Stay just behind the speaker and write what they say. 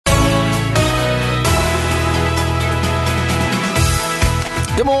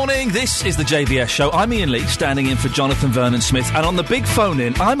Good morning, this is the JVS Show. I'm Iain Lee, standing in for Jonathan Vernon Smith, and on the big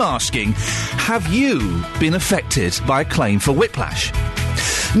phone-in, I'm asking, have you been affected by a claim for whiplash?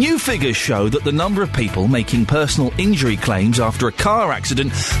 New figures show that the number of people making personal injury claims after a car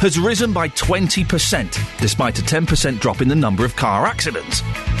accident has risen by 20%, despite a 10% drop in the number of car accidents.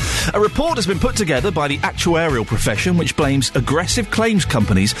 A report has been put together by the actuarial profession, which blames aggressive claims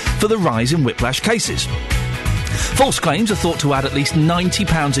companies for the rise in whiplash cases. False claims are thought to add at least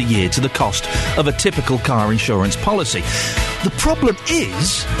 £90 a year to the cost of a typical car insurance policy. The problem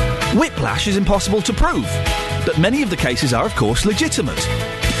is, whiplash is impossible to prove, but many of the cases are, of course, legitimate.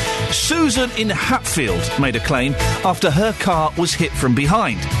 Susan in Hatfield made a claim after her car was hit from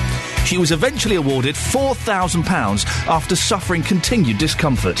behind. She was eventually awarded £4,000 after suffering continued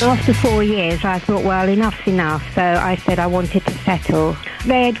discomfort. After 4 years, I thought, well, enough's enough, so I said I wanted to settle.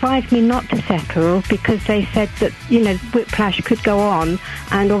 They advised me not to settle because they said that, whiplash could go on,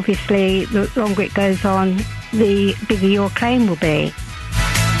 and obviously the longer it goes on, the bigger your claim will be.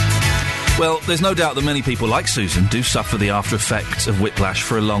 Well, there's no doubt that many people like Susan do suffer the after effects of whiplash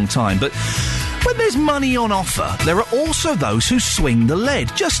for a long time, but when there's money on offer, there are also those who swing the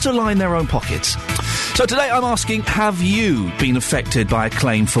lead just to line their own pockets. So today I'm asking, have you been affected by a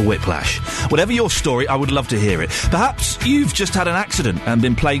claim for whiplash? Whatever your story, I would love to hear it. Perhaps you've just had an accident and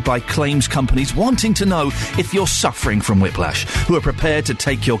been plagued by claims companies wanting to know if you're suffering from whiplash, who are prepared to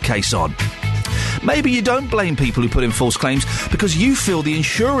take your case on. Maybe you don't blame people who put in false claims because you feel the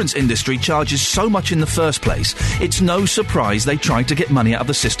insurance industry charges so much in the first place, it's no surprise they try to get money out of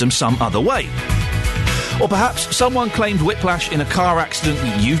the system some other way. Or perhaps someone claimed whiplash in a car accident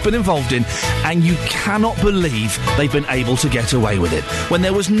that you've been involved in and you cannot believe they've been able to get away with it, when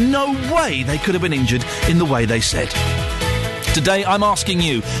there was no way they could have been injured in the way they said. Today, I'm asking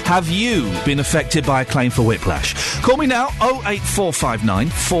you, have you been affected by a claim for whiplash? Call me now, 08459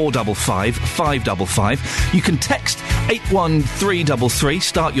 455 555. You can text 81333,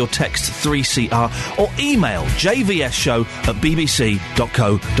 start your text 3CR, or email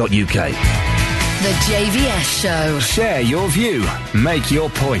jvsshow@bbc.co.uk. The JVS Show. Share your view. Make your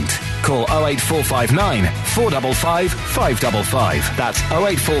point. Call 08459 455 555. That's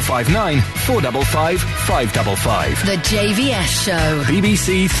 08459 455 555. The JVS Show.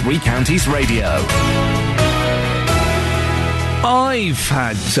 BBC Three Counties Radio. I've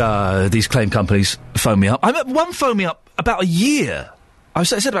had these claim companies phone me up. I had one phone me up about a year. I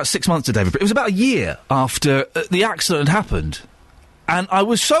said about 6 months to David, but it was about a year after the accident had happened. And I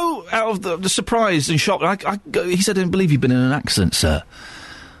was so out of the surprise and shock. He said, I didn't believe you've been in an accident, sir.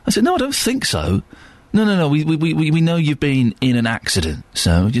 I said, no, I don't think so. No, we know you've been in an accident,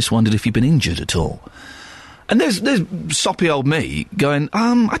 so we just wondered if you've been injured at all. And there's soppy old me going,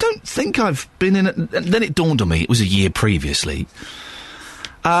 I don't think I've been in it. And then it dawned on me, it was a year previously.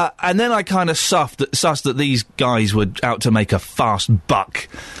 And then I kind of sussed that these guys were out to make a fast buck,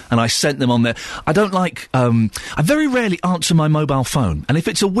 and I sent them on there. I don't like, I very rarely answer my mobile phone, and if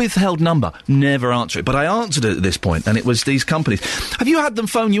it's a withheld number, never answer it. But I answered it at this point, and it was these companies. Have you had them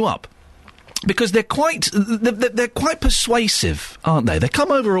phone you up? Because they're quite persuasive, aren't they? They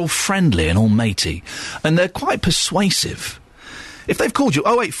come over all friendly and all matey, and they're quite persuasive. If they've called you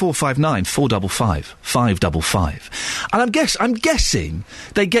 08459 455 555, and I'm guessing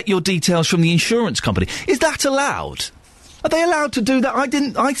they get your details from the insurance company. Is that allowed? Are they allowed to do that?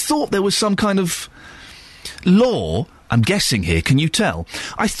 I thought there was some kind of law. I'm guessing here. Can you tell?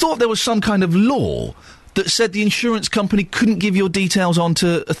 I thought there was some kind of law that said the insurance company couldn't give your details on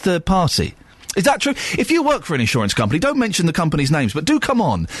to a third party. Is that true? If you work for an insurance company, don't mention the company's names, but do come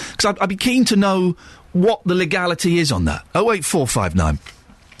on, because I'd be keen to know what the legality is on that. 08459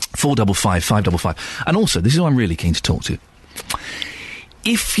 455 555. And also, this is who I'm really keen to talk to.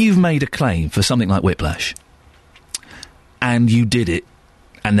 If you've made a claim for something like whiplash, and you did it,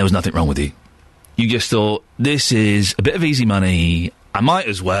 and there was nothing wrong with you, you just thought, this is a bit of easy money, I might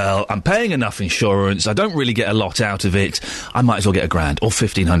as well, I'm paying enough insurance, I don't really get a lot out of it, I might as well get £1,000 or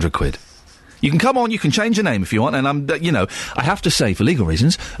 1,500 quid. You can come on, you can change your name if you want, and I have to say, for legal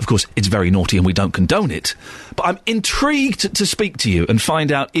reasons, of course, it's very naughty and we don't condone it, but I'm intrigued to speak to you and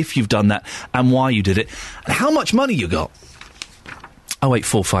find out if you've done that and why you did it, and how much money you got.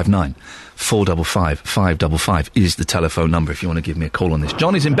 08459 455 555 is the telephone number if you want to give me a call on this.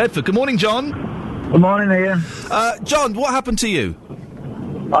 John is in Bedford. Good morning, John. Good morning, Iain. John, what happened to you?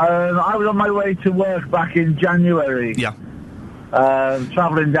 I was on my way to work back in January. Yeah.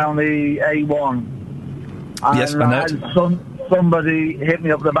 Travelling down the A1. And yes, I know. Somebody hit me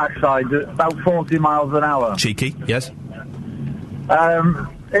up the backside at about 40 miles an hour. Cheeky, yes.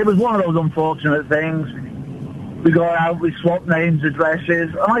 It was one of those unfortunate things. We got out, we swapped names, addresses,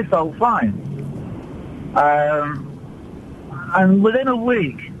 and I felt fine. And within a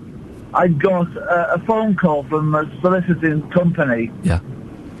week, I got a phone call from a soliciting company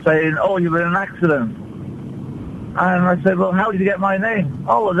saying, "Oh, you were in an accident." And I said, "Well, how did you get my name?"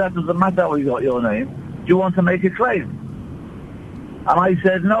 "Oh, well, that doesn't matter how you got your name. Do you want to make a claim?" And I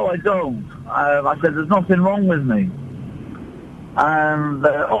said, "No, I don't." I said, "There's nothing wrong with me." And,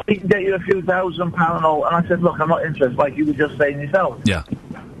 he can get you a few £1,000. And I said, "Look, I'm not interested, like you were just saying yourself." Yeah.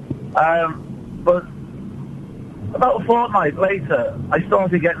 But about a fortnight later, I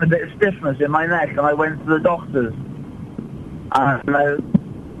started getting a bit of stiffness in my neck, and I went to the doctors. And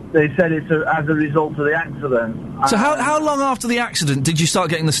they said it's as a result of the accident. So how long after the accident did you start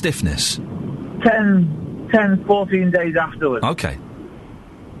getting the stiffness? 14 days afterwards. Okay.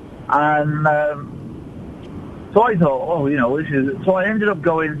 And so I thought, this is... So I ended up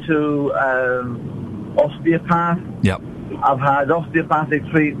going to osteopath. Yep. I've had osteopathic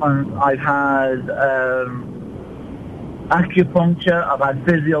treatment. I've had acupuncture. I've had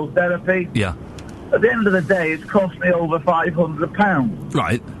physiotherapy. Yeah. At the end of the day, it's cost me over £500.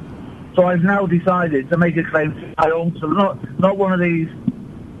 Right. So I've now decided to make a claim to my own, so not one of these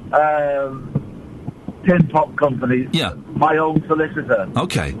tin pot companies. Yeah. My own solicitor.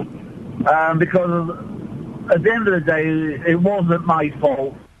 Okay. Because at the end of the day, it wasn't my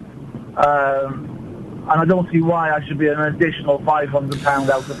fault. And I don't see why I should be an additional £500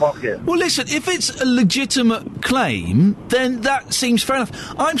 out of pocket. Well, listen, if it's a legitimate claim, then that seems fair enough.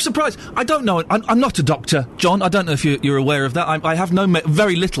 I'm surprised. I don't know. I'm not a doctor, John. I don't know if you're aware of that. I have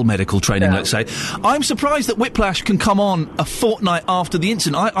very little medical training, let's say. I'm surprised that whiplash can come on a fortnight after the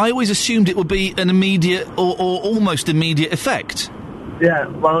incident. I always assumed it would be an immediate or almost immediate effect. Yeah,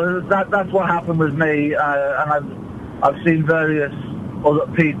 well, that's what happened with me, and I've seen various other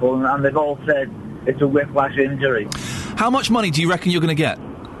people, and they've all said it's a whiplash injury. How much money do you reckon you're going to get?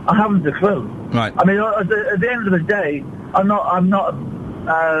 I haven't a clue. Right. I mean, at the end of the day, I'm not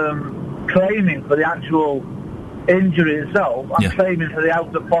claiming for the actual injury itself. I'm claiming for the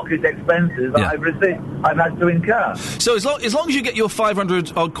out-of-pocket expenses that I've had to incur. So as long as you get your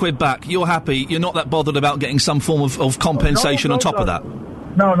 500 odd quid back, you're happy. You're not that bothered about getting some form of compensation on top of that.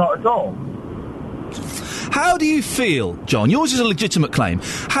 No, not at all. How do you feel, John? Yours is a legitimate claim.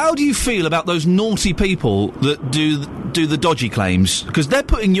 How do you feel about those naughty people that do the dodgy claims? Because they're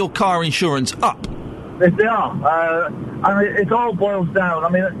putting your car insurance up. Yes, they are. And it all boils down. I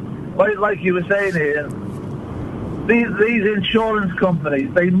mean, like you were saying here, these insurance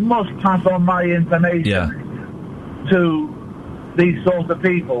companies, they must pass on my information to these sorts of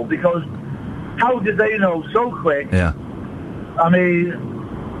people, because how did they know so quick? Yeah. I mean,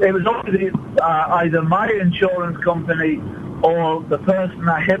 it was obviously either my insurance company or the person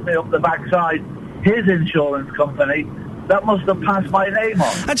that hit me up the backside, his insurance company, that must have passed my name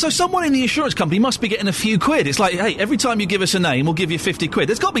on. And so someone in the insurance company must be getting a few quid. It's like, hey, every time you give us a name, we'll give you 50 quid.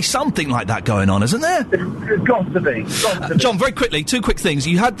 There's got to be something like that going on, isn't there? It's got to be. John, very quickly, two quick things.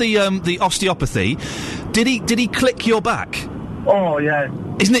 You had the osteopathy. Did he click your back? Oh, yeah.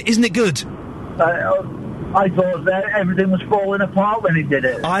 Isn't it good? I thought that everything was falling apart when he did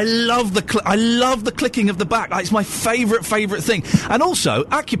it. I love the clicking of the back. It's my favourite thing. And also,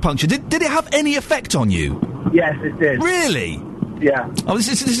 acupuncture. Did it have any effect on you? Yes, it did. Really? Yeah. Oh, this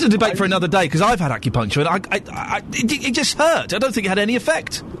is a debate for another day, because I've had acupuncture and it just hurt. I don't think it had any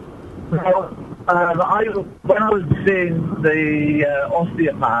effect. Well, when I was seeing the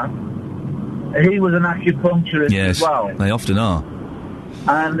osteopath, he was an acupuncturist as well. Yes, they often are.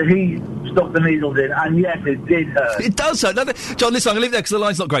 And he stuck the needles in, and yes, it did hurt. It does hurt. John, listen, I'm going to leave it there because the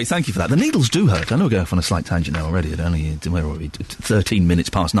line's not great. Thank you for that. The needles do hurt. I know we're going off on a slight tangent now already. Where are we? 13 minutes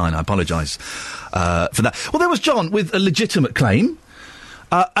past 9. I apologise for that. Well, there was John with a legitimate claim.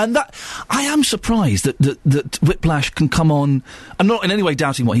 And that, I am surprised that whiplash can come on. I'm not in any way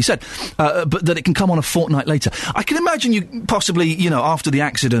doubting what he said, but that it can come on a fortnight later. I can imagine you possibly, after the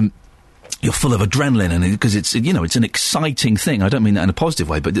accident, you're full of adrenaline, and because it's an exciting thing. I don't mean that in a positive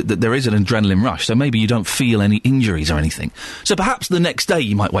way, but there is an adrenaline rush. So maybe you don't feel any injuries or anything. So perhaps the next day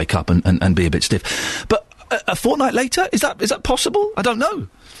you might wake up and be a bit stiff. But a fortnight later, is that possible? I don't know.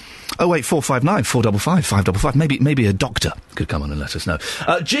 08459 455 555. Maybe a doctor could come on and let us know.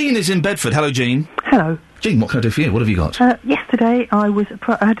 Jean is in Bedford. Hello, Jean. Hello. Jean, what can I do for you? What have you got? Yesterday I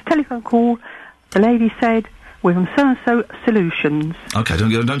had a telephone call. The lady said, "We're from so-and-so Solutions." Okay,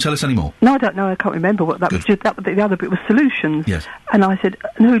 don't tell us any more. No, I don't know. I can't remember what that was. The other bit was Solutions. Yes. And I said,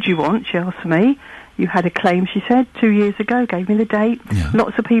 "And who do you want?" She asked me. "You had a claim," she said, 2 years ago. Gave me the date. Yeah.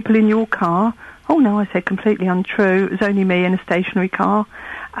 Lots of people in your car. Oh no, I said, completely untrue. It was only me in a stationary car.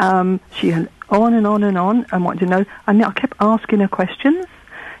 She went on and on and on and wanted to know. And I kept asking her questions.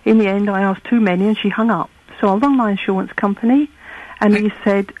 In the end, I asked too many and she hung up. So I rang my insurance company and he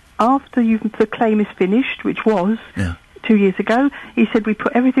said, after the claim is finished, which was 2 years ago, he said, we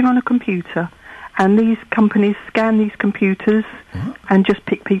put everything on a computer. And these companies scan these computers and just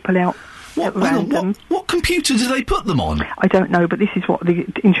pick people out at random. What computer do they put them on? I don't know, but this is what the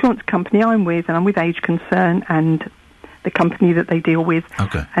insurance company I'm with, and I'm with Age Concern and the company that they deal with.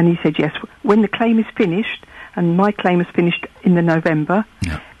 Okay. And he said, yes, when the claim is finished, and my claim is finished in the November,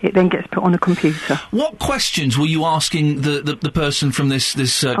 it then gets put on a computer. What questions were you asking the person from this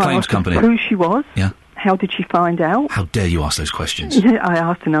claims company? Who she was. Yeah. How did she find out? How dare you ask those questions? I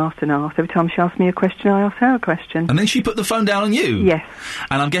asked and asked and asked. Every time she asked me a question, I asked her a question. And then she put the phone down on you? Yes.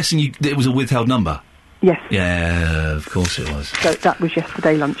 And I'm guessing it was a withheld number? Yes. Yeah, of course it was. So that was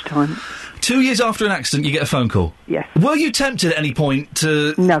yesterday lunchtime. 2 years after an accident, you get a phone call? Yes. Were you tempted at any point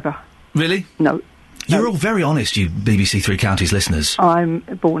to... Never. Really? No. You're all very honest, you BBC Three Counties listeners. I'm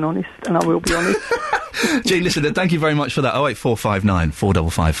born honest, and I will be honest. Gee, listen, thank you very much for that. 08459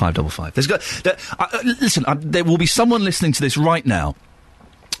 455 555. Listen, there will be someone listening to this right now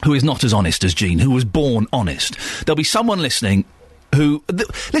who is not as honest as Jean, who was born honest. There'll be someone listening who...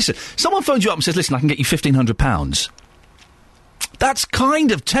 listen, someone phones you up and says, listen, I can get you £1,500. That's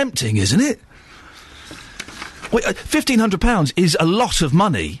kind of tempting, isn't it? Wait, £1,500 is a lot of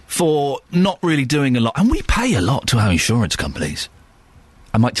money for not really doing a lot. And we pay a lot to our insurance companies.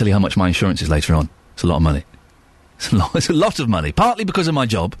 I might tell you how much my insurance is later on. It's a lot of money. It's a lot of money. Partly because of my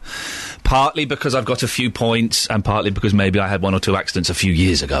job, partly because I've got a few points, and partly because maybe I had 1 or 2 accidents a few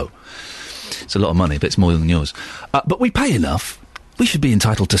years ago. It's a lot of money, but it's more than yours. But we pay enough. We should be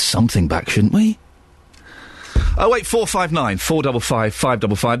entitled to something back, shouldn't we? 08459 455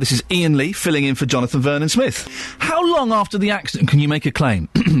 555. This is Iain Lee filling in for Jonathan Vernon Smith. How long after the accident can you make a claim?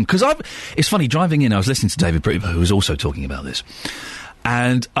 Because it's funny, driving in, I was listening to David Brittenberg, who was also talking about this.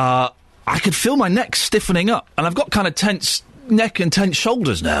 And I could feel my neck stiffening up. And I've got kind of tense neck and tense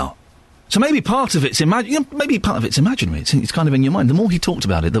shoulders now. So maybe part of it's maybe part of it's imaginary. It's kind of in your mind. The more he talked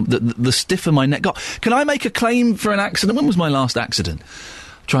about it, the stiffer my neck got. Can I make a claim for an accident? When was my last accident?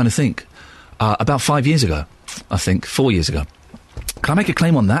 I'm trying to think. About 5 years ago, I think. 4 years ago. Can I make a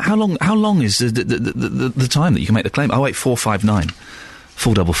claim on that? How long is the time that you can make the claim? 08459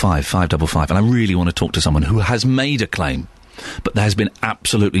 455 555. And I really want to talk to someone who has made a claim, but there has been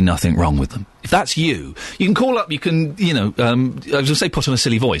absolutely nothing wrong with them. If that's you can call up, you can, I was going to say put on a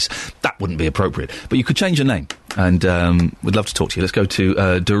silly voice. That wouldn't be appropriate. But you could change your name. And we'd love to talk to you. Let's go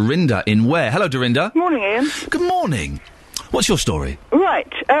to Dorinda in Ware. Hello, Dorinda. Morning, Ian. Good morning. What's your story?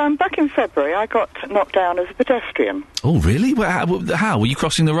 Right. Back in February, I got knocked down as a pedestrian. Oh, really? How? Were you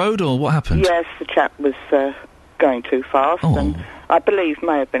crossing the road, or what happened? Yes, the chap was going too fast, and I believe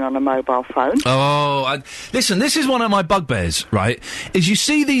may have been on a mobile phone. Oh, listen, this is one of my bugbears, right? Is you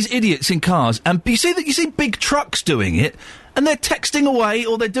see these idiots in cars, and you see big trucks doing it, and they're texting away,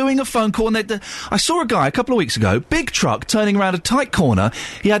 or they're doing a phone call, and I saw a guy a couple of weeks ago, big truck, turning around a tight corner.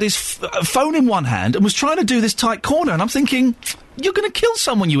 He had his phone in one hand and was trying to do this tight corner, and I'm thinking, you're going to kill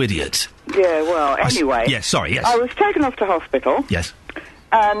someone, you idiot. Yeah, well, anyway. Yes, sorry, yes. I was taken off to hospital. Yes.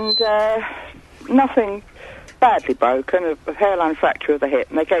 And nothing badly broken, a hairline fracture of the hip,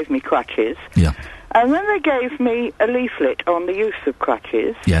 and they gave me crutches. Yeah. And then they gave me a leaflet on the use of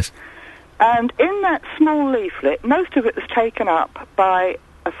crutches. Yes. And in that small leaflet, most of it was taken up by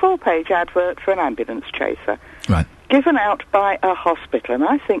a full-page advert for an ambulance chaser. Right. Given out by a hospital, and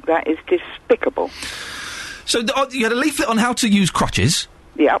I think that is despicable. So you had a leaflet on how to use crutches.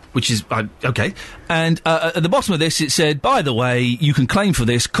 Yeah. Which is, okay. And at the bottom of this, it said, by the way, you can claim for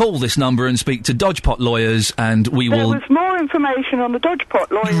this, call this number and speak to Dodgepot lawyers, and we will... There was more information on the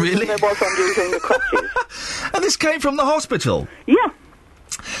Dodgepot lawyers really? than there was on using the crutches. And this came from the hospital? Yeah.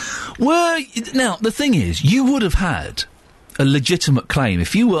 Now, the thing is, you would have had a legitimate claim.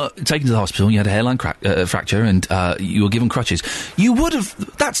 If you were taken to the hospital and you had a hairline fracture and you were given crutches, you would have...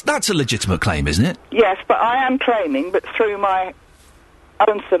 That's a legitimate claim, isn't it? Yes, but I am claiming, but through my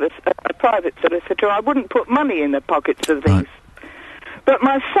own private solicitor, I wouldn't put money in the pockets of these. Right. But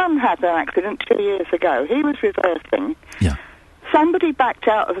my son had an accident 2 years ago. He was reversing. Yeah. Somebody backed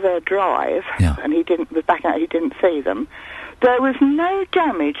out of their drive, and he was backing out, he didn't see them. There was no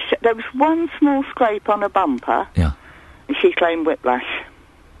damage. There was one small scrape on a bumper. Yeah. And she claimed whiplash.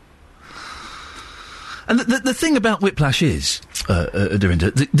 And the thing about whiplash is,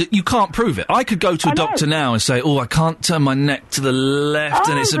 Dorinda, that you can't prove it. I could go to a doctor now and say, I can't turn my neck to the left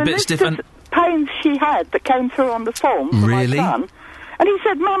and it's a bit stiff. And pains she had that came through on the form for really? my son. And he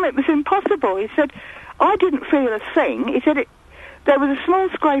said, Mum, it was impossible. He said, I didn't feel a thing. He said, there was a small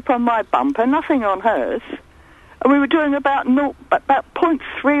scrape on my bumper, nothing on hers, and we were doing about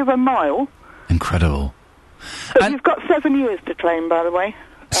 0.3 of a mile. Incredible. So you've got 7 years to claim, by the way,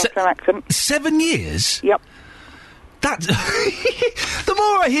 after an accident. 7 years? Yep. That the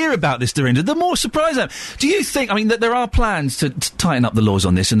more I hear about this, Dorinda, the more surprised I am. Do you think, I mean, that there are plans to tighten up the laws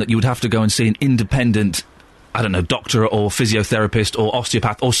on this and that you would have to go and see an independent, I don't know, doctor or physiotherapist or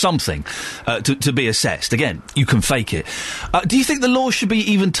osteopath or something to be assessed? Again, you can fake it. Do you think the laws should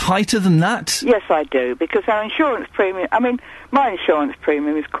be even tighter than that? Yes, I do, because our insurance premium, I mean, my insurance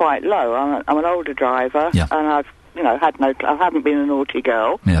premium is quite low. I'm an older driver, and I've, I haven't been a naughty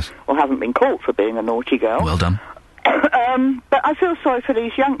girl. Yes. Or haven't been caught for being a naughty girl. Well done. But I feel sorry for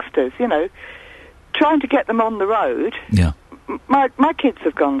these youngsters, trying to get them on the road. Yeah. My kids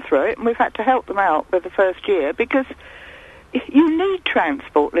have gone through it, and we've had to help them out with the first year, because you need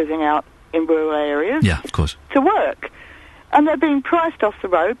transport living out in rural areas. Yeah, of course. To work. And they're being priced off the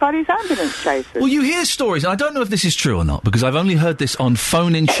road by these ambulance chasers. Well, you hear stories, and I don't know if this is true or not, because I've only heard this on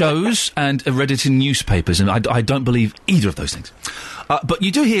phone-in shows and read it in newspapers, and I don't believe either of those things. But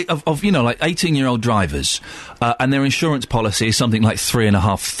you do hear of like 18-year-old drivers, and their insurance policy is something like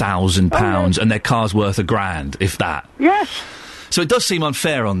 £3,500, and their car's worth £1,000, if that. Yes. So it does seem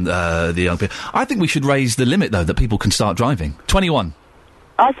unfair on the young people. I think we should raise the limit, though, that people can start driving. 21.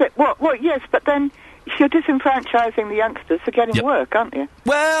 I think, well, yes, but then you're disenfranchising the youngsters for getting work, aren't you?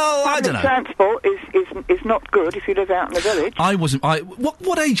 Well, I don't know. Transport is not good if you live out in the village.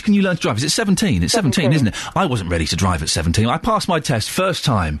 What age can you learn to drive? Is it 17? It's 17, isn't it? I wasn't ready to drive at 17. I passed my test first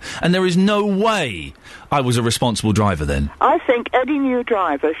time, and there is no way I was a responsible driver then. I think any new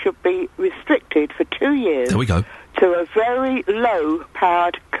driver should be restricted for 2 years. There we go. To a very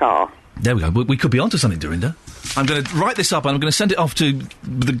low-powered car. There we go. We could be onto something, Dorinda. I'm going to write this up and I'm going to send it off to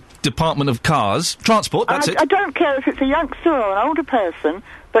the Department of Transport, that's it. I don't care if it's a youngster or an older person,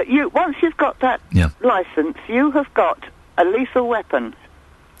 but once you've got that licence, you have got a lethal weapon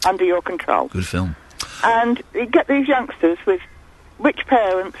under your control. Good film. And you get these youngsters with rich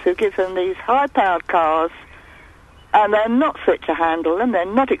parents who give them these high-powered cars, and they're not fit to handle them, they're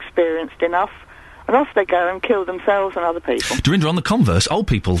not experienced enough, and off they go and kill themselves and other people. Dorinda, on the converse, old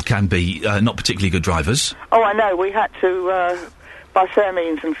people can be not particularly good drivers. Oh, I know. We had to, by fair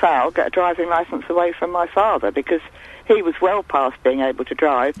means and foul, get a driving licence away from my father, because he was well past being able to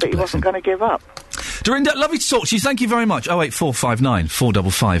drive, but he wasn't going to give up. Dorinda, lovely to talk to you. Thank you very much. 08459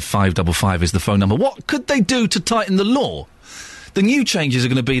 455 555 is the phone number. What could they do to tighten the law? The new changes are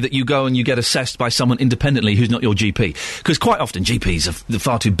going to be that you go and you get assessed by someone independently who's not your GP. Because quite often GPs are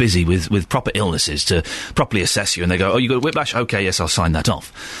far too busy with proper illnesses to properly assess you, and they go, oh, you got whiplash? OK, yes, I'll sign that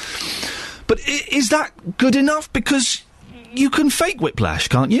off. But is that good enough? Because you can fake whiplash,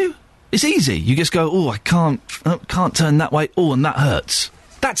 can't you? It's easy. You just go, oh, I can't turn that way. Oh, and that hurts.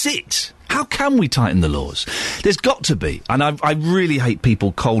 That's it. How can we tighten the laws? There's got to be. And I really hate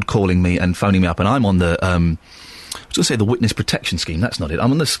people cold calling me and phoning me up, and I'm on the... I was going to say the witness protection scheme. That's not it.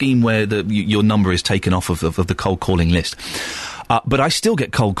 I'm on the scheme where your number is taken off of the cold calling list. But I still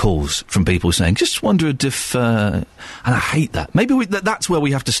get cold calls from people saying, just wondered if... and I hate that. Maybe that's where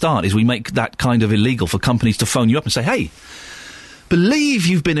we have to start, is we make that kind of illegal for companies to phone you up and say, hey, believe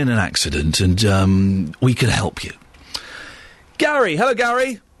you've been in an accident and we can help you. Gary. Hello,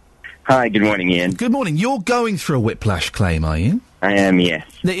 Gary. Hi, good morning, Ian. Good morning. You're going through a whiplash claim, are you? I am, yes.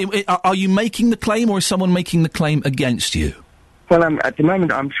 Are you making the claim, or is someone making the claim against you? Well, at the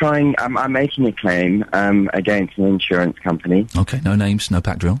moment, I'm making a claim against an insurance company. Okay, no names, no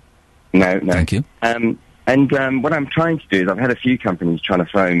pack drill. No. Thank you. And what I'm trying to do is I've had a few companies trying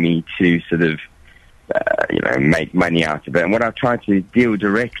to phone me to sort of, make money out of it. And what I've tried to deal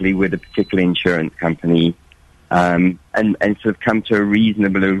directly with a particular insurance company and sort of come to a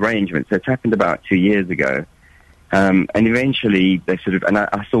reasonable arrangement. So it's happened about 2 years ago. And eventually they sort of, and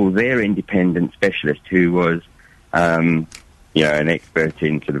I saw their independent specialist who was, an expert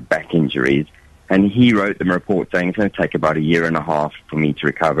in sort of back injuries, and he wrote them a report saying it's going to take about 1.5 years for me to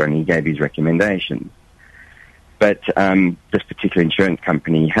recover, and he gave his recommendations. But this particular insurance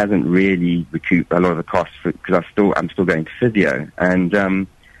company hasn't really recouped a lot of the costs because I'm still going to physio, and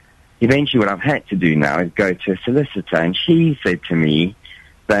eventually what I've had to do now is go to a solicitor, and she said to me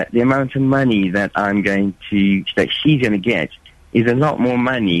that the amount of money that she's going to get is a lot more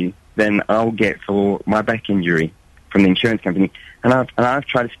money than I'll get for my back injury from the insurance company. And I've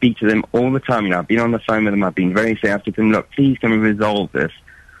tried to speak to them all the time. I've been on the phone with them. I've been very fair to them. Look, please can we resolve this?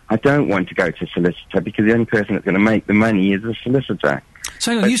 I don't want to go to a solicitor because the only person that's going to make the money is the solicitor.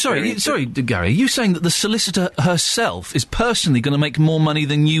 So hang on, sorry, Gary, are you saying that the solicitor herself is personally going to make more money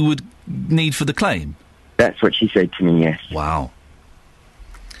than you would need for the claim? That's what she said to me, yes. Wow.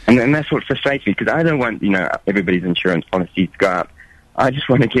 And that's what frustrates me, because I don't want, everybody's insurance policies to go up. I just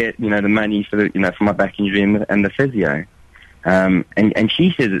want to get, the money for for my back injury and the physio. And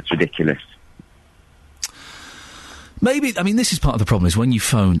she says it's ridiculous. Maybe, this is part of the problem, is when you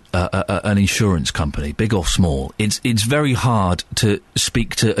phone an insurance company, big or small, it's very hard to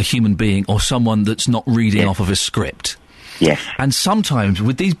speak to a human being or someone that's not reading off of a script. Yes. And sometimes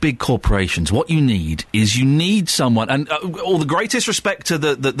with these big corporations, what you need someone, and all the greatest respect to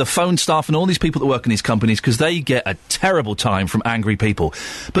the phone staff and all these people that work in these companies, because they get a terrible time from angry people.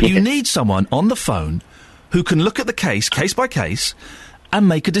 But you need someone on the phone who can look at the case by case, and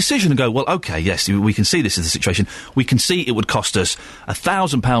make a decision and go, well, OK, yes, we can see this is the situation. We can see it would cost us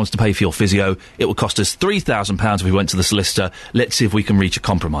 £1,000 to pay for your physio. It would cost us £3,000 if we went to the solicitor. Let's see if we can reach a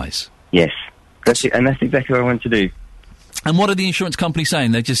compromise. Yes. That's it, and that's exactly what I want to do. And what are the insurance companies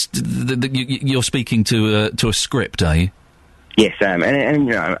saying? They're just... you're speaking to a script, are you? Yes, and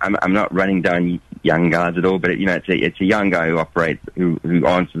I'm not running down young guys at all, but, it's a young guy who operates, who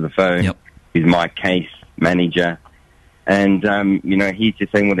answers the phone, who's my case manager. And, he's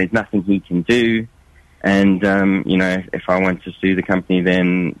just saying, well, there's nothing he can do. And, if I want to sue the company,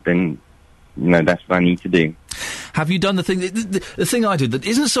 then that's what I need to do. Have you done the thing... The thing I do that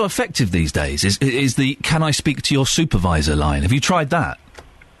isn't so effective these days is the "can I speak to your supervisor" line. Have you tried that?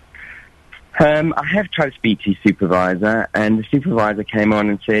 I have tried to speak to your supervisor, and the supervisor came on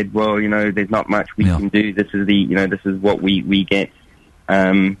and said, well, there's not much we can do. This is this is what we get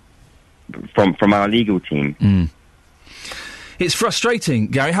from our legal team. Mm. It's frustrating,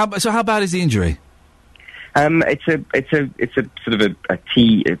 Gary. How bad is the injury? It's a sort of a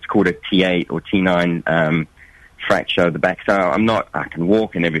T. It's called a T8 or T9 fracture of the back. So I can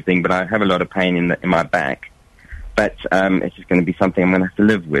walk and everything, but I have a lot of pain in my back. But it's just going to be something I'm going to have to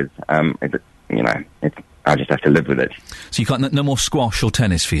live with. I just have to live with it. So you can't no more squash or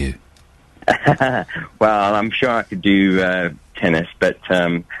tennis for you? Well, I'm sure I could do tennis, but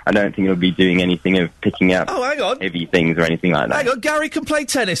I don't think it'll be doing anything of picking up heavy things or anything like that. Hang on, Gary can play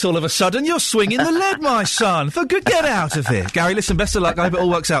tennis all of a sudden. You're swinging the lead, my son. For good, get out of here. Gary, listen, best of luck. I hope it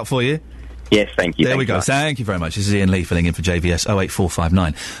all works out for you. Yes, thank you. There we go. Thank you very much. This is Iain Lee filling in for JVS.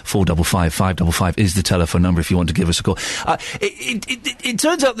 08459 455 555 is the telephone number if you want to give us a call. It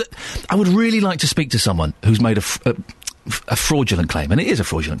turns out that I would really like to speak to someone who's made a fraudulent claim, and it is a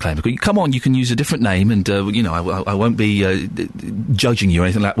fraudulent claim. Because come on, you can use a different name, and I won't be judging you or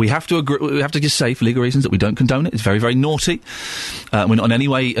anything like that. We have to agree. We have to just say, for legal reasons, that we don't condone it. It's very, very naughty. We're not in any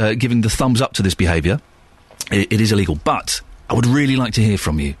way giving the thumbs up to this behaviour. It is illegal, but I would really like to hear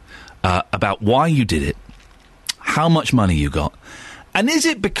from you about why you did it, how much money you got. And is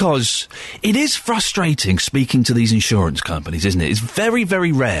it because it is frustrating speaking to these insurance companies, isn't it? It's very,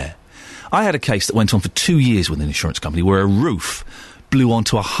 very rare. I had a case that went on for 2 years with an insurance company where a roof blew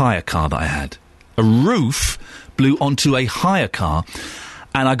onto a hire car that I had. A roof blew onto a hire car,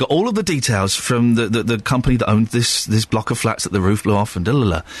 and I got all of the details from the company that owned this block of flats that the roof blew off and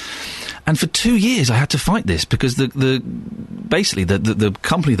da-la-la. And for 2 years I had to fight this because basically the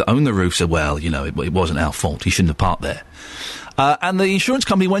company that owned the roof said, well, it wasn't our fault. He shouldn't have parked there. And the insurance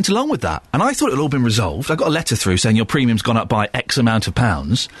company went along with that. And I thought it had all been resolved. I got a letter through saying your premium's gone up by X amount of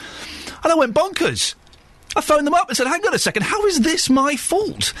pounds. And I went bonkers. I phoned them up and said, hang on a second, how is this my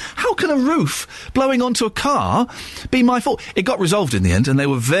fault? How can a roof blowing onto a car be my fault? It got resolved in the end, and they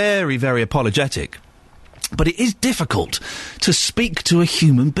were very, very apologetic. But it is difficult to speak to a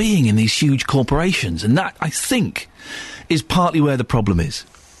human being in these huge corporations, and that, I think, is partly where the problem is.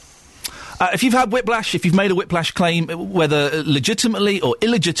 If you've had whiplash, if you've made a whiplash claim, whether legitimately or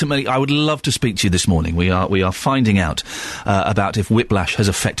illegitimately, I would love to speak to you this morning. We are finding out about if whiplash has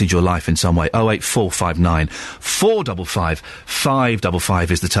affected your life in some way. 08459 455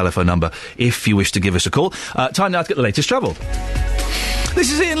 555 is the telephone number if you wish to give us a call. Time now to get the latest travel. This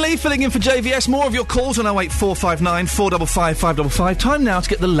is Iain Lee filling in for JVS. More of your calls on 08459 455 555. Time now to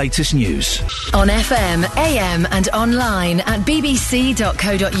get the latest news. On FM, AM and online at bbc.co.uk/Three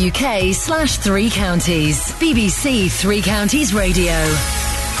Counties. BBC Three Counties Radio.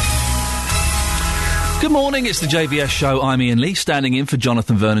 Good morning, it's the JVS show. I'm Iain Lee, standing in for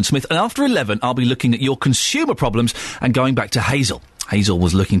Jonathan Vernon Smith. And after 11, I'll be looking at your consumer problems and going back to Hazel. Hazel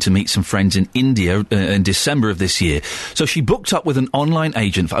was looking to meet some friends in India in December of this year, so she booked up with an online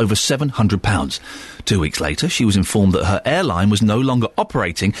agent for over £700. 2 weeks later, she was informed that her airline was no longer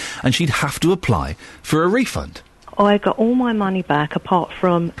operating and she'd have to apply for a refund. I got all my money back apart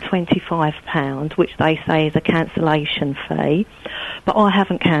from £25, which they say is a cancellation fee, but I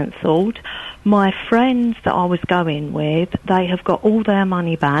haven't cancelled. My friends that I was going with, they have got all their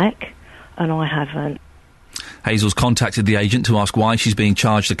money back and I haven't. Hazel's contacted the agent to ask why she's being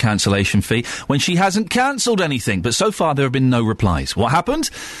charged a cancellation fee when she hasn't cancelled anything, but so far there have been no replies. What happened?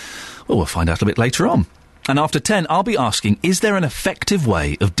 Well, we'll find out a bit later on. And after 10, I'll be asking, is there an effective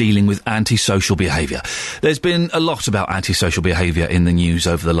way of dealing with antisocial behaviour? There's been a lot about antisocial behaviour in the news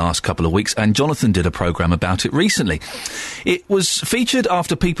over the last couple of weeks, and Jonathan did a programme about it recently. It was featured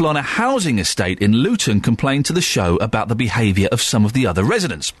after people on a housing estate in Luton complained to the show about the behaviour of some of the other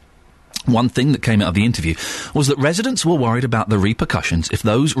residents. One thing that came out of the interview was that residents were worried about the repercussions if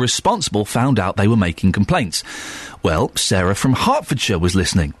those responsible found out they were making complaints. Well, Sarah from Hertfordshire was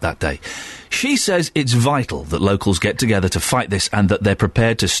listening that day. She says it's vital that locals get together to fight this and that they're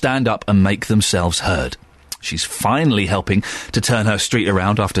prepared to stand up and make themselves heard. She's finally helping to turn her street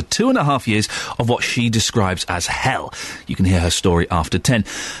around after 2.5 years of what she describes as hell. You can hear her story after 10.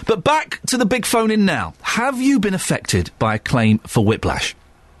 But back to the big phone in now. Have you been affected by a claim for whiplash?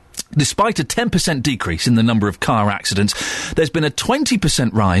 Despite a 10% decrease in the number of car accidents, there's been a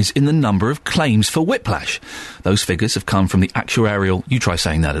 20% rise in the number of claims for whiplash. Those figures have come from the actuarial, you try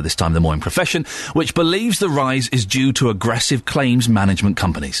saying that at this time of the morning, profession, which believes the rise is due to aggressive claims management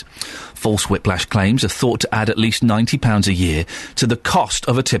companies. False whiplash claims are thought to add at least £90 a year to the cost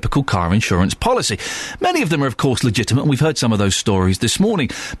of a typical car insurance policy. Many of them are, of course, legitimate, and we've heard some of those stories this morning.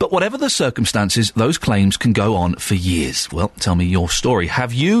 But whatever the circumstances, those claims can go on for years. Well, tell me your story.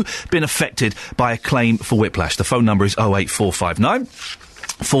 Have you been affected by a claim for whiplash? The phone number is 08459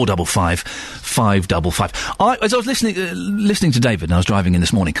 455 555. As I was listening to David, and I was driving in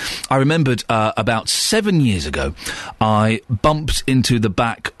this morning, I remembered about 7 years ago, I bumped into the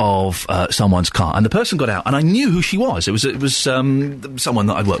back of someone's car, and the person got out, and I knew who she was. It was someone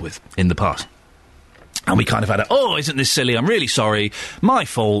that I'd worked with in the past. And we kind of had isn't this silly? I'm really sorry. My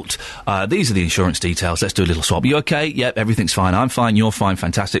fault. These are the insurance details. Let's do a little swap. You okay? Yep, everything's fine. I'm fine. You're fine.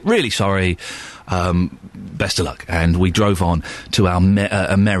 Fantastic. Really sorry. Best of luck. And we drove on to our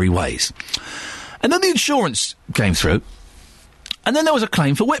merry ways. And then the insurance came through. And then there was a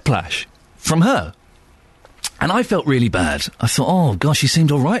claim for whiplash from her. And I felt really bad. I thought, oh, gosh, she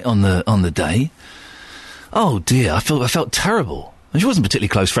seemed all right on the day. Oh, dear. I felt terrible. She wasn't a particularly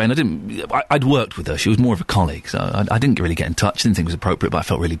close friend. I'd worked with her. She was more of a colleague, so I didn't really get in touch. Didn't think it was appropriate, but I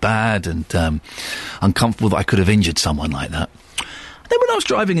felt really bad and uncomfortable that I could have injured someone like that. And then when I was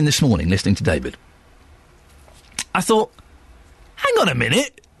driving in this morning, listening to David, I thought, hang on a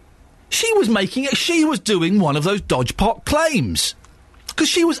minute. She was doing one of those dodge-pot claims. Because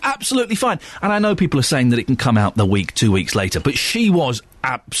she was absolutely fine. And I know people are saying that it can come out 2 weeks later, but she was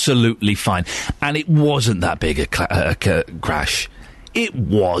absolutely fine. And it wasn't that big a crash. It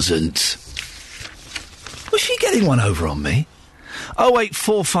wasn't. Was she getting one over on me?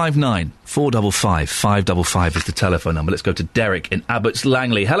 08459 455 555 is the telephone number. Let's go to Derek in Abbots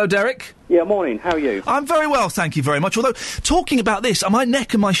Langley. Hello, Derek. Yeah, morning. How are you? I'm very well, thank you very much. Although, talking about this, my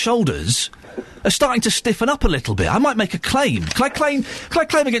neck and my shoulders are starting to stiffen up a little bit. I might make a claim. Can I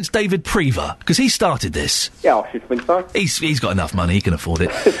claim against David Prever? Because he started this. Yeah, I should think so. He's got enough money, he can afford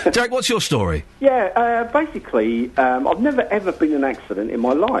it. Derek, what's your story? Yeah, basically, I've never ever been in an accident in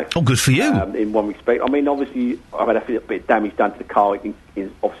my life. Oh, good for you. In one respect. I mean, obviously, I've had a bit of damage done to the car in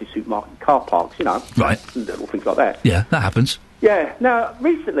obviously supermarket car parks, you know. Right. Little things like that. Yeah, that happens. Yeah. Now,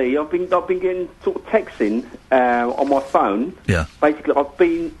 recently, I've been getting sort of texting on my phone. Yeah. Basically, I've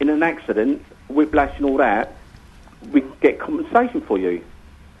been in an accident, whiplash and all that. We get compensation for you.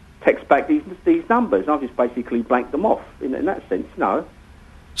 Text back these numbers, and I've just basically blanked them off in that sense, no.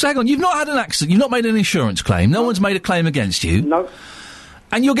 So hang on, you've not had an accident, you've not made an insurance claim, no one's made a claim against you? No.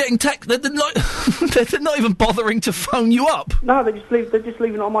 And you're getting text. They're not even bothering to phone you up. No, they're just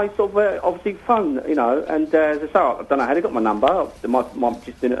leaving it on my sort of obviously phone, you know. And as I say, I don't know how they got my number. They might have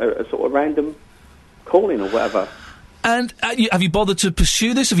just been a sort of random calling or whatever. And have you bothered to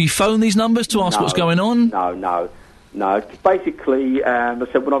pursue this? Have you phoned these numbers to ask what's going on? No. Basically, I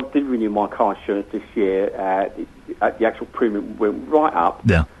said when I did renew my car insurance this year, the actual premium went right up.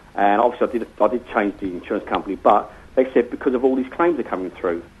 Yeah. And obviously, I did change the insurance company, but they said because of all these claims are coming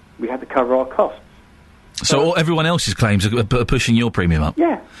through, we had to cover our costs. So everyone else's claims are pushing your premium up?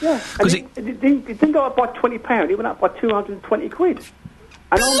 Yeah. Because it didn't go up by £20, it went up by 220 quid.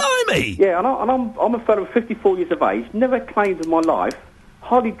 Blimey! Yeah, and I'm a fellow of 54 years of age, never claimed in my life,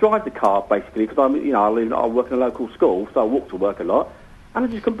 hardly drive the car, basically, because I work in a local school, so I walk to work a lot. And I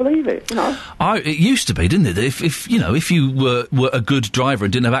just couldn't believe it, you know. It used to be, didn't it? If you were a good driver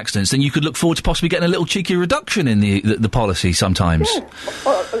and didn't have accidents, then you could look forward to possibly getting a little cheeky reduction in the policy sometimes.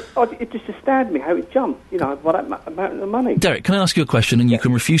 Yeah. It just astounded me how it jumped, you know, by that amount of money. Derek, can I ask you a question? And you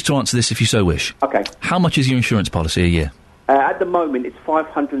can refuse to answer this if you so wish. Okay. How much is your insurance policy a year? At the moment, it's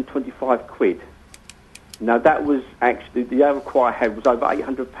 525 quid. Now, that was actually, the overcry I had was over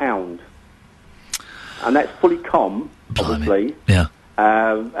 £800. And that's fully obviously. Yeah.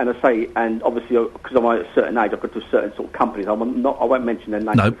 And I say, and obviously, because I'm at a certain age, I've got to certain sort of companies. I won't mention their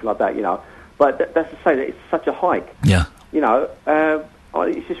names, anything like that, But that's to say that it's such a hike. Yeah.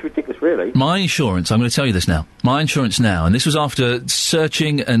 It's just ridiculous, really. My insurance, I'm going to tell you this now. My insurance now, and this was after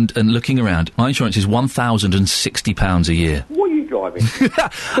searching and looking around, my insurance is £1,060 a year. What are you driving?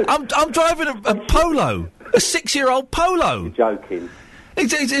 I'm driving a Polo, a 6-year-old Polo. You're joking. I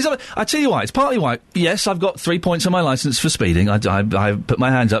tell you why. It's partly why. Yes, I've got 3 points on my licence for speeding. I put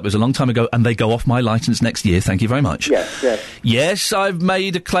my hands up. It was a long time ago, and they go off my licence next year. Thank you very much. Yes. Yes, I've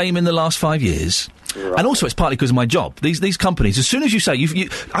made a claim in the last 5 years. Right. And also, it's partly because of my job. These companies, as soon as you say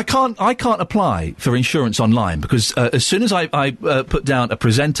I can't apply for insurance online because as soon as I put down a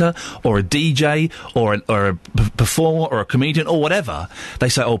presenter or a DJ or a performer or a comedian or whatever, they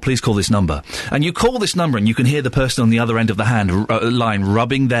say, "Oh, please call this number." And you call this number, and you can hear the person on the other end of the line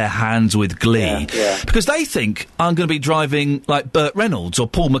rubbing their hands with glee because they think I'm going to be driving like Burt Reynolds or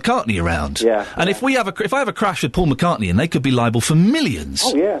Paul McCartney around. Yeah. And if I have a crash with Paul McCartney, and they could be liable for millions.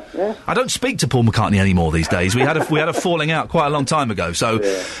 Oh yeah. I don't speak to Paul McCartney anymore these days. We had a falling out quite a long time ago. So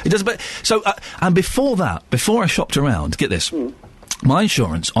it doesn't. And before that, before I shopped around, get this, my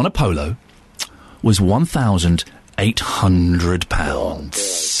insurance on a Polo was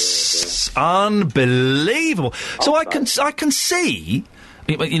 £1,800. Unbelievable. So I can see.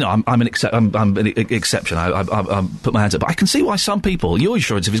 I'm an exception. I put my hands up, but I can see why some people, your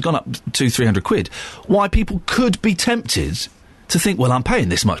insurance, if it's gone up £200-300, why people could be tempted to think, well, I'm paying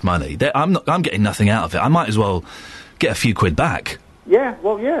this much money. I'm getting nothing out of it. I might as well get a few quid back. Yeah,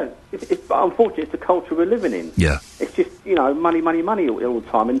 well, yeah. But unfortunately, it's the culture we're living in. Yeah. It's just, money all the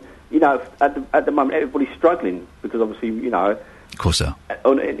time. And, at the moment, everybody's struggling because obviously, Of course so. That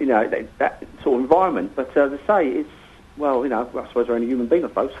sort of environment. But as I say, it's, well, I suppose we're only human beings, I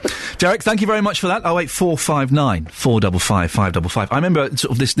suppose. Derek, thank you very much for that. 08459 455 555. I remember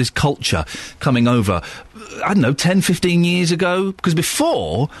sort of this culture coming over, I don't know, 10, 15 years ago, because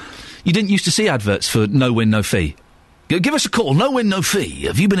before, you didn't used to see adverts for no win, no fee. Give us a call, no win, no fee.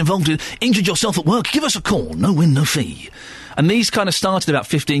 Have you been injured yourself at work? Give us a call, no win, no fee. And these kind of started about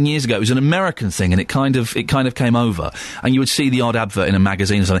 15 years ago. It was an American thing, and it kind of came over, and you would see the odd advert in a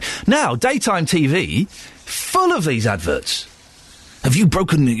magazine or something. Now, daytime TV, full of these adverts. Have you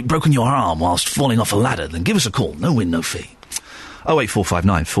broken your arm whilst falling off a ladder? Then give us a call. No win, no fee.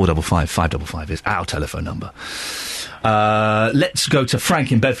 08459 455 555 is our telephone number. Let's go to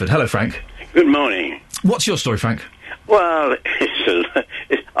Frank in Bedford. Hello, Frank. Good morning. What's your story, Frank? Well,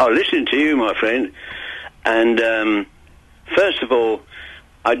 I'll listen to you, my friend. And first of all,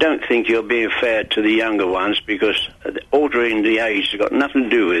 I don't think you're being fair to the younger ones because ordering the age has got nothing to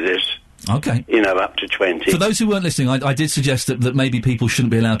do with this. Okay. Up to 20. For those who weren't listening, I did suggest that maybe people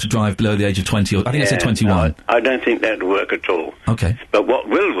shouldn't be allowed to drive below the age of 20, or I think I said 21. No, I don't think that would work at all. Okay. But what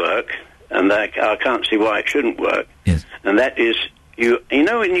will work, and I can't see why it shouldn't work, and that is,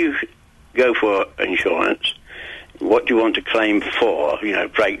 when you go for insurance, what do you want to claim for,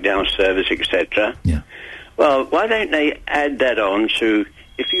 breakdown service, etc. Yeah. Well, why don't they add that on to,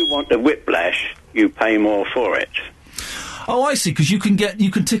 if you want a whiplash, you pay more for it? Oh, I see, because you can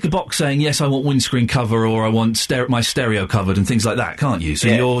tick a box saying, yes, I want windscreen cover, or I want my stereo covered, and things like that, can't you? So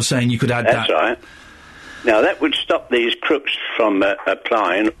you're saying you could add that... That's right. Now, that would stop these crooks from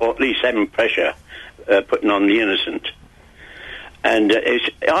applying, or at least having pressure putting on the innocent. And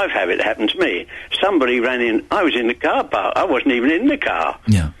I've had it happen to me. Somebody ran in... I was in the car park. I wasn't even in the car.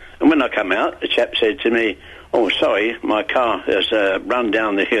 Yeah. And when I come out, the chap said to me, "Oh, sorry, my car has run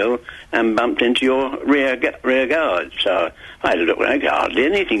down the hill and bumped into your rear guard." So I had a look around, hardly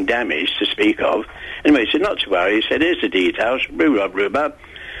anything damaged to speak of. Anyway, he said, "Not to worry." He said, "Here's the details, rhubarb.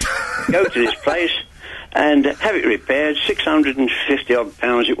 Go to this place and have it repaired, £650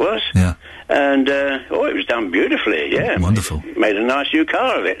 odd it was." Yeah. And, it was done beautifully, yeah. Wonderful. Made a nice new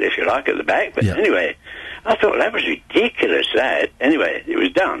car of it, if you like, at the back. But anyway, I thought that was ridiculous, that. Anyway, it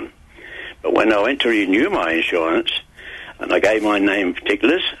was done. But when I went to renew my insurance, and I gave my name and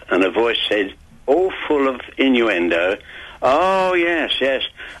particulars, and a voice said, all full of innuendo, "Oh, yes,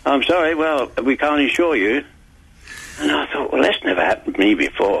 I'm sorry, well, we can't insure you." And I thought, well, that's never happened to me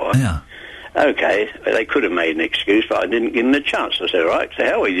before. Yeah. Okay, they could have made an excuse, but I didn't give them the chance. I said, all right, to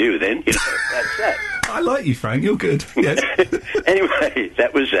hell with you then. That's that. I like you, Frank, you're good. Yes. Anyway,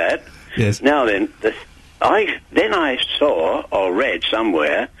 that was that. Yes. Now then, I saw or read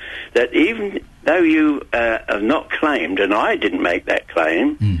somewhere that even though you have not claimed, and I didn't make that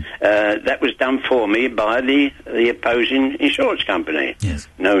claim, that was done for me by the opposing insurance company. Yes.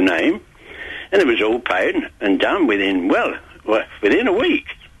 No name. And it was all paid and done within a week.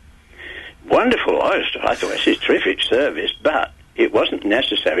 Wonderful. I thought this is terrific service, but it wasn't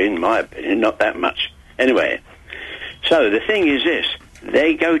necessary, in my opinion, not that much. Anyway, so the thing is this.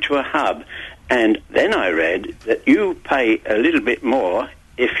 They go to a hub, and then I read that you pay a little bit more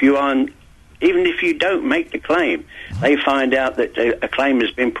if you are... Even if you don't make the claim, they find out that a claim has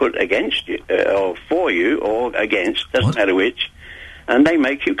been put against you, or for you, or against, doesn't matter which, and they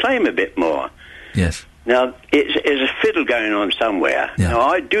make you claim a bit more. Yes. Now, there's a fiddle going on somewhere. Yeah. Now,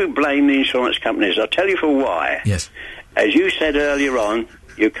 I do blame the insurance companies. I'll tell you for why. Yes. As you said earlier on,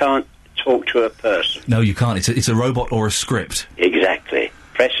 you can't talk to a person. No, you can't. It's a robot or a script. Exactly.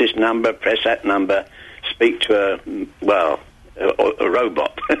 Press this number, press that number, speak to a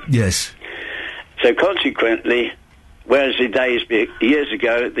robot. Yes. So consequently, whereas years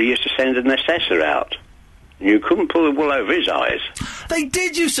ago, they used to send an assessor out. You couldn't pull the wool over his eyes. They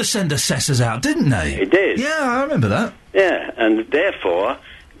did used to send assessors out, didn't they? They did. Yeah, I remember that. Yeah, and therefore,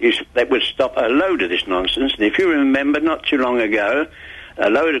 that would stop a load of this nonsense. And if you remember, not too long ago, a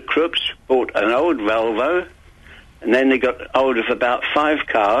load of crooks bought an old Volvo, and then they got hold of about 5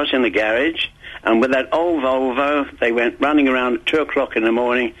 cars in the garage, and with that old Volvo, they went running around at 2 o'clock in the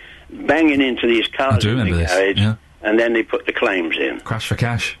morning, banging into these cars in the garage, and then they put the claims in. Crash for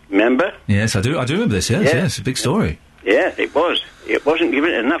cash. Remember? Yes, I do remember this, yes, a big story. Yeah, it was. It wasn't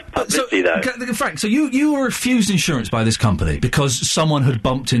given enough publicity, though. Frank, so you were refused insurance by this company because someone had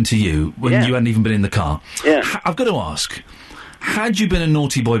bumped into you when you hadn't even been in the car. Yeah. I've got to ask, had you been a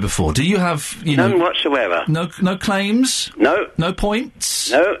naughty boy before? Do you have, None whatsoever. No claims? No. No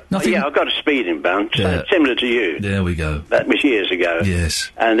points? No. Nothing? Yeah, I've got a speeding bunch, similar to you. There we go. That was years ago. Yes.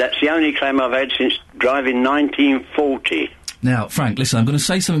 And that's the only claim I've had since driving 1940. Now, Frank, listen, I'm going to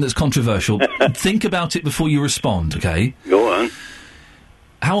say something that's controversial. Think about it before you respond, OK? Go on.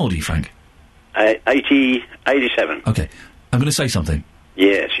 How old are you, Frank? 87. OK. I'm going to say something.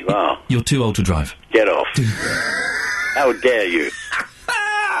 Yes, you are. You're too old to drive. Get off. How dare you?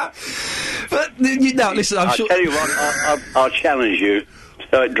 But, now, listen, I'll tell you what, I'll challenge you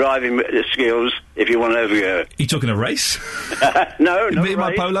to driving skills if you want over here. You talking a race? No, not in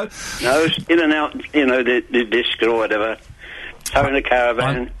my Polo? No, in and out, the disc or whatever. Towing a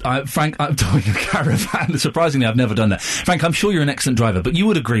caravan. Frank, I'm towing a caravan. Surprisingly, I've never done that. Frank, I'm sure you're an excellent driver, but you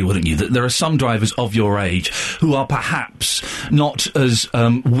would agree, wouldn't you, that there are some drivers of your age who are perhaps not as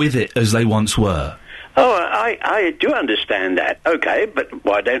with it as they once were? Oh, I do understand that. OK, but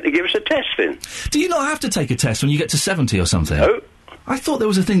why don't they give us a test then? Do you not have to take a test when you get to 70 or something? No. I thought there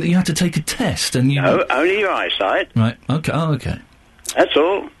was a thing that you had to take a test and you... No, only your eyesight. Right, OK, OK. That's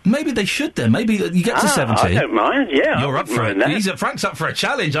all. Maybe they should then. Maybe you get to 70. I don't mind, yeah. You're up for it. Frank's up for a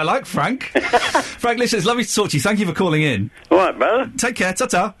challenge. I like Frank. Frank, listen, it's lovely to talk to you. Thank you for calling in. All right, brother. Take care.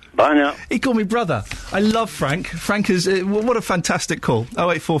 Ta-ta. Bye now. He called me brother. I love Frank. Frank is... what a fantastic call.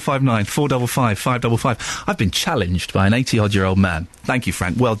 08459 455 555. I've been challenged by an 80-odd-year-old man. Thank you,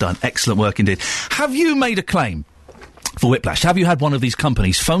 Frank. Well done. Excellent work indeed. Have you made a claim for whiplash? Have you had one of these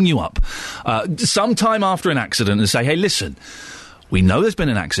companies phone you up sometime after an accident and say, hey, listen... We know there's been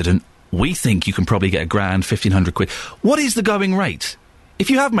an accident. We think you can probably get £1,000, 1,500 quid. What is the going rate? If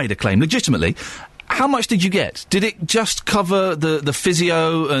you have made a claim legitimately, how much did you get? Did it just cover the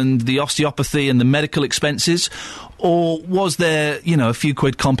physio and the osteopathy and the medical expenses? Or was there, a few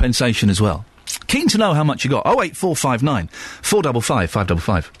quid compensation as well? Keen to know how much you got. 08459 455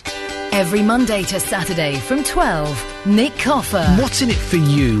 555. Every Monday to Saturday from 12, Nick Coffer. What's in it for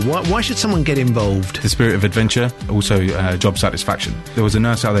you? Why should someone get involved? The spirit of adventure, also job satisfaction. There was a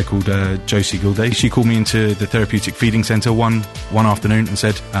nurse out there called Josie Gilday. She called me into the therapeutic feeding centre one afternoon and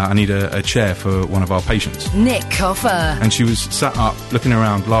said, I need a chair for one of our patients. Nick Coffer. And she was sat up, looking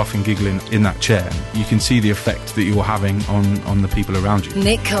around, laughing, giggling in that chair. You can see the effect that you're having on the people around you.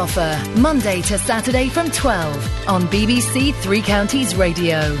 Nick Coffer, Monday to Saturday from 12 on BBC Three Counties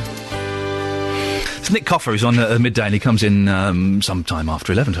Radio. It's Nick Coffer who's on midday, and he comes in sometime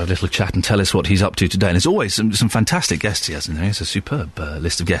after 11 to have a little chat and tell us what he's up to today. And there's always some fantastic guests he has in there. It's a superb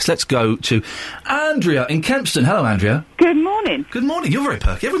list of guests. Let's go to Andrea in Kempston. Hello, Andrea. Good morning. Good morning. You're very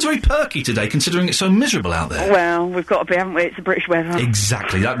perky. Everyone's very perky today, considering it's so miserable out there. Well, we've got to be, haven't we? It's the British weather.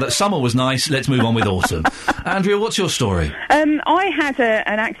 Exactly. That summer was nice. Let's move on with autumn. Andrea, what's your story? I had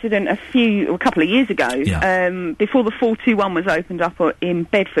an accident a couple of years ago. Yeah. Before the 421 was opened up in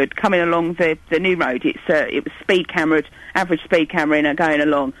Bedford, coming along the new road. It was speed cameraed, average speed camera going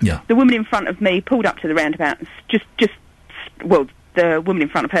along. Yeah. The woman in front of me pulled up to the roundabout and the woman in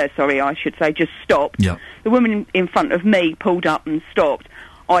front of her, I should say, just stopped. Yeah. The woman in front of me pulled up and stopped.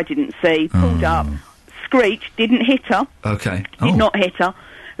 I didn't see, pulled up, screeched, didn't hit her. Okay. Did not hit her.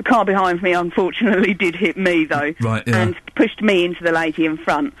 The car behind me, unfortunately, did hit me, though. Right, yeah. And pushed me into the lady in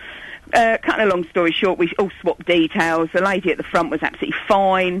front. Cutting a long story short, we all swapped details. The lady at the front was absolutely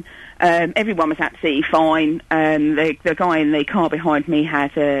fine. Everyone was absolutely fine. The guy in the car behind me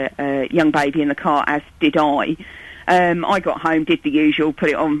had a young baby in the car, as did I. I got home, did the usual, put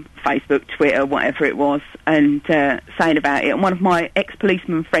it on Facebook, Twitter, whatever it was, and saying about it. And one of my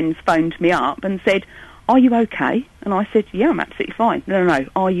ex-policeman friends phoned me up and said, "Are you okay?" And I said, "Yeah, I'm absolutely fine." No,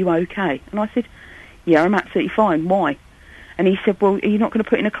 "Are you okay?" And I said, "Yeah, I'm absolutely fine. Why?" And he said, "Well, are you not going to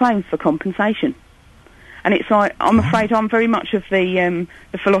put in a claim for compensation?" And it's like, I'm afraid I'm very much of the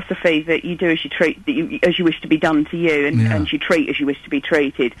philosophy that you do as you treat, as you wish to be done to you, and you treat as you wish to be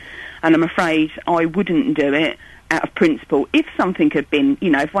treated. And I'm afraid I wouldn't do it out of principle. If something had been,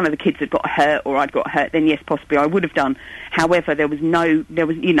 if one of the kids had got hurt or I'd got hurt, then yes, possibly I would have done. However, there was a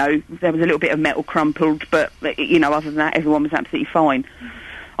little bit of metal crumpled, but, other than that, everyone was absolutely fine.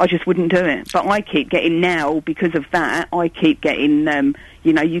 I just wouldn't do it. But I keep getting now, because of that, I keep getting,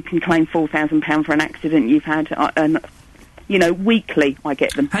 you can claim £4,000 for an accident you've had, and, weekly I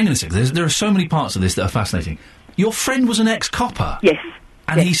get them. Hang on a second, there are so many parts of this that are fascinating. Your friend was an ex-copper? Yes.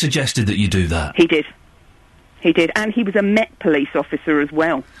 And he suggested that you do that? He did. And he was a Met police officer as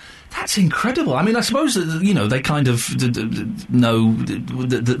well. That's incredible. I mean, I suppose that, they kind of know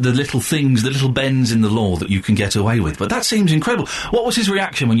the little things, the little bends in the law that you can get away with. But that seems incredible. What was his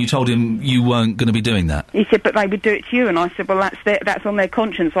reaction when you told him you weren't going to be doing that? He said, "But they would do it to you." And I said, "Well, that's on their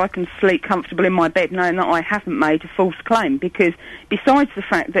conscience. I can sleep comfortable in my bed knowing that I haven't made a false claim. Because besides the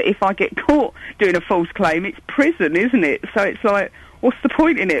fact that if I get caught doing a false claim, it's prison, isn't it? So it's like, what's the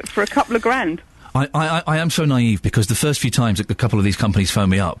point in it for a couple of grand?" I am so naive, because the first few times a couple of these companies phone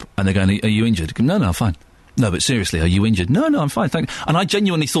me up and they're going, "Are you injured?" No, I'm fine. "No, but seriously, are you injured?" No, I'm fine, thank you. And I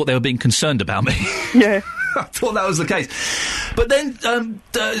genuinely thought they were being concerned about me. Yeah. I thought that was the case. But then, and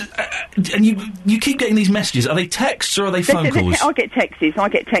you keep getting these messages. Are they texts or are they phone calls? I get texts.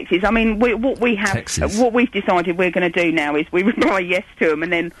 I mean, what we've decided we're going to do now is we reply yes to them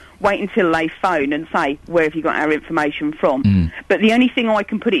and then wait until they phone and say, "Where have you got our information from?" But the only thing I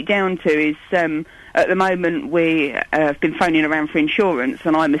can put it down to is, at the moment we have been phoning around for insurance,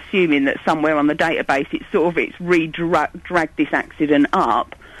 and I'm assuming that somewhere on the database it's re-dragged this accident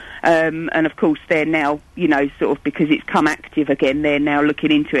up. And of course they're now, because it's come active again, they're now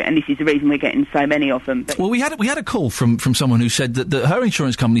looking into it, and this is the reason we're getting so many of them. But well, we had a call from someone who said that her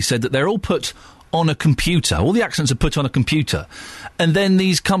insurance company said that they're all put on a computer. All the accidents are put on a computer, and then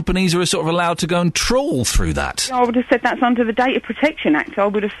these companies are sort of allowed to go and trawl through that. I would have said that's under the Data Protection Act. I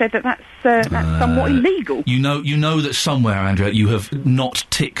would have said that's somewhat illegal. You know that somewhere, Andrea, you have not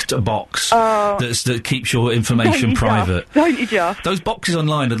ticked a box that keeps your information private. Don't you just? Those boxes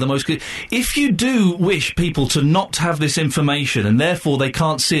online are the most good. If you do wish people to not have this information and therefore they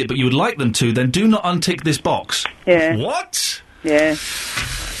can't see it, but you would like them to, then do not untick this box. Yeah. What? Yeah.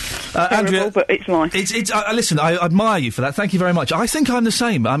 Terrible, Andrea, but it's life. Listen, I admire you for that. Thank you very much. I think I'm the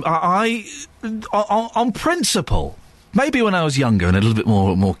same. On principle, maybe when I was younger and a little bit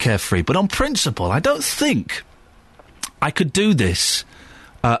more carefree, but on principle, I don't think I could do this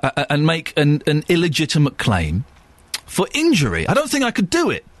and make an illegitimate claim for injury. I don't think I could do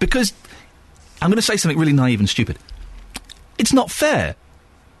it, because I'm going to say something really naive and stupid. It's not fair.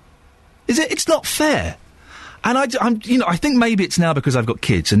 Is it? It's not fair. And I think maybe it's now because I've got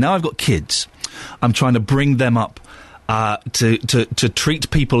kids, and now I've got kids, I'm trying to bring them up to treat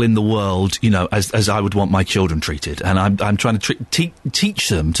people in the world, as I would want my children treated. And I'm trying to teach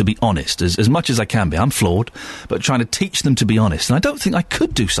them to be honest as much as I can be. I'm flawed, but trying to teach them to be honest. And I don't think I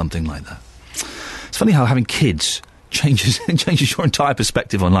could do something like that. It's funny how having kids changes your entire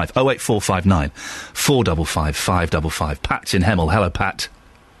perspective on life. 08459 455 555. Pat's in Hemel. Hello, Pat.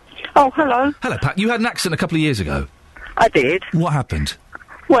 Oh, hello. Hello, Pat. You had an accident a couple of years ago. I did. What happened?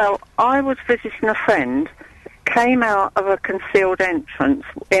 Well, I was visiting a friend, came out of a concealed entrance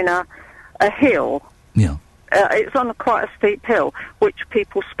in a hill. Yeah. It's on quite a steep hill, which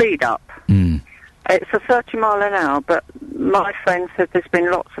people speed up. It's a 30 mile an hour, but my friend said there's been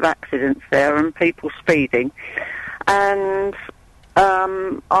lots of accidents there and people speeding. And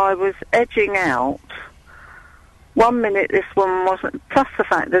I was edging out. 1 minute this woman wasn't, plus the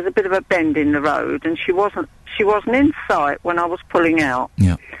fact there's a bit of a bend in the road, and she wasn't in sight when I was pulling out.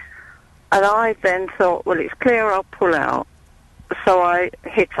 Yeah. And I then thought, well, it's clear, I'll pull out. So I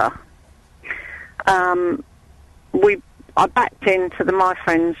hit her. I backed into my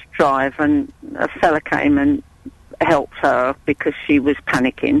friend's drive, and a fella came and helped her because she was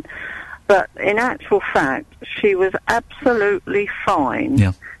panicking. But in actual fact, she was absolutely fine.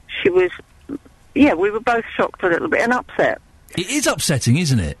 Yeah. She was... Yeah, we were both shocked a little bit and upset. It is upsetting,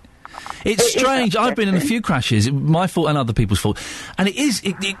 isn't it? It's strange. I've been in a few crashes, my fault and other people's fault, and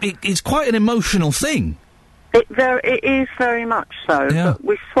it's quite an emotional thing. It is very much so. Yeah. But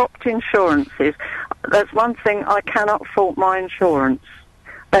we swapped insurances. There's one thing I cannot fault my insurance.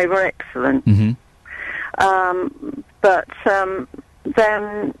 They were excellent. Mm-hmm. But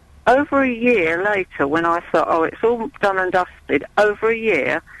then over a year later, when I thought, oh, it's all done and dusted, over a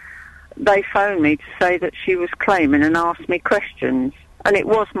year, they phoned me to say that she was claiming and asked me questions. And it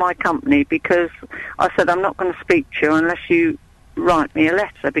was my company, because I said, I'm not going to speak to you unless you write me a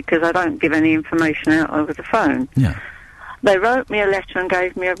letter, because I don't give any information out over the phone. Yeah. They wrote me a letter and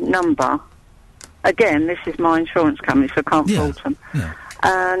gave me a number. Again, this is my insurance company, so I can't fault them. Yeah.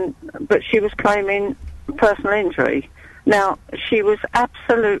 But she was claiming personal injury. Now, she was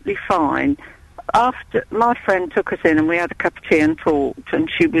absolutely fine. After my friend took us in and we had a cup of tea and talked, and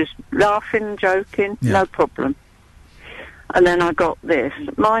she was laughing and joking, no problem. And then I got this.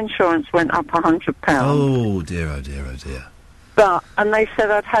 My insurance went up £100. Oh dear, oh dear, oh dear. And they said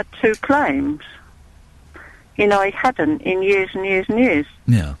I'd had 2 claims. You know, I hadn't in years and years and years.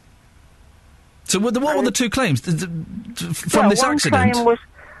 Yeah. So what were the 2 claims from this accident?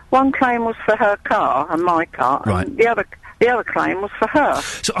 One claim was for her car and my car, right. And the other claim was for her.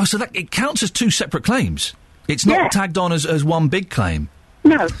 So that it counts as 2 separate claims. It's not tagged on as one big claim.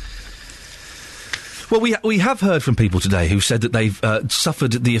 No. Well, we have heard from people today who said that they've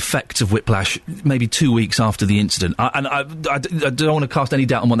suffered the effects of whiplash maybe 2 weeks after the incident. I don't want to cast any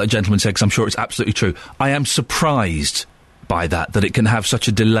doubt on what that gentleman said, because I'm sure it's absolutely true. I am surprised by that it can have such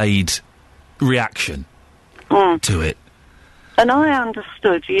a delayed reaction to it. And I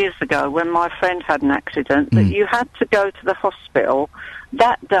understood years ago, when my friend had an accident, that you had to go to the hospital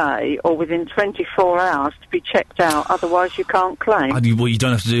that day or within 24 hours to be checked out, otherwise you can't claim. Well, you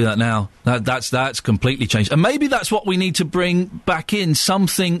don't have to do that now. That's completely changed. And maybe that's what we need to bring back in,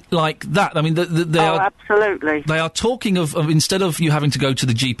 something like that. I mean, absolutely. They are talking of instead of you having to go to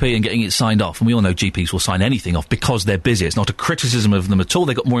the GP and getting it signed off, and we all know GPs will sign anything off because they're busy. It's not a criticism of them at all.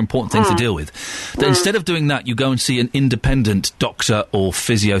 They've got more important things to deal with. That instead of doing that, you go and see an independent doctor or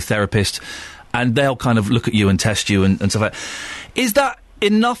physiotherapist, and they'll kind of look at you and test you and stuff like that. Is that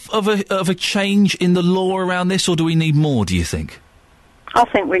enough of a change in the law around this, or do we need more, do you think? I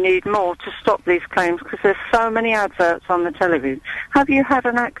think we need more to stop these claims, because there's so many adverts on the television. Have you had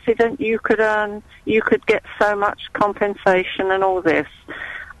an accident? You could get so much compensation and all this.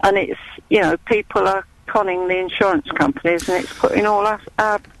 And it's, people are conning the insurance companies, and it's putting all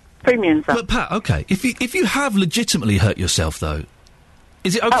our premiums up. But Pat, okay, if you have legitimately hurt yourself, though,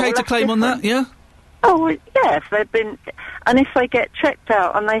 is it okay to claim on that, yeah? Oh, yeah, if they've been... And if they get checked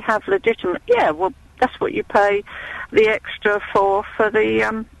out and they have legitimate... Yeah, well, that's what you pay the extra for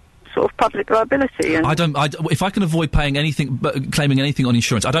the sort of public liability. And if I can avoid paying anything, claiming anything on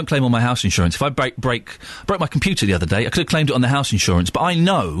insurance, I don't claim on my house insurance. If I broke my computer the other day, I could have claimed it on the house insurance, but I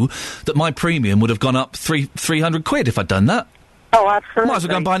know that my premium would have gone up £300 if I'd done that. Oh, absolutely. Might as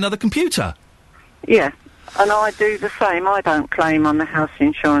well go and buy another computer. Yeah, and I do the same. I don't claim on the house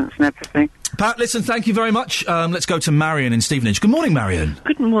insurance and everything. Pat, listen, thank you very much. Let's go to Marion in Stevenage. Good morning, Marion.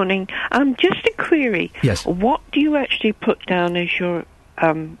 Good morning. Just a query. Yes. What do you actually put down as your,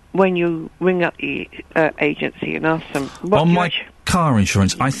 when you ring up the agency and ask them? On my car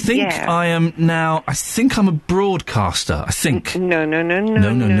insurance, I think I am now, I think I'm a broadcaster, I think. No.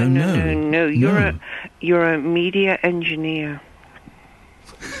 You're a media engineer.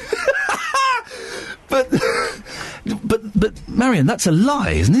 But Marion, that's a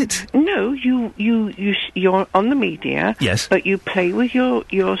lie, isn't it? No, you're on the media. Yes. But you play with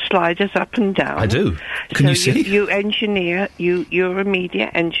your sliders up and down. I do. Can you see? You engineer. You're a media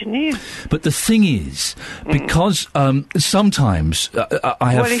engineer. But the thing is, because sometimes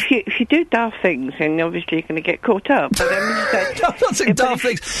I have. Well, if you do daft things, then obviously you're going to get caught up. But I'm not saying daft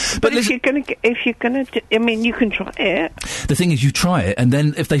things. But if you're going to, I mean, you can try it. The thing is, you try it, and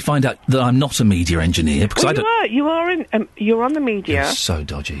then if they find out that I'm not a media engineer, because I don't. You're on the media. You're so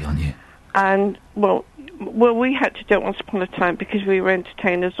dodgy, aren't you? And well, we had to do it once upon a time because we were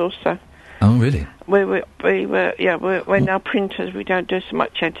entertainers also. Oh, really? We're now printers. We don't do so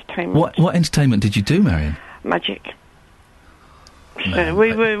much entertainment. What entertainment did you do, Marion? Magic. Man, so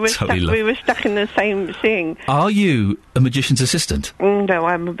we were stuck in the same thing. Are you a magician's assistant? No,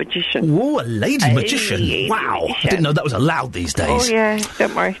 I'm a magician. Oh, a lady magician! Wow, I didn't know that was allowed these days. Oh yeah,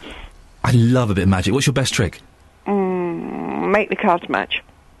 don't worry. I love a bit of magic. What's your best trick? Make the cards match.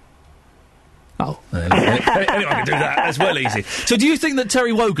 Oh, anyone can do that. That's well easy. So do you think that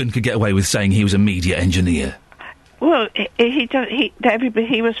Terry Wogan could get away with saying he was a media engineer? Well, he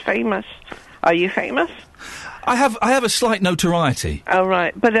was famous. Are you famous? I have a slight notoriety. Oh,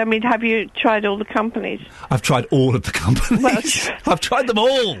 right. But, I mean, have you tried all the companies? I've tried all of the companies. Well, I've tried them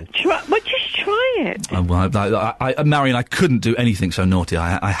all. Just try it. Marion, I couldn't do anything so naughty.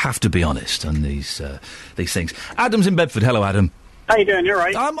 I have to be honest on these things. Adam's in Bedford. Hello, Adam. How you doing? You all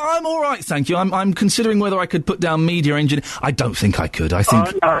right? I'm all right, thank you. I'm considering whether I could put down media engineer. I don't think I could. I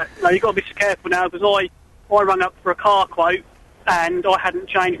think... No, you've got to be careful now, because I rang up for a car quote, and I hadn't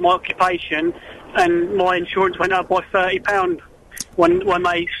changed my occupation, and my insurance went up by £30 when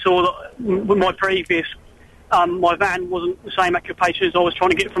they saw that with my previous... my van wasn't the same occupation as I was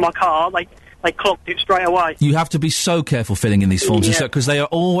trying to get for my car. They clocked it straight away. You have to be so careful filling in these forms, because they are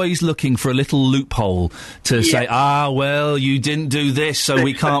always looking for a little loophole to say, well, you didn't do this, so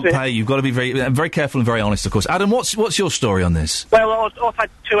we can't pay. You've got to be very careful and very honest, of course. Adam, what's your story on this? Well, I've had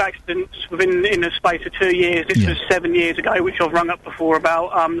 2 accidents in the space of 2 years. This was 7 years ago, which I've rung up before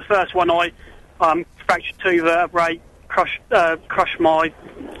about. The first one, I fractured 2 vertebrae, crushed my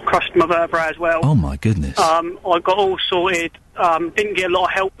vertebrae as well. Oh my goodness! I got all sorted. Didn't get a lot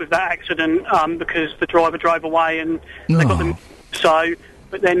of help with that accident because the driver drove away and they got them. So,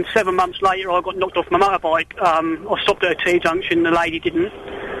 but then 7 months later, I got knocked off my motorbike. I stopped at a T-junction. The lady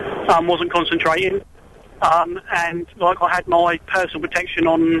wasn't concentrating, and I had my personal protection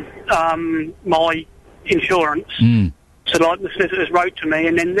on my insurance. So, the solicitors wrote to me,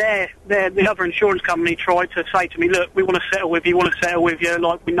 and then the other insurance company tried to say to me, look, we want to settle with you,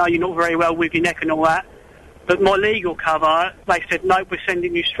 we know you're not very well with your neck and all that. But my legal cover, they said, no, we're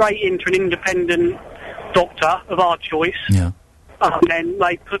sending you straight into an independent doctor of our choice. Yeah. And then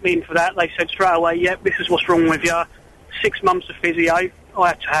they put me in for that. They said straight away, this is what's wrong with you. 6 months of physio I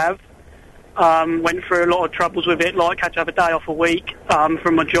had to have. Went through a lot of troubles with it, had to have a day off a week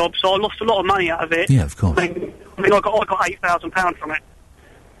from my job. So I lost a lot of money out of it. Yeah, of course. I got £8,000 from it.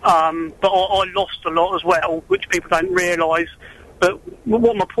 But I lost a lot as well, which people don't realise. But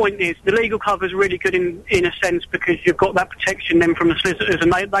what my point is, the legal cover is really good in a sense, because you've got that protection then from the solicitors,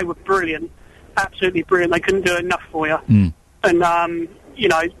 and they were brilliant, absolutely brilliant. They couldn't do enough for you. And,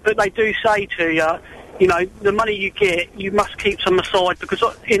 but they do say to you, the money you get, you must keep some aside, because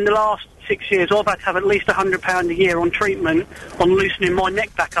in the last 6 years, I've had to have at least £100 a year on treatment on loosening my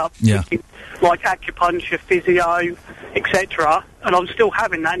neck back up. Yeah. Like acupuncture, physio, etc. And I'm still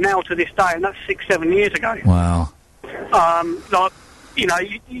having that now to this day, and that's 6-7 years ago. Wow.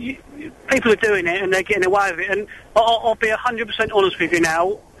 People are doing it and they're getting away with it. And I'll be 100% honest with you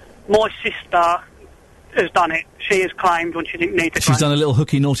now. My sister has done it. She has claimed when she didn't need to. She's done a little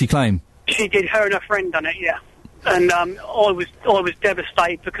hooky naughty claim. She did. Her and her friend done it. Yeah. And I was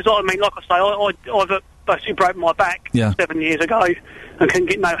devastated, because like I say, I've basically broke my back 7 years ago and couldn't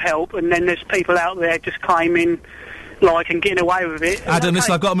get no help. And then there's people out there just claiming and getting away with it. Adam,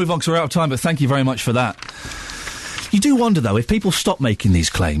 listen, I've got to move on because we're out of time, but thank you very much for that. You do wonder, though, if people stop making these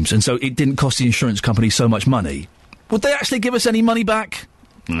claims, and so it didn't cost the insurance company so much money, would they actually give us any money back?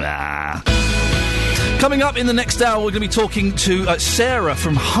 Nah. Coming up in the next hour, we're going to be talking to Sarah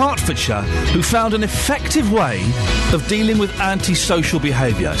from Hertfordshire, who found an effective way of dealing with antisocial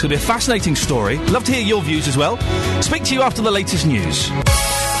behaviour. It's going to be a fascinating story. Love to hear your views as well. Speak to you after the latest news.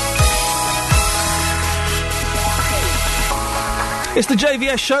 It's the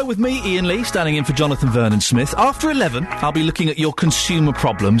JVS show with me, Iain Lee, standing in for Jonathan Vernon Smith. After 11, I'll be looking at your consumer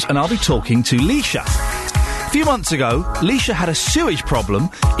problems, and I'll be talking to Leisha. A few months ago, Leisha had a sewage problem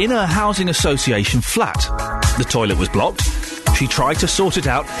in her housing association flat. The toilet was blocked. She tried to sort it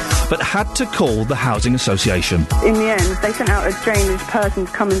out, but had to call the housing association. In the end, they sent out a drainage person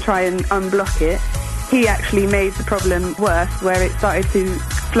to come and try and unblock it. He actually made the problem worse, where it started to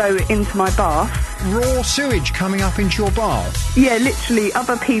flow into my bath. Raw sewage coming up into your bath? Yeah, literally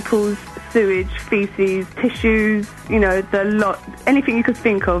other people's sewage, faeces, tissues, the lot, anything you could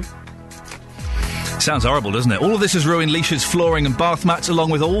think of. Sounds horrible, doesn't it? All of this has ruined Leisha's flooring and bath mats, along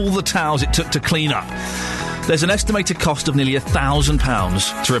with all the towels it took to clean up. There's an estimated cost of nearly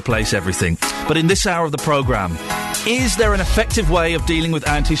 £1,000 to replace everything. But in this hour of the programme, is there an effective way of dealing with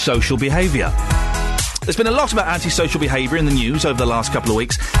antisocial behaviour? There's been a lot about antisocial behaviour in the news over the last couple of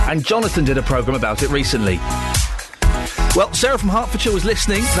weeks, and Jonathan did a programme about it recently. Well, Sarah from Hertfordshire was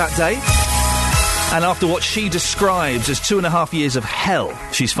listening that day, and after what she describes as 2.5 years of hell,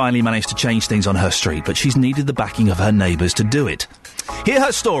 she's finally managed to change things on her street, but she's needed the backing of her neighbours to do it. Hear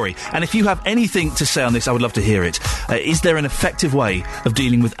her story, and if you have anything to say on this, I would love to hear it. Is there an effective way of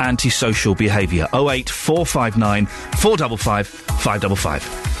dealing with antisocial behaviour? 08459 455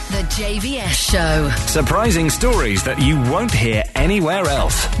 555. The JVS Show. Surprising stories that you won't hear anywhere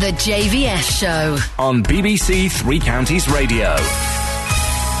else. The JVS Show. On BBC Three Counties Radio.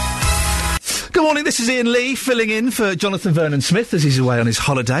 Good morning, this is Iain Lee filling in for Jonathan Vernon Smith as he's away on his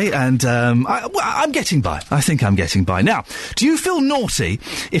holiday, and I'm getting by. I think I'm getting by. Now, do you feel naughty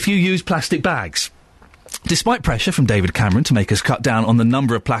if you use plastic bags? Despite pressure from David Cameron to make us cut down on the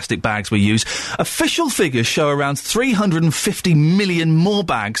number of plastic bags we use, official figures show around 350 million more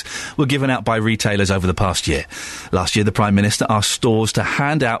bags were given out by retailers over the past year. Last year, the Prime Minister asked stores to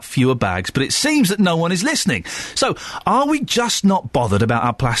hand out fewer bags, but it seems that no one is listening. So, are we just not bothered about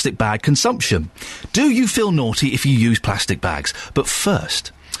our plastic bag consumption? Do you feel naughty if you use plastic bags? But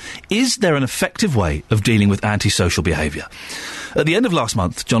first, is there an effective way of dealing with antisocial behaviour? At the end of last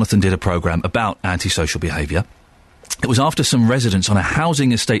month, Jonathan did a programme about antisocial behaviour. It was after some residents on a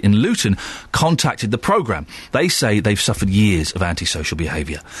housing estate in Luton contacted the programme. They say they've suffered years of antisocial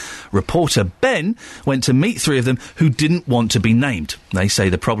behaviour. Reporter Ben went to meet three of them who didn't want to be named. They say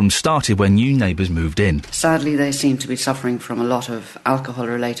the problem started when new neighbours moved in. Sadly, they seem to be suffering from a lot of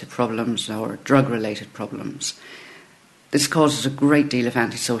alcohol-related problems or drug-related problems. This causes a great deal of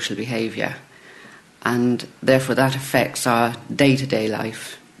antisocial behaviour, and therefore that affects our day-to-day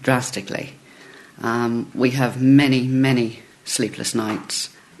life drastically. We have many, many sleepless nights.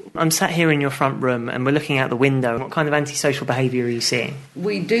 I'm sat here in your front room and we're looking out the window. What kind of antisocial behaviour are you seeing?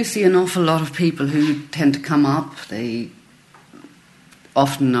 We do see an awful lot of people who tend to come up. They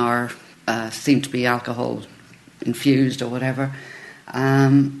often seem to be alcohol infused or whatever.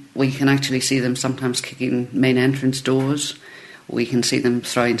 We can actually see them sometimes kicking main entrance doors. We can see them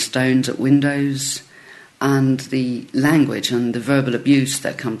throwing stones at windows. And the language and the verbal abuse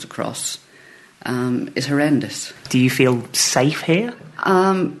that comes across is horrendous. Do you feel safe here?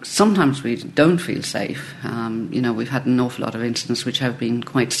 Sometimes we don't feel safe. We've had an awful lot of incidents which have been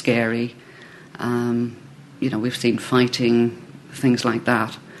quite scary. We've seen fighting, things like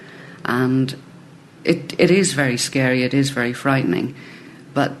that. And it is very scary, it is very frightening.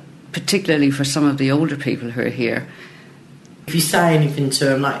 But particularly for some of the older people who are here, if you say anything to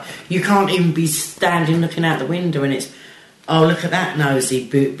them, like, you can't even be standing looking out the window and it's, oh, look at that nosy,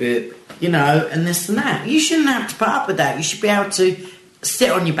 boop, boop, and this and that. You shouldn't have to put up with that. You should be able to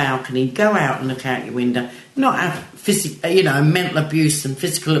sit on your balcony, go out and look out your window, not have mental abuse and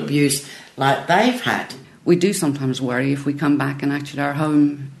physical abuse like they've had. We do sometimes worry if we come back and actually our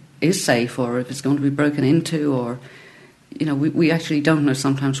home is safe, or if it's going to be broken into, or, we actually don't know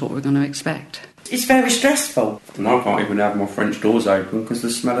sometimes what we're going to expect. It's very stressful. And I can't even have my French doors open because of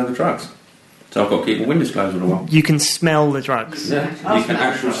the smell of the drugs. So I've got to keep my windows closed all the while. You can smell the drugs? Yeah, you can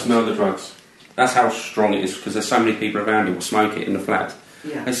actually smell the drugs. That's how strong it is, because there's so many people around who will smoke it in the flat.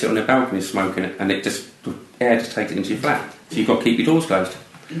 Yeah. They sit on their balcony smoking it, and the air just takes it into your flat. So you've got to keep your doors closed.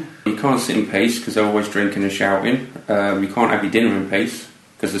 Yeah. You can't sit in peace because they're always drinking and shouting. You can't have your dinner in peace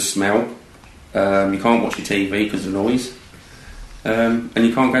because of the smell. You can't watch your TV because of the noise. And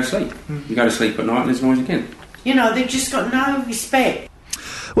you can't go to sleep. You go to sleep at night and there's noise again. They've just got no respect.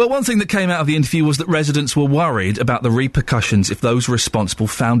 Well, one thing that came out of the interview was that residents were worried about the repercussions if those responsible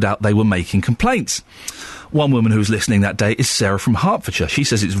found out they were making complaints. One woman who was listening that day is Sarah from Hertfordshire. She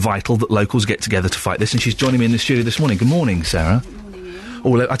says it's vital that locals get together to fight this, and she's joining me in the studio this morning. Good morning, Sarah. Good morning, Iain.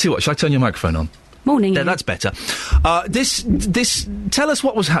 Oh, I tell you what, shall I turn your microphone on? Morning, Iain. That's better. Tell us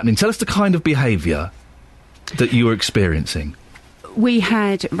what was happening. Tell us the kind of behaviour that you were experiencing. We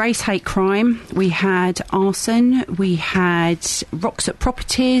had race hate crime, we had arson, we had rocks at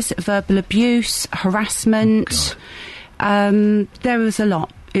properties, verbal abuse, harassment. There was a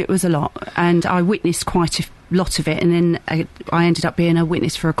lot. It was a lot. And I witnessed quite a lot of it, and then I ended up being a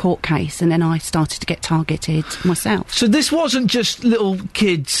witness for a court case, and then I started to get targeted myself. So this wasn't just little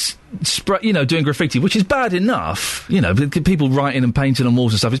kids doing graffiti, which is bad enough. People writing and painting on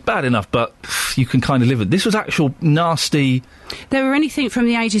walls and stuff is bad enough, but you can kind of live with it. This was actual nasty. They were anything from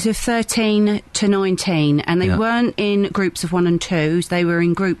the ages of 13 to 19, and they weren't in groups of 1 and 2s. They were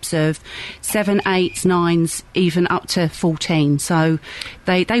in groups of 7, 8, 9s, even up to 14. So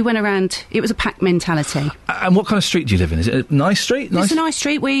they went around. It was a pack mentality. And what kind of street do you live in? Is it a nice street? It's a nice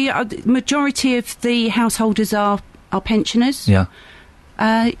street. The majority of the householders are pensioners. Yeah.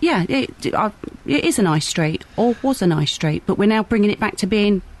 It is a nice street, or was a nice street, but we're now bringing it back to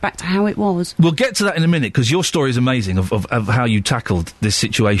how it was. We'll get to that in a minute, because your story is amazing of how you tackled this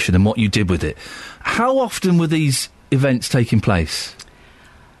situation and what you did with it. How often were these events taking place?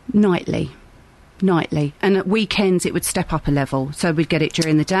 Nightly. And at weekends it would step up a level. So we'd get it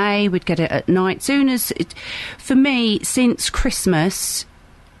during the day, we'd get it at night. For me, since Christmas,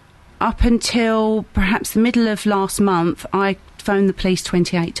 up until perhaps the middle of last month, I phoned the police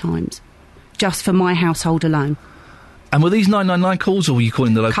 28 times, just for my household alone. And were these 999 calls, or were you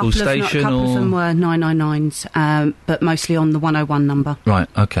calling the local station? A couple of them were 999s, but mostly on the 101 number. Right,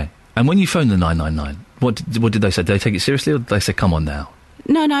 OK. And when you phoned the 999, what did they say? Did they take it seriously, or did they say, come on now?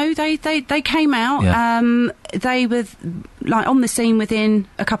 No, they came out. Yeah. They were, like, on the scene within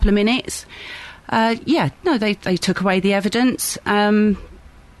a couple of minutes. They took away the evidence. Yes,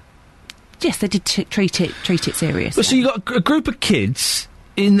 they did treat it seriously. But so you got a group of kids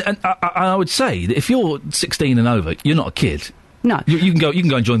and I would say that if you're 16 and over, you're not a kid. No, you can go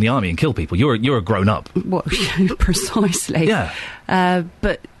and join the army and kill people. You're a grown up. Well, precisely. Yeah.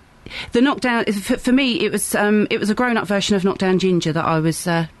 But the knockdown for me, it was a grown up version of Knockdown Ginger that I was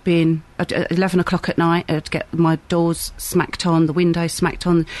being at 11 o'clock at night. I'd get my doors smacked on, the windows smacked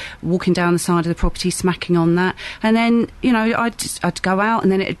on, walking down the side of the property, smacking on that, and then I'd go out,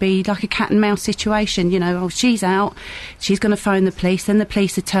 and then it'd be like a cat and mouse situation. She's out, she's going to phone the police, then the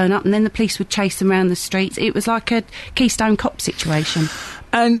police would turn up, and then the police would chase them around the streets. It was like a Keystone Cop situation.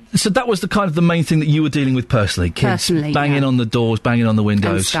 And so that was the main thing that you were dealing with personally. Kids banging on the doors, banging on the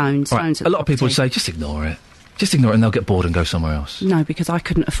windows. And stones. A lot of people would say, just ignore it. Just ignore it, and they'll get bored and go somewhere else. No, because I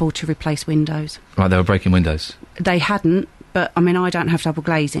couldn't afford to replace windows. Right, they were breaking windows. They hadn't, but, I mean, I don't have double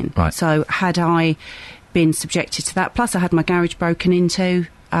glazing. Right. So had I been subjected to that, plus I had my garage broken into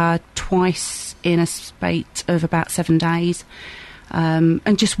twice in a spate of about 7 days,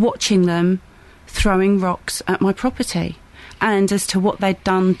 and just watching them throwing rocks at my property. And as to what they'd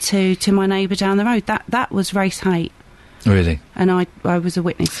done to my neighbour down the road, that was race hate. Really? And I was a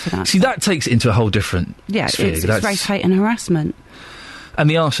witness for that. See, that takes it into a whole different sphere. It's race hate and harassment. And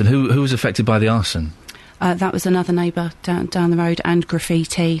the arson, who was affected by the arson? That was another neighbour down the road, and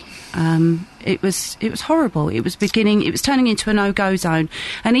graffiti. It was horrible. It was turning into a no-go zone,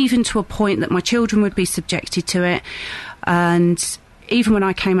 and even to a point that my children would be subjected to it. And even when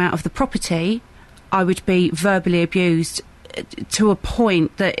I came out of the property, I would be verbally abused to a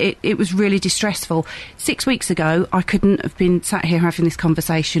point that it was really distressful. 6 weeks ago, I couldn't have been sat here having this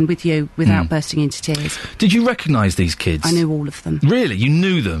conversation with you without bursting into tears. Did you recognise these kids? I knew all of them. Really? You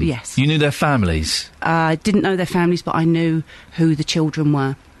knew them? Yes. You knew their families? I didn't know their families, but I knew who the children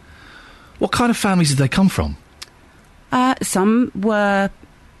were. What kind of families did they come from? Some were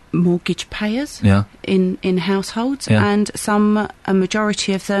mortgage payers in households, and a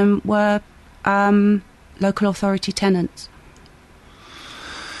majority of them were local authority tenants.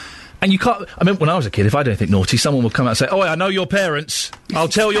 And you can't... I mean, when I was a kid, if I did anything naughty, someone would come out and say, oh, I know your parents. I'll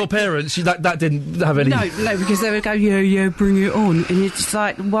tell your parents. That didn't have any... No, because they would go, yeah, bring it on. And it's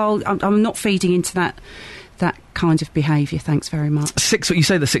like, well, I'm not feeding into that kind of behaviour, thanks very much. You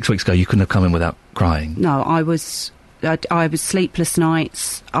say that 6 weeks ago you couldn't have come in without crying. No, I was sleepless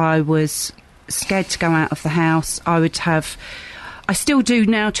nights. I was scared to go out of the house. I still do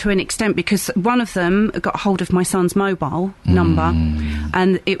now to an extent, because one of them got hold of my son's mobile number,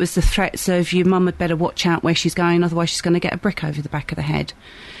 and it was the threats of, your mum had better watch out where she's going, otherwise she's going to get a brick over the back of the head.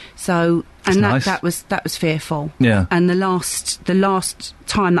 So, and that was fearful. Yeah. And the last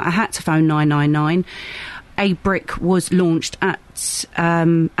time that I had to phone 999, a brick was launched at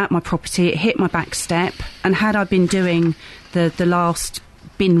my property. It hit my back step, and had I been doing the last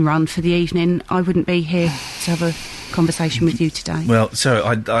bin run for the evening, I wouldn't be here to have a conversation with you today. Well, so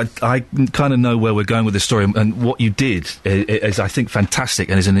I kind of know where we're going with this story, and what you did is I think fantastic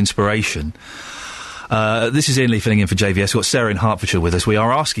and is an inspiration. This is Iain Lee filling in for JVS. We've got Sarah in Hertfordshire with us. We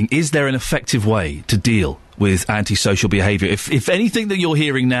are asking, is there an effective way to deal with antisocial behaviour? If anything that you're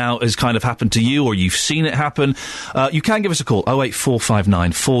hearing now has kind of happened to you, or you've seen it happen, you can give us a call,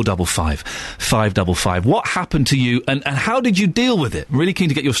 08459 455 555. What happened to you, and how did you deal with it? Really keen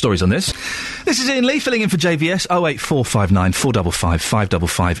to get your stories on this. This is Iain Lee filling in for JVS. 08459 455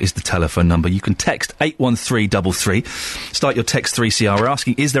 555 is the telephone number. You can text 81333. Start your text 3CR. We're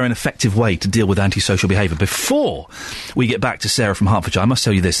asking, is there an effective way to deal with antisocial behaviour? Before we get back to Sarah from Hertfordshire, I must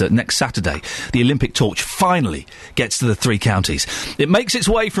tell you this, that next Saturday, the Olympic torch finally gets to the three counties. It makes its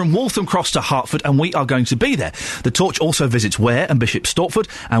way from Waltham Cross to Hertford, and we are going to be there. The torch also visits Ware and Bishop Stortford,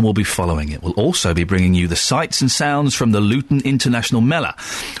 and we'll be following it. We'll also be bringing you the sights and sounds from the Luton International Mela.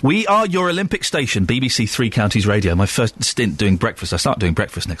 We are your Olympic station, BBC Three Counties Radio. My first stint doing breakfast, I start doing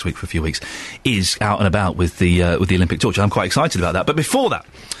breakfast next week for a few weeks, is out and about with the Olympic torch. I'm quite excited about that. But before that,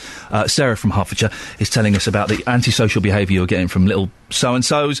 Sarah from Hertfordshire is telling us about the antisocial behaviour you're getting from little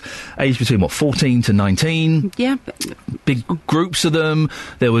so-and-sos, aged between, 14 to 19. scene. Yeah. Big groups of them.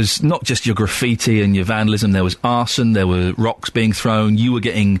 There was not just your graffiti and your vandalism, there was arson, there were rocks being thrown. You were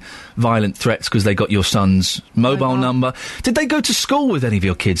getting violent threats because they got your son's mobile number. Did they go to school with any of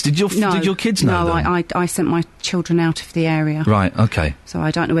your kids? Did your kids know them? No, I sent my children out of the area. Right, okay. So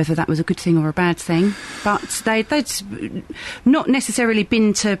I don't know whether that was a good thing or a bad thing. But they'd not necessarily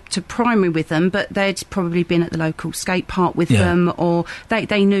been to primary with them, but they'd probably been at the local skate park with them, or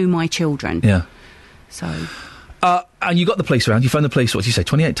they knew my children. Yeah. So... and you got the police around. You phoned the police, what did you say,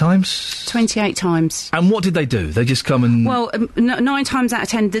 28 times? 28 times. And what did they do? They just come and... Well, 9 times out of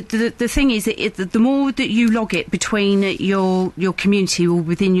 10, the thing is, the more that you log it between your community or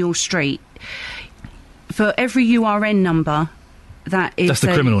within your street, for every URN number... That's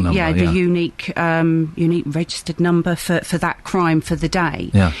the criminal number, yeah. The unique registered number for that crime for the day.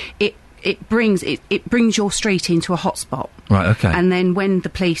 Yeah. It brings your street into a hotspot. Right, okay. And then when the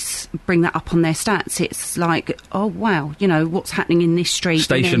police bring that up on their stats, it's like, oh, wow, what's happening in this street?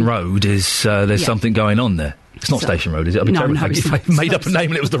 Station Road is, there's something going on there. It's not Station Road, is it? I'd be terrified if I made up a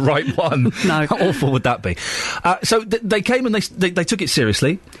name and it was the right one. No. How awful would that be? So they came and they took it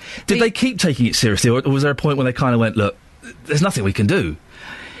seriously. Did they keep taking it seriously, or was there a point when they kind of went, look, there's nothing we can do?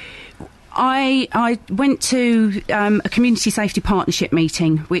 I went to a community safety partnership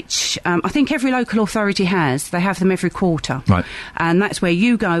meeting, which I think every local authority has. They have them every quarter. Right. And that's where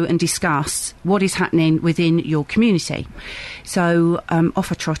you go and discuss what is happening within your community. So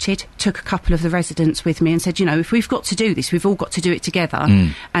off I trotted, took a couple of the residents with me and said, if we've got to do this, we've all got to do it together.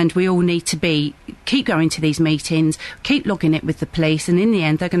 And we all need to keep going to these meetings, keep logging it with the police, and in the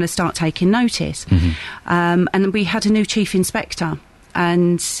end, they're going to start taking notice. And then we had a new chief inspector.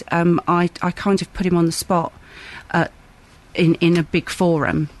 And I kind of put him on the spot in a big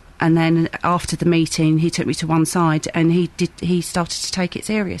forum, and then after the meeting he took me to one side and he started to take it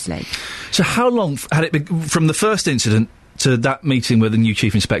seriously. So how long had it been from the first incident to that meeting where the new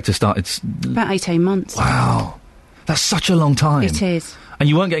chief inspector started? About 18 months. Wow, that's such a long time. It is. And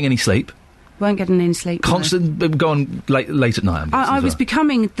you weren't getting any sleep? Weren't getting any sleep. Constant, going late at night. I was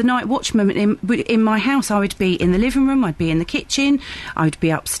becoming the night watchman in my house. I would be in the living room, I'd be in the kitchen, I would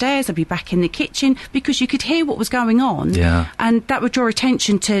be upstairs, I'd be back in the kitchen, because you could hear what was going on, and that would draw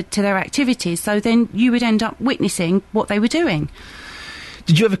attention to their activities, so then you would end up witnessing what they were doing.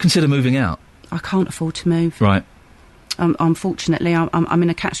 Did you ever consider moving out? I can't afford to move. Right. Unfortunately, I'm in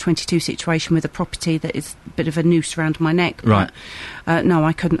a catch-22 situation with a property that is a bit of a noose around my neck. Right. But, no,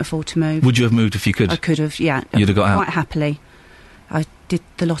 I couldn't afford to move. Would you have moved if you could? I could have, yeah. You'd have got out? Quite happily. I did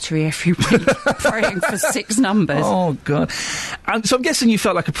the lottery every week, praying for 6 numbers. Oh, God. And so I'm guessing you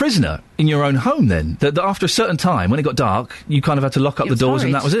felt like a prisoner in your own home then? That after a certain time, when it got dark, you kind of had to lock up the doors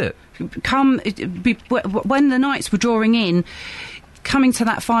and that was it? When the nights were drawing in, coming to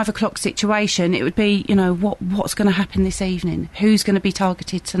that 5 o'clock situation, it would be, what's going to happen this evening? Who's going to be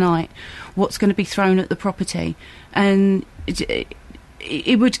targeted tonight? What's going to be thrown at the property? And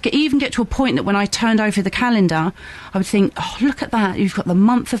it would even get to a point that when I turned over the calendar, I would think, oh, look at that. You've got the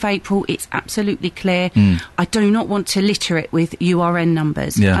month of April. It's absolutely clear. I do not want to litter it with URN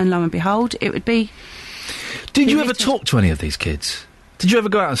numbers. Yeah. And lo and behold, it would be... Did you ever talk to any of these kids? Did you ever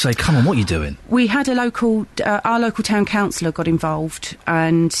go out and say, come on, what are you doing? We had our local town councillor got involved,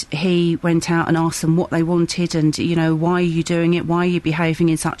 and he went out and asked them what they wanted and, why are you doing it? Why are you behaving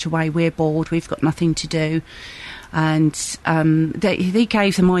in such a way? We're bored, we've got nothing to do. And they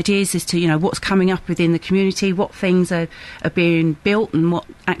gave them ideas as to, what's coming up within the community, what things are being built and what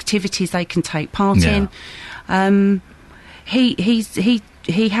activities they can take part in.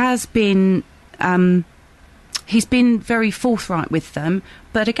 He has been... he's been very forthright with them,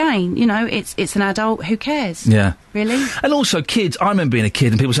 but again, it's an adult. Who cares? Yeah, really. And also, kids. I remember being a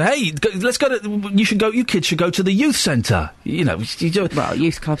kid, and people say, "Hey, let's go to. You kids should go to the youth centre." Well,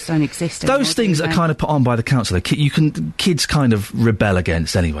 youth clubs don't exist anymore. Those things are kind of put on by the council. Kids kind of rebel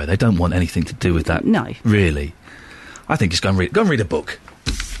against anyway. They don't want anything to do with that. No, really. I think just go and read a book.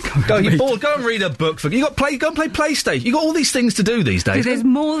 You're bored. Go and read a book. Go and play PlayStation. You got all these things to do these days. There's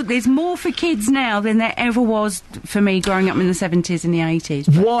more for kids now than there ever was for me growing up in the 70s and the 80s.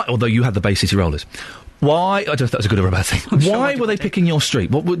 Why? Although you had the Bay City Rollers. Why? I don't know if that was a good or a bad thing. Why were they picking your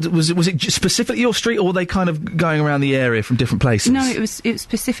street? What was it specifically your street, or were they kind of going around the area from different places? No, it was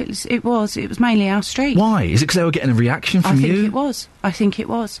specifically. It was mainly our street. Why? Is it because they were getting a reaction from you? I think it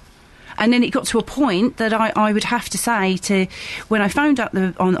was. And then it got to a point that I would have to say to, when I phoned up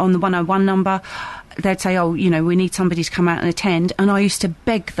on the 101 number, they'd say, oh, we need somebody to come out and attend. And I used to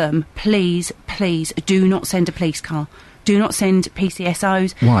beg them, please, do not send a police car. Do not send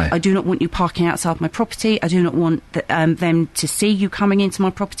PCSOs. Why? I do not want you parking outside my property. I do not want them to see you coming into my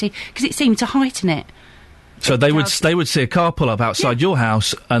property, because it seemed to heighten it. So they would see a car pull up outside your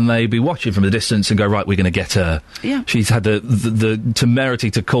house, and they'd be watching from a distance and go, right, we're going to get her. Yeah. She's had the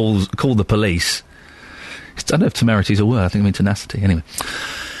temerity to call the police. I don't know if temerity is a word. I think I mean tenacity. Anyway,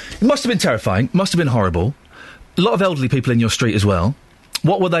 it must have been terrifying. Must have been horrible. A lot of elderly people in your street as well.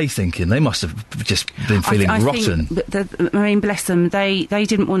 What were they thinking? They must have just been feeling rotten. I mean, bless them. They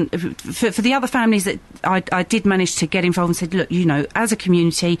didn't want... For the other families that I did manage to get involved and said, look, you know, as a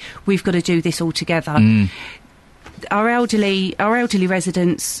community, we've got to do this all together. Our elderly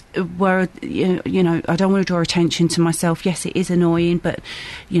residents were, you know, I don't want to draw attention to myself. Yes, it is annoying, but,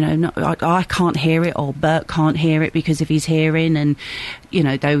 you know, I can't hear it, or Bert can't hear it because of his hearing, and, you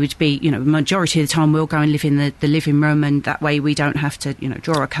know, they would be, you know, majority of the time we'll go and live in the living room, and that way we don't have to, you know,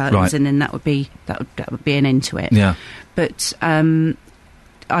 draw our curtains, right. And then that would be an end to it. Yeah. But I'd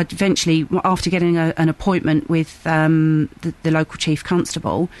eventually, after getting an appointment with the local chief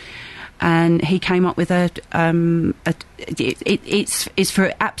constable, and he came up with it's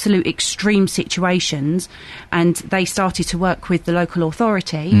for absolute extreme situations, and they started to work with the local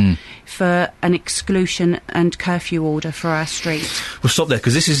authority for an exclusion and curfew order for our street. We'll stop there,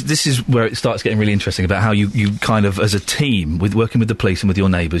 because this is where it starts getting really interesting about how you kind of, as a team, with working with the police and with your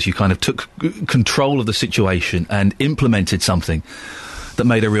neighbours, you kind of took control of the situation and implemented something that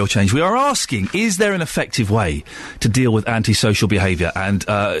made a real change. We are asking, is there an effective way to deal with antisocial behaviour? And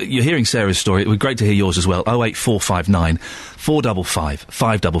you're hearing Sarah's story. It would be great to hear yours as well. 08459 455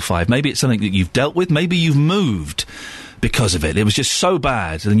 555. Maybe it's something that you've dealt with. Maybe you've moved because of it. It was just so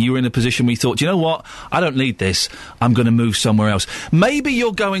bad, and you were in a position where you thought, you know what, I don't need this, I'm going to move somewhere else. Maybe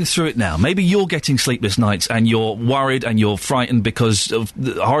you're going through it now. Maybe you're getting sleepless nights, and you're worried and you're frightened because of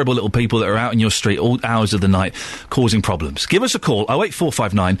the horrible little people that are out in your street all hours of the night causing problems. Give us a call,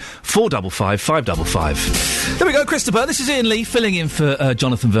 08459 455 555. There we go, Christopher. This is Iain Lee filling in for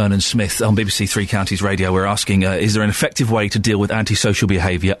Jonathan Vernon Smith on BBC Three Counties Radio. We're asking, is there an effective way to deal with antisocial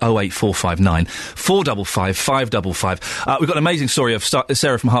behaviour? 08459 455 555. We've got an amazing story of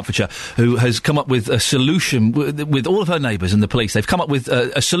Sarah from Hertfordshire, who has come up with a solution with all of her neighbours and the police. They've come up with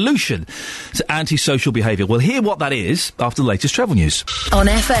a solution to antisocial behaviour. We'll hear what that is after the latest travel news. On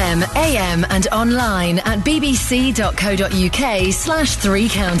FM, AM and online at bbc.co.uk/Three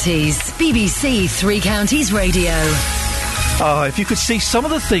Counties. BBC Three Counties Radio. If you could see some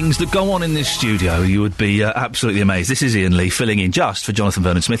of the things that go on in this studio, you would be absolutely amazed. This is Iain Lee filling in just for Jonathan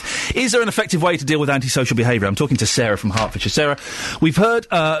Vernon Smith. Is there an effective way to deal with antisocial behaviour? I'm talking to Sarah from Hertfordshire. Sarah, we've heard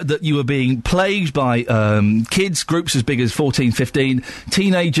that you were being plagued by kids, groups as big as 14, 15,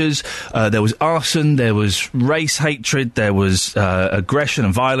 teenagers. There was arson, there was race hatred, there was aggression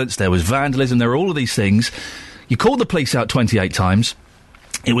and violence, there was vandalism, there were all of these things. You called the police out 28 times.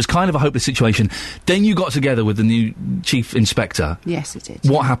 It was kind of a hopeless situation. Then you got together with the new chief inspector. Yes, it did.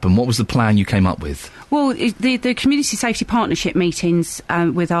 What happened? What was the plan you came up with? Well, the community safety partnership meetings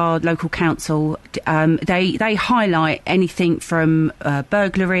with our local council, they highlight anything from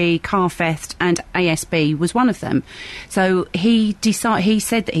burglary, car theft, and ASB was one of them. So he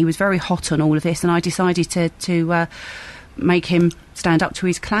said that he was very hot on all of this, and I decided to make him stand up to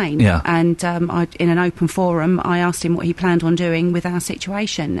his claim. Yeah. And in an open forum, I asked him what he planned on doing with our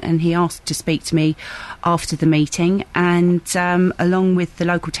situation, and he asked to speak to me after the meeting, and along with the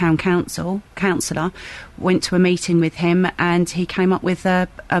local town councillor, went to a meeting with him, and he came up with an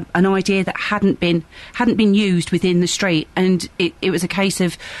idea that hadn't been used within the street, and it was a case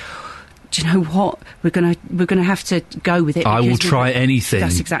of, do you know what? We're gonna have to go with it. I will try anything.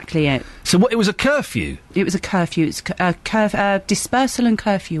 That's exactly it. So what? It was a curfew. It was a curfew. It's a dispersal and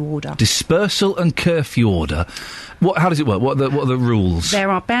curfew order. Dispersal and curfew order. How does it work? What are the rules?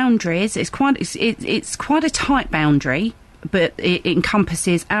 There are boundaries. It's quite a tight boundary, but it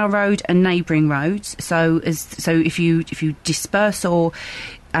encompasses our road and neighbouring roads. So if you disperse or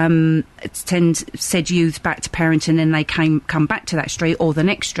send said youth back to parent, and then they come back to that street or the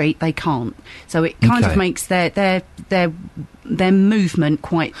next street, they can't. So it kind of makes their movement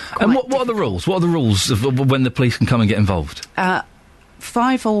quite and what are the rules? What are the rules of when the police can come and get involved?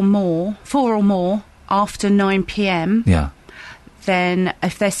 4 or more after 9 p.m. Yeah. Then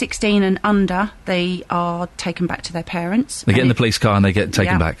if they're 16 and under, they are taken back to their parents. They get in the police car and they get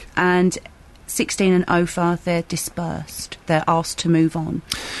taken back. And 16 and over, they're dispersed. They're asked to move on.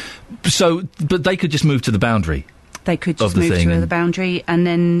 So, but they could just move to the boundary. They could just move to the boundary, and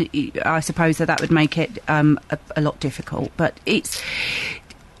then I suppose that would make it a lot difficult. But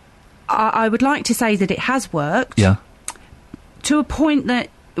I would like to say that it has worked. Yeah. To a point that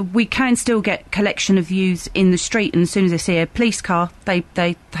we can still get collection of views in the street, and as soon as they see a police car,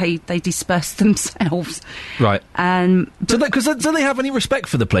 they disperse themselves. Right. Do they have any respect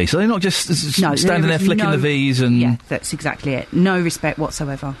for the police? Are they not just standing there flicking the V's and... Yeah, that's exactly it. No respect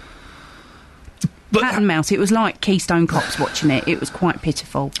whatsoever. Cat and mouse. It was like Keystone Cops watching it. It was quite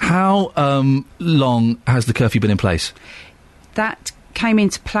pitiful. How long has the curfew been in place? That came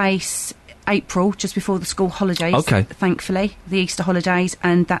into place April, just before the school holidays. Okay. Thankfully, the Easter holidays,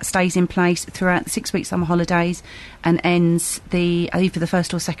 and that stays in place throughout the 6-week summer holidays and ends either the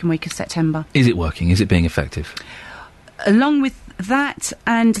first or second week of September. Is it working? Is it being effective? Along with that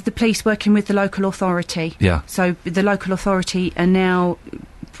and the police working with the local authority. Yeah. So the local authority are now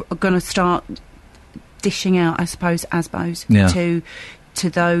going to start dishing out, I suppose, ASBOs to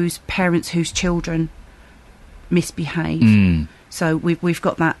those parents whose children misbehave. So we've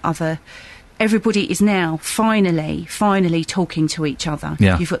got that other... Everybody is now finally talking to each other.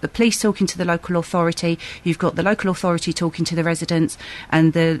 Yeah. You've got the police talking to the local authority, you've got the local authority talking to the residents,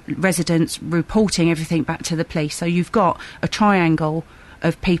 and the residents reporting everything back to the police. So you've got a triangle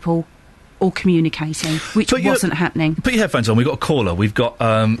of people all communicating, which wasn't happening. Put your headphones on. We've got a caller. We've got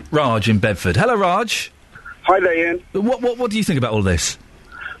Raj in Bedford. Hello, Raj. Hi there, Ian. What do you think about all this?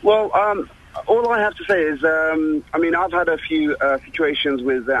 Well, all I have to say is, I've had a few situations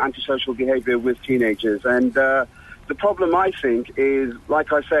with antisocial behaviour with teenagers, and the problem, I think, is,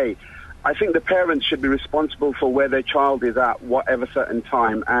 like I say, I think the parents should be responsible for where their child is at whatever certain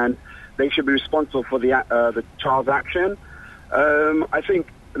time, and they should be responsible for the child's action. I think,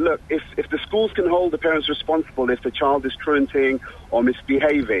 look, if the schools can hold the parents responsible if the child is truanting or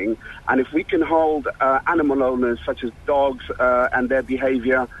misbehaving, and if we can hold animal owners such as dogs and their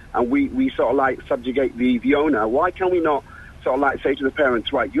behaviour, and we sort of like subjugate the owner, why can we not sort of like say to the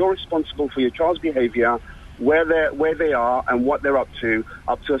parents, right, you're responsible for your child's behaviour, where they are and what they're up to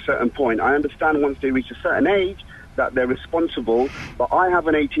a certain point. I understand once they reach a certain age that they're responsible, but I have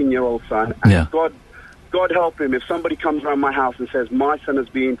an 18-year-old son, and God help him if somebody comes around my house and says my son has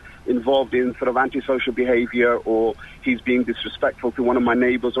been involved in sort of antisocial behaviour, or he's being disrespectful to one of my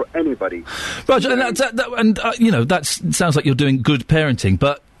neighbours or anybody. Roger, and that sounds like you're doing good parenting,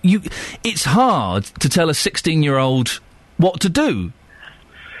 but it's hard to tell a 16-year-old what to do.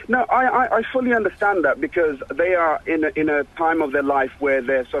 No, I fully understand that, because they are in a time of their life where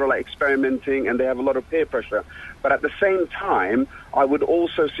they're sort of like experimenting and they have a lot of peer pressure. But at the same time, I would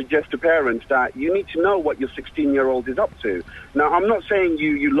also suggest to parents that you need to know what your 16-year-old is up to. Now, I'm not saying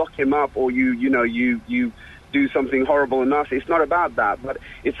you lock him up or you do something horrible and nasty. It's not about that, but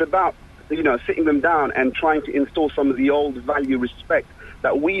it's about sitting them down and trying to install some of the old value respect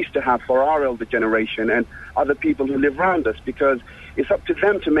that we used to have for our elder generation and other people who live around us, because it's up to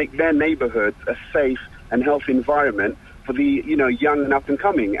them to make their neighborhoods a safe and healthy environment for the young and up and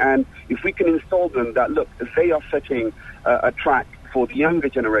coming. And if we can install them that, look, they are setting a track for the younger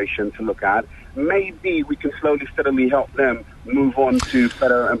generation to look at, maybe we can slowly, steadily help them move on to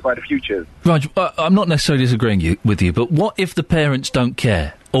better and brighter futures. Raj, I'm not necessarily disagreeing with you, but what if the parents don't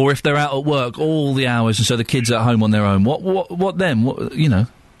care? Or if they're out at work all the hours and so the kids are at home on their own? What then?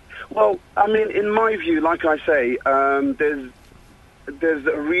 Well, I mean, in my view, like I say, there's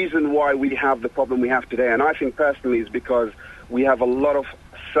a reason why we have the problem we have today, and I think personally is because we have a lot of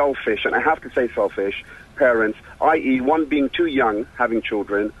selfish, and I have to say selfish, parents, i.e. one being too young, having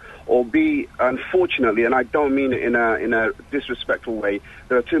children, or B, unfortunately, and I don't mean it in a disrespectful way,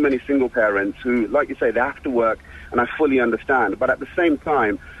 there are too many single parents who, like you say, they have to work, and I fully understand. But at the same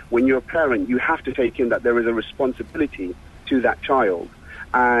time, when you're a parent, you have to take in that there is a responsibility to that child.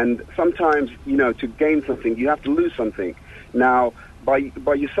 And sometimes, to gain something, you have to lose something. Now, by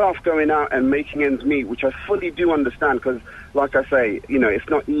yourself going out and making ends meet, which I fully do understand, because, like I say, it's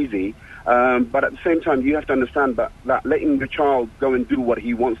not easy. But at the same time, you have to understand that letting the child go and do what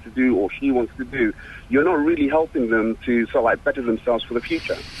he wants to do or she wants to do, you're not really helping them to sort of like better themselves for the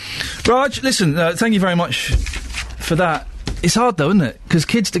future. Raj, listen, thank you very much for that. It's hard though, isn't it? Because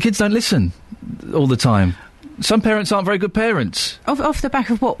the kids don't listen all the time. Some parents aren't very good parents. Off the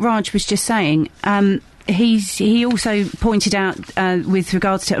back of what Raj was just saying, he also pointed out with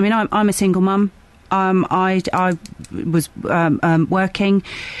regards to, I mean, I'm a single mum. I was working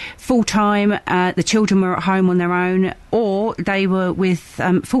full-time. The children were at home on their own, or they were with...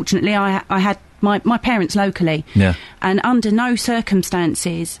 fortunately, I had my parents locally. Yeah. And under no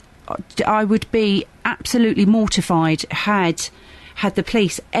circumstances I would be absolutely mortified had the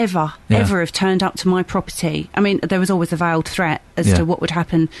police ever have turned up to my property. I mean, there was always a veiled threat as to what would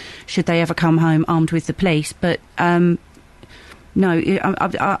happen should they ever come home armed with the police. But, no,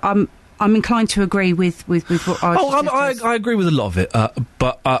 I'm inclined to agree with what I agree with a lot of it,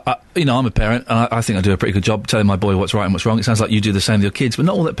 but I'm a parent, and I think I do a pretty good job telling my boy what's right and what's wrong. It sounds like you do the same with your kids, but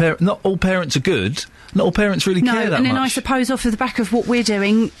not all parents are good. Not all parents really care that much. And then I suppose off of the back of what we're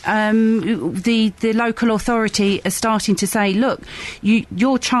doing, the local authority are starting to say, look,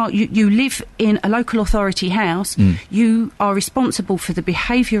 your child, you live in a local authority house, you are responsible for the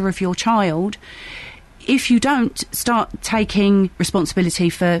behaviour of your child. If you don't start taking responsibility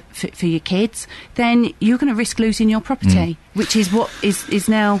for your kids, then you're going to risk losing your property, which is what is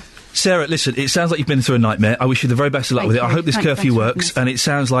now... Sarah, listen, it sounds like you've been through a nightmare. I wish you the very best of luck with it. I hope this curfew works, and it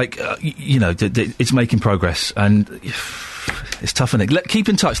sounds like, it's making progress, and it's tough, isn't it? Keep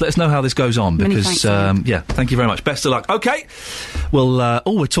in touch. Let us know how this goes on, because, thank you very much. Best of luck. OK, well,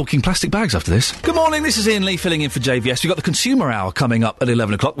 we're talking plastic bags after this. Good morning, this is Iain Lee filling in for JVS. We've got the Consumer Hour coming up at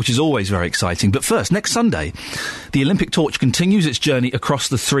 11 o'clock, which is always very exciting. But first, next Sunday, the Olympic torch continues its journey across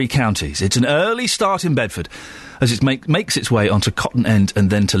the 3 counties. It's an early start in Bedford, as it makes its way onto Cotton End and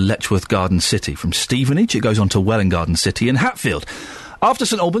then to Letchworth Garden City. From Stevenage, it goes on to Welwyn Garden City and Hatfield. After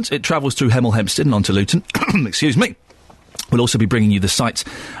St Albans, it travels through Hemel Hempstead and on to Luton. Excuse me. We'll also be bringing you the sights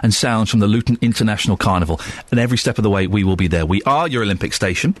and sounds from the Luton International Carnival. And every step of the way, we will be there. We are your Olympic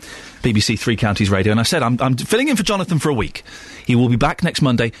station, BBC 3 Counties Radio. And I said, I'm filling in for Jonathan for a week. He will be back next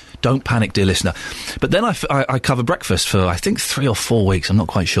Monday. Don't panic, dear listener. But then I cover breakfast for, I think, 3 or 4 weeks. I'm not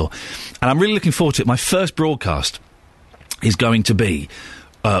quite sure. And I'm really looking forward to it. My first broadcast is going to be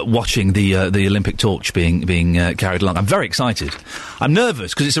watching the Olympic torch being carried along. I'm very excited. I'm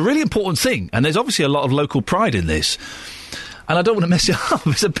nervous because it's a really important thing. And there's obviously a lot of local pride in this. And I don't want to mess it up.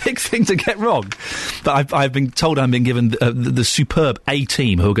 It's a big thing to get wrong. But I've been told I'm being given the superb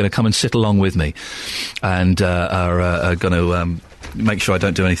A-team who are going to come and sit along with me and are going to make sure I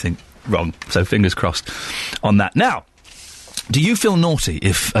don't do anything wrong. So fingers crossed on that. Now, do you feel naughty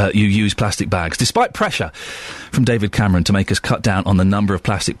if you use plastic bags? Despite pressure from David Cameron to make us cut down on the number of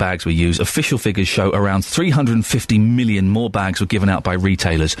plastic bags we use, official figures show around 350 million more bags were given out by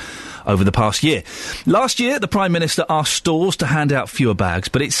retailers over the past year. Last year, the Prime Minister asked stores to hand out fewer bags,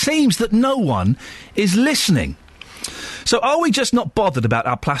 but it seems that no one is listening. So are we just not bothered about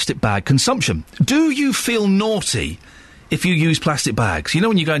our plastic bag consumption? Do you feel naughty if you use plastic bags? You know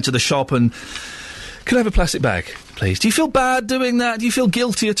when you go into the shop and... Can I have a plastic bag, please? Do you feel bad doing that? Do you feel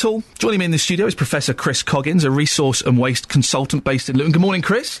guilty at all? Joining me in the studio is Professor Chris Coggins, a resource and waste consultant based in Luton. Good morning,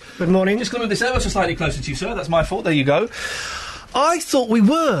 Chris. Good morning. Just going to move this ever so slightly closer to you, sir. That's my fault. There you go. I thought we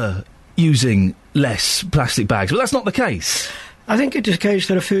were using less plastic bags, but that's not the case. I think it is the case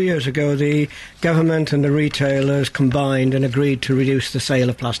that a few years ago the government and the retailers combined and agreed to reduce the sale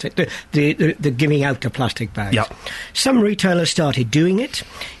of plastic, the giving out of plastic bags. Yep. Some retailers started doing it.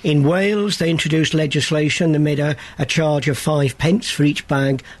 In Wales, they introduced legislation that made a charge of 5 pence for each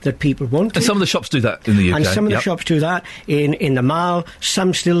bag that people wanted. And some of the shops do that in the UK. And some of the shops do that in the Mall.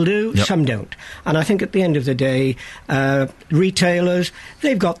 Some still do, some don't. And I think at the end of the day, retailers,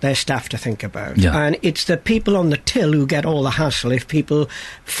 they've got their staff to think about. Yeah. And it's the people on the till who get all the hassle if people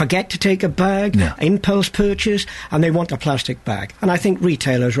forget to take a bag, impulse purchase, and they want a plastic bag. And I think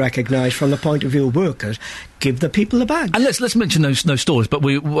retailers recognise, from the point of view of workers, give the people the bag. And let's mention those stores, but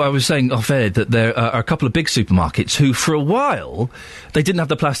I was saying off air that there are a couple of big supermarkets who, for a while, they didn't have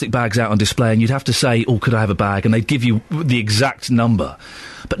the plastic bags out on display, and you'd have to say, oh, could I have a bag? And they'd give you the exact number.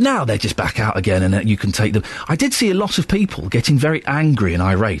 But now they're just back out again, and you can take them. I did see a lot of people getting very angry and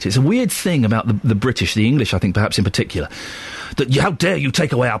irate. It's a weird thing about the British, the English, I think, perhaps in particular, that how dare you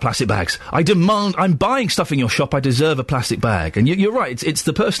take away our plastic bags? I'm buying stuff in your shop, I deserve a plastic bag. And you're right, it's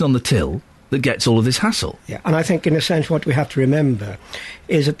the person on the till that gets all of this hassle. Yeah, and I think in a sense what we have to remember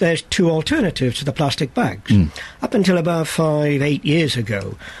is that there's 2 alternatives to the plastic bags. Up until about 5-8 years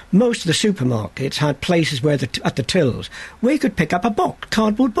ago, most of the supermarkets had places where at the tills where you could pick up a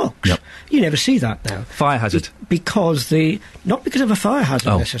cardboard box. Yep. You never see that now. Fire hazard. Not because of a fire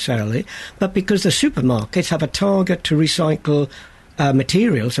hazard necessarily, but because the supermarkets have a target to recycle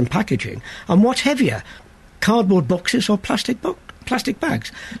materials and packaging. And what's heavier, cardboard boxes or plastic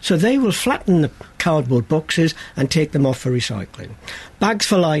bags? So they will flatten the cardboard boxes and take them off for recycling. Bags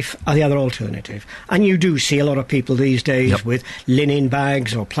for life are the other alternative. And you do see a lot of people these days with linen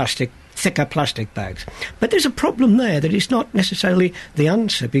bags or thicker plastic bags. But there's a problem there that it's not necessarily the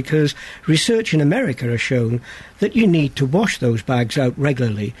answer, because research in America has shown that you need to wash those bags out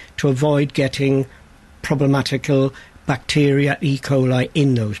regularly to avoid getting problematical bacteria, E. coli,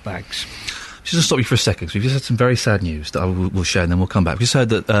 in those bags. Just to stop you for a second, because we've just had some very sad news that we'll share, and then we'll come back. We just heard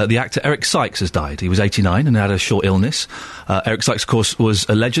that the actor Eric Sykes has died. He was 89 and had a short illness. Eric Sykes, of course, was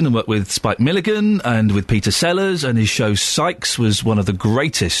a legend and worked with Spike Milligan and with Peter Sellers, and his show Sykes was one of the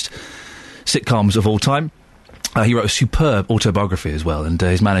greatest sitcoms of all time. He wrote a superb autobiography as well, and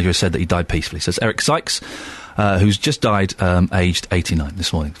his manager said that he died peacefully. So it's Eric Sykes, who's just died, aged 89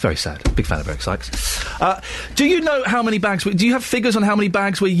 this morning. Very sad. Big fan of Eric Sykes. Do you know how many bags... Do you have figures on how many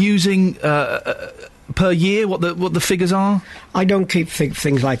bags we're using per year, what the figures are? I don't keep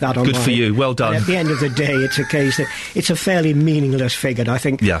things like that on Good for you, well done. At the end of the day, it's a case that it's a fairly meaningless figure. I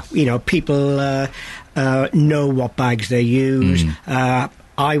think, people know what bags they use.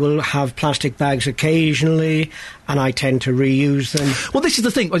 I will have plastic bags occasionally, and I tend to reuse them. Well, this is the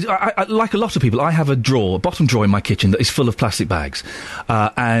thing. I, like a lot of people, I have a bottom drawer in my kitchen that is full of plastic bags,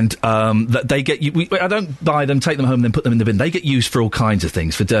 and that they get. I don't buy them, take them home, then put them in the bin. They get used for all kinds of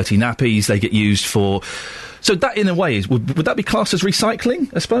things, for dirty nappies. They get used for. So that, in a way, would that be classed as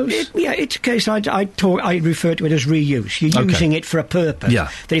recycling, I suppose? It's a case I refer to it as reuse. You're using it for a purpose. Yeah.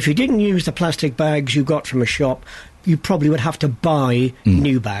 That if you didn't use the plastic bags you got from a shop, you probably would have to buy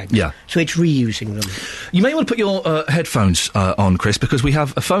new bags. Yeah. So it's reusing them. You may want to put your headphones on, Chris, because we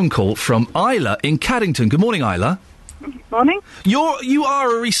have a phone call from Isla in Caddington. Good morning, Isla. Morning. You are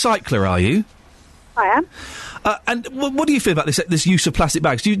a recycler, are you? I am. And what do you feel about this use of plastic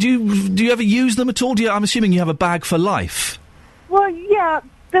bags? Do you ever use them at all? I'm assuming you have a bag for life. Well, yeah,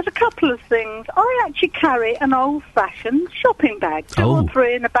 there's a couple of things. I actually carry an old-fashioned shopping bag, two or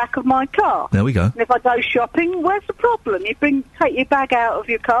three in the back of my car. There we go. And if I go shopping, where's the problem? You take your bag out of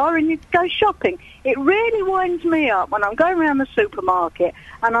your car and you go shopping. It really winds me up when I'm going around the supermarket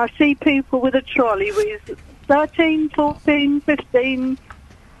and I see people with a trolley with 13, 14, 15...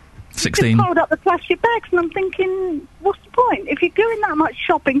 16. Just hold up the plastic bags, and I'm thinking, what's the point? If you're doing that much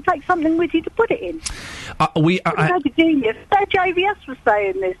shopping, take something with you to put it in. It's a genius. JVS was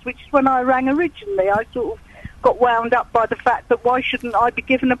saying this, which is when I rang originally. I sort of got wound up by the fact that why shouldn't I be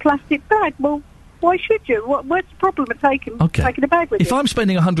given a plastic bag? Well, why should you? Where's the problem of taking a bag with you? If I'm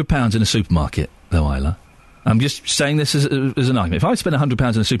spending £100 in a supermarket, though, Isla, I'm just saying this as an argument. If I spend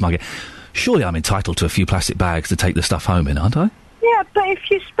 £100 in a supermarket, surely I'm entitled to a few plastic bags to take the stuff home in, aren't I? Yeah, but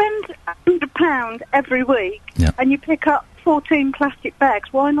if you spend £100 every week and you pick up 14 plastic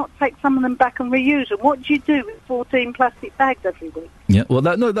bags, why not take some of them back and reuse them? What do you do with 14 plastic bags every week? Yeah, well,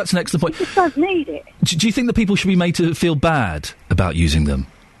 that's an excellent point. You just don't need it. Do you think that people should be made to feel bad about using them?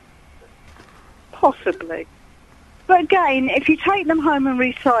 Possibly. But again, if you take them home and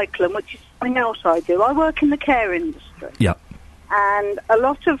recycle them, which is something else I do, I work in the care industry. Yeah. And a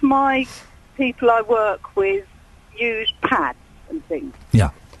lot of my people I work with use pads and things. Yeah.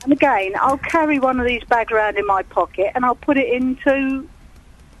 And again, I'll carry one of these bags around in my pocket and I'll put it into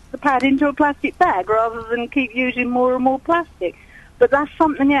the pad into a plastic bag rather than keep using more and more plastic. But that's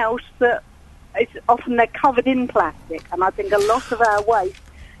something else that is often they're covered in plastic, and I think a lot of our waste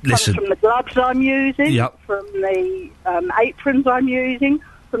comes from the gloves I'm using, from the aprons I'm using,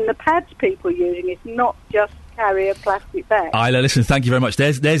 from the pads people are using. It's not just carry a plastic bag. Isla, listen, thank you very much.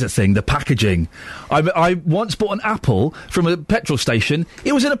 There's a thing, the packaging. I once bought an apple from a petrol station.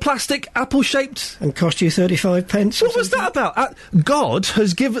 It was in a plastic apple-shaped... And cost you 35 pence. What was that about? God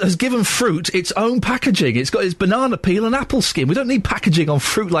has given fruit its own packaging. It's got its banana peel and apple skin. We don't need packaging on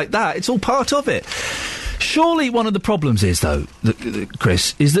fruit like that. It's all part of it. Surely one of the problems is, though,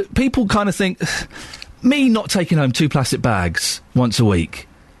 Chris, is that people kind of think, me not taking home 2 plastic bags once a week,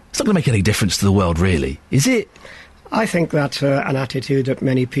 it's not going to make any difference to the world, really, is it? I think that's an attitude that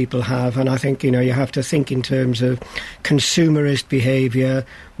many people have, and I think, you have to think in terms of consumerist behaviour.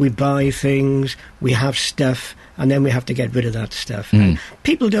 We buy things, we have stuff, and then we have to get rid of that stuff. And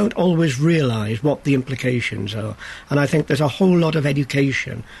people don't always realise what the implications are, and I think there's a whole lot of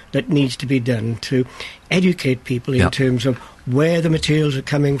education that needs to be done to educate people in terms of where the materials are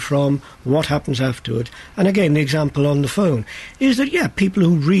coming from, what happens afterward. And again, the example on the phone is that, people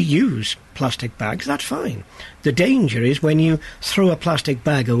who reuse plastic bags, that's fine. The danger is when you throw a plastic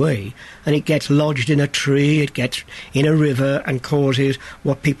bag away and it gets lodged in a tree, it gets in a river and causes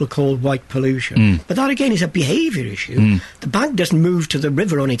what people call white pollution. But that, again, is a behaviour issue. The bag doesn't move to the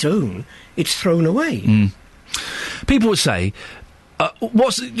river on its own. It's thrown away. People would say...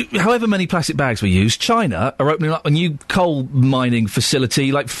 however many plastic bags we use, China are opening up a new coal mining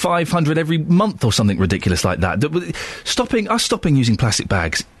facility, like 500 every month or something ridiculous like that. Stopping using plastic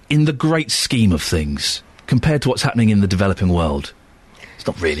bags in the great scheme of things, compared to what's happening in the developing world, it's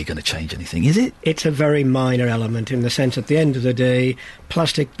not really going to change anything, is it? It's a very minor element in the sense, at the end of the day,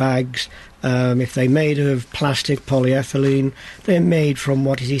 plastic bags If they're made of plastic, polyethylene, they're made from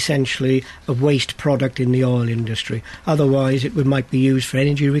what is essentially a waste product in the oil industry. Otherwise, it might be used for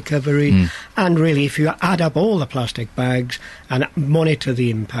energy recovery. And really, if you add up all the plastic bags and monitor the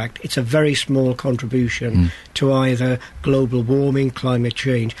impact, it's a very small contribution to either global warming, climate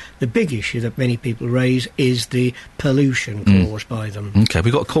change. The big issue that many people raise is the pollution caused by them. OK,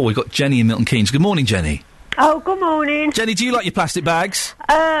 we've got a call. We've got Jenny in Milton Keynes. Good morning, Jenny. Oh, good morning. Jenny, do you like your plastic bags?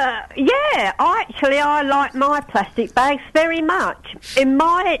 Yeah, I like my plastic bags very much. In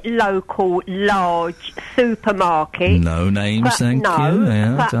my local large supermarket... No names, thank you.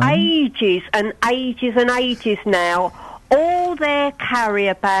 Yeah, for ages and ages and ages now, all their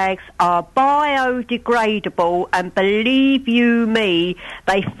carrier bags are biodegradable, and believe you me,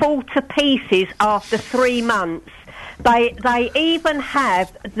 they fall to pieces after 3 months. They even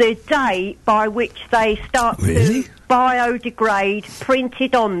have the date by which they start to biodegrade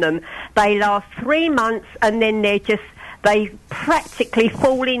printed on them. They last 3 months, and then they practically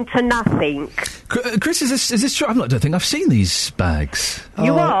fall into nothing. Chris, is this true? I don't think I've seen these bags.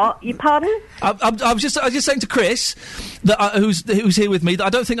 You are? You pardon? I was just saying to Chris, that who's here with me, that I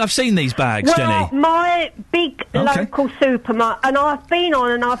don't think I've seen these bags, Jenny. My big local supermarket, and I've been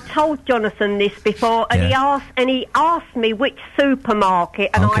on and I've told Jonathan this before, and he asked me which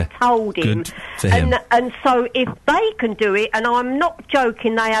supermarket, and I told him. Good for him. And so if they can do it, and I'm not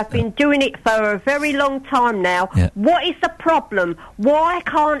joking, they have been doing it for a very long time now. What is the problem? Why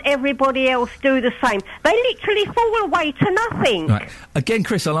can't everybody else do the same? They literally fall away to nothing. Right. Again,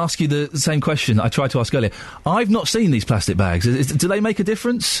 Chris, I'll ask you the same question I tried to ask earlier. I've not seen these plastic bags. Do they make a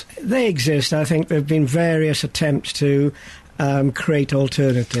difference? They exist. I think there have been various attempts to create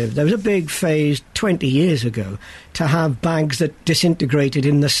alternatives. There was a big phase 20 years ago to have bags that disintegrated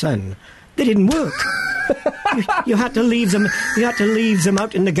in the sun. They didn't work. you had to leave them. You had to leave them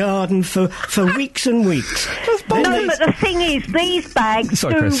out in the garden for weeks and weeks. But the thing is, these bags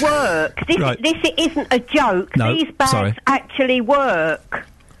work. This isn't a joke. No, these bags actually work.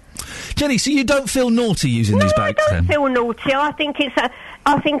 Jenny, so you don't feel naughty using these bags? I don't feel naughty. I think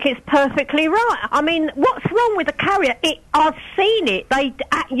it's perfectly right. I mean, what's wrong with a carrier? I've seen it. They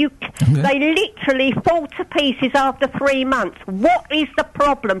literally fall to pieces after 3 months. What is the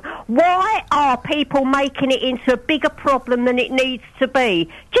problem? Why are people making it into a bigger problem than it needs to be?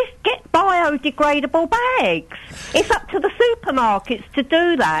 Just get biodegradable bags. It's up to the supermarkets to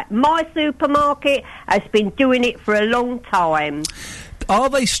do that. My supermarket has been doing it for a long time. Are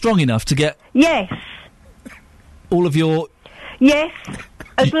they strong enough to get... Yes. All of your... Yes.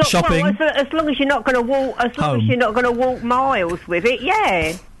 Shopping? As long as you're not going to walk... As long as you're not going to walk miles with it,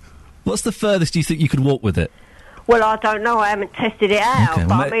 yeah. What's the furthest you think you could walk with it? Well, I don't know. I haven't tested it out. Okay,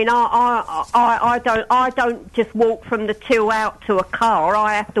 but I mean, I don't just walk from the till out to a car.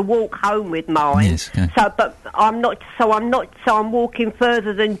 I have to walk home with mine. Yes, okay. I'm walking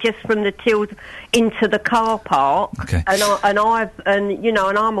further than just from the till into the car park. Okay. And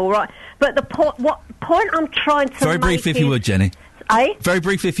I'm all right. But what point I'm trying to very briefly, if you would, Jenny. Very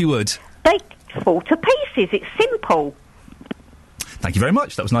briefly, if you would. They fall to pieces. It's simple. Thank you very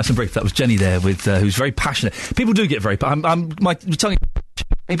much. That was nice and brief. That was Jenny there, with who's very passionate. People do get very.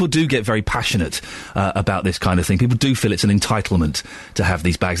 People do get very passionate about this kind of thing. People do feel it's an entitlement to have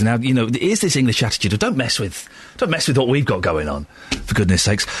these bags. Now, you know, there is this English attitude of don't mess with what we've got going on, for goodness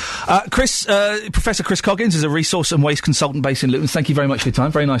sakes. Professor Chris Coggins is a resource and waste consultant based in Luton. Thank you very much for your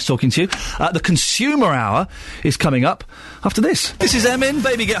time. Very nice talking to you. The Consumer Hour is coming up after this. This is Emin,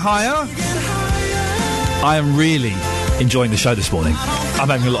 Baby Get Higher. I am really enjoying the show this morning. I'm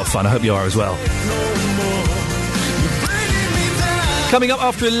having a lot of fun. I hope you are as well. Coming up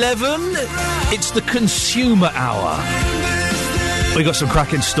after 11, it's the Consumer Hour. We've got some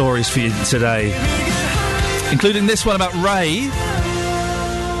cracking stories for you today, including this one about Ray.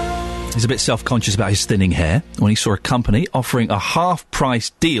 He's a bit self-conscious about his thinning hair. When he saw a company offering a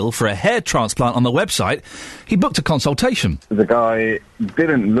half-price deal for a hair transplant on the website, he booked a consultation. The guy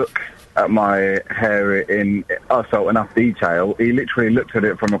didn't look at my hair in enough detail. He literally looked at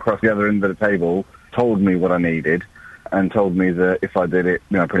it from across the other end of the table, told me what I needed, and told me that if I did it,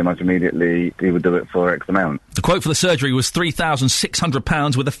 pretty much immediately, he would do it for X amount. The quote for the surgery was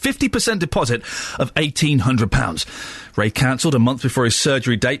 £3,600 with a 50% deposit of £1,800. Ray cancelled a month before his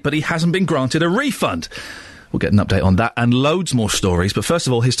surgery date, but he hasn't been granted a refund. We'll get an update on that and loads more stories, but first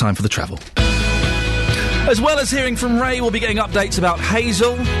of all, here's time for the travel. As well as hearing from Ray, we'll be getting updates about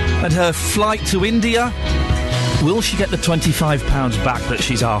Hazel and her flight to India. Will she get the £25 back that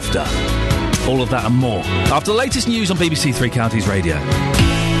she's after? All of that and more after the latest news on BBC Three Counties Radio.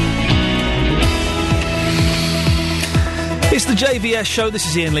 It's the JVS show. This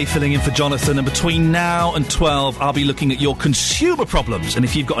is Iain Lee filling in for Jonathan, and between now and 12 I'll be looking at your consumer problems, and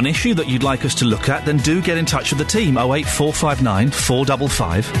if you've got an issue that you'd like us to look at, then do get in touch with the team. 08459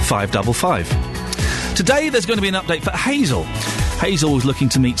 455 555. Today there's going to be an update for Hazel. Hazel was looking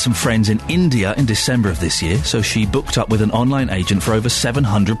to meet some friends in India in December of this year, so she booked up with an online agent for over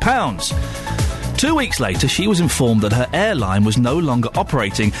 £700. 2 weeks later, she was informed that her airline was no longer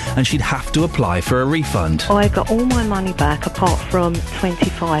operating and she'd have to apply for a refund. I got all my money back apart from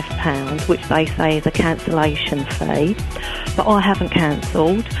 £25, which they say is a cancellation fee, but I haven't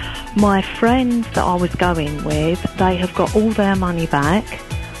cancelled. My friends that I was going with, they have got all their money back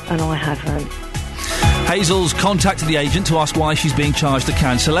and I haven't. Hazel's contacted the agent to ask why she's being charged a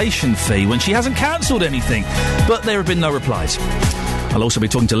cancellation fee when she hasn't cancelled anything, but there have been no replies. I'll also be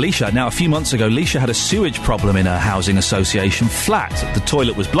talking to Leisha. Now, a few months ago, Leisha had a sewage problem in her housing association flat. The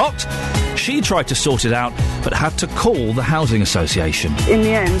toilet was blocked. She tried to sort it out, but had to call the housing association. In the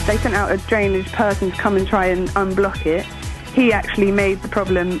end, they sent out a drainage person to come and try and unblock it. He actually made the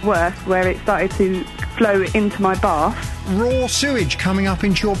problem worse, where it started to flow into my bath. Raw sewage coming up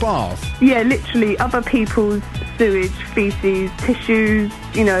into your bath? Yeah, literally, other people's sewage, faeces, tissues,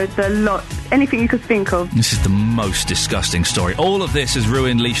 you know, the lot, anything you could think of. This is the most disgusting story. All of this has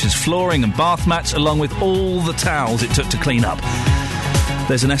ruined Leisha's flooring and bath mats, along with all the towels it took to clean up.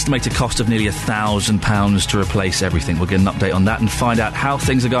 There's an estimated cost of nearly £1,000 to replace everything. We'll get an update on that and find out how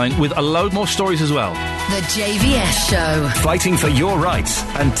things are going, with a load more stories as well. The JVS Show. Fighting for your rights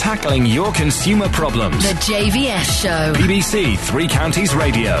and tackling your consumer problems. The JVS Show. BBC Three Counties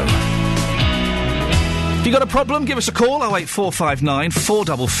Radio. If you got a problem, give us a call, 08459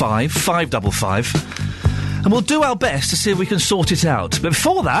 455 555, and we'll do our best to see if we can sort it out. But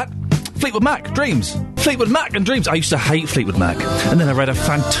before that, Fleetwood Mac, Dreams. Fleetwood Mac and Dreams. I used to hate Fleetwood Mac, and then I read a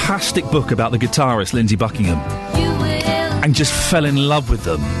fantastic book about the guitarist Lindsey Buckingham and just fell in love with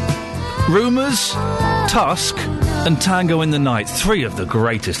them. Rumours, Tusk and Tango in the Night, 3 of the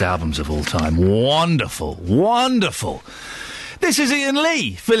greatest albums of all time. Wonderful, wonderful. This is Iain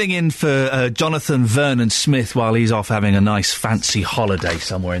Lee, filling in for Jonathan Vernon Smith while he's off having a nice fancy holiday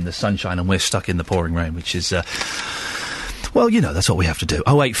somewhere in the sunshine, and we're stuck in the pouring rain, which is... well, you know, that's what we have to do.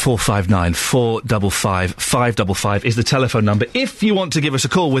 08459 455 555 is the telephone number if you want to give us a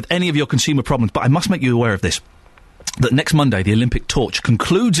call with any of your consumer problems. But I must make you aware of this, that next Monday the Olympic torch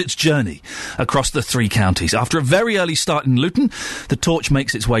concludes its journey across the 3 counties. After a very early start in Luton, the torch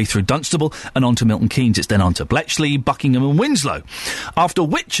makes its way through Dunstable and onto Milton Keynes. It's then onto Bletchley, Buckingham and Winslow. After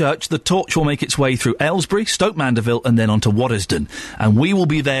Whitchurch, the torch will make its way through Aylesbury, Stoke Mandeville and then onto Waddesdon. And we will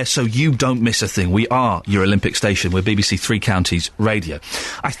be there so you don't miss a thing. We are your Olympic station. We're BBC Three Counties Radio.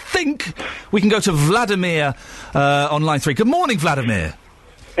 I think we can go to Vladimir on line 3. Good morning, Vladimir.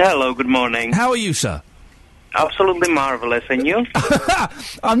 Hello, good morning. How are you, sir? Absolutely marvellous, and you?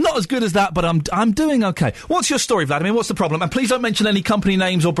 I'm not as good as that, but I'm doing okay. What's your story, Vladimir? What's the problem? And please don't mention any company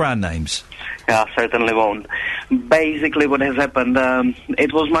names or brand names. Yeah, certainly won't. Basically, what has happened,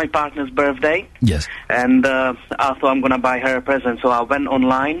 it was my partner's birthday. Yes. And I thought I'm going to buy her a present, so I went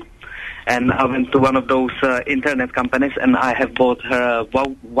online, and I went to one of those internet companies, and I have bought her a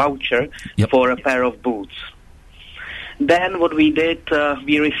voucher for a pair of boots. Then what we did,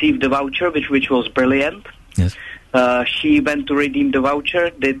 we received the voucher, which was brilliant. Yes. She went to redeem the voucher,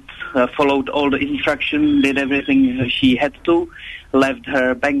 followed all the instructions, did everything she had to, left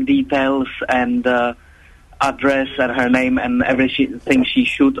her bank details and address and her name and everything she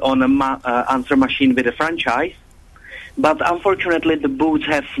should on an answer machine with a franchise. But unfortunately, the boots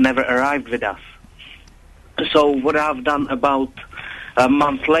have never arrived with us. So what I've done about a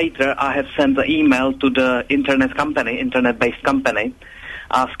month later, I have sent an email to the internet-based company,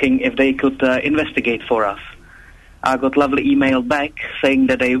 asking if they could investigate for us. I got lovely email back saying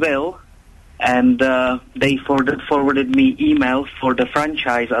that they will, and they forwarded me emails for the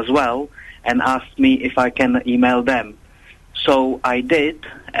franchise as well and asked me if I can email them. So I did,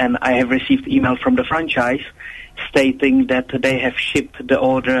 and I have received email from the franchise stating that they have shipped the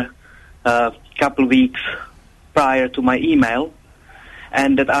order a couple weeks prior to my email,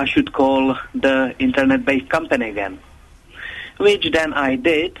 and that I should call the internet-based company again. Which then I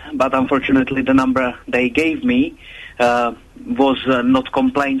did, but unfortunately the number they gave me was not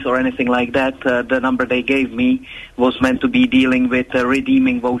complaints or anything like that. The number they gave me was meant to be dealing with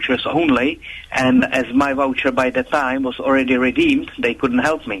redeeming vouchers only, and as my voucher by that time was already redeemed, they couldn't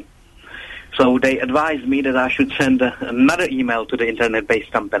help me. So they advised me that I should send another email to the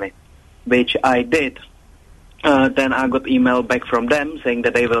internet-based company, which I did. Then I got email back from them saying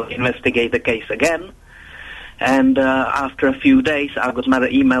that they will investigate the case again, And after a few days, I got another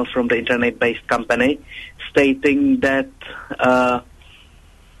email from the internet-based company stating that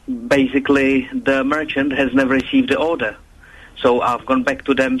basically the merchant has never received the order. So I've gone back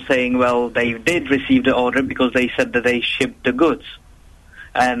to them saying, well, they did receive the order because they said that they shipped the goods.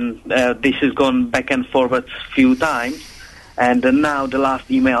 And this has gone back and forward a few times. And now the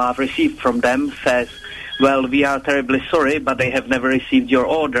last email I've received from them says, well, we are terribly sorry, but they have never received your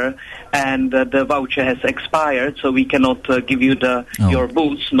order, and the voucher has expired, so we cannot give you your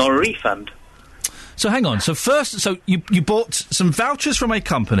boots nor refund. So hang on. So first, you bought some vouchers from a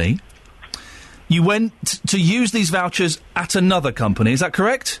company. You went to use these vouchers at another company. Is that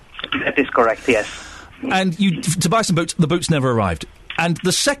correct? That is correct, yes. And to buy some boots, the boots never arrived. And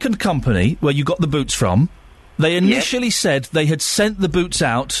the second company where you got the boots from, they initially said they had sent the boots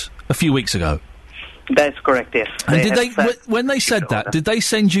out a few weeks ago. That's correct, yes. And when they said that, did they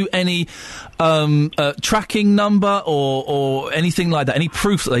send you any tracking number or anything like that, any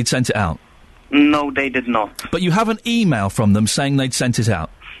proof that they'd sent it out? No, they did not. But you have an email from them saying they'd sent it out?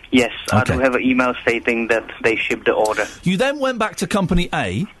 Yes, Okay. I do have an email stating that they shipped the order. You then went back to Company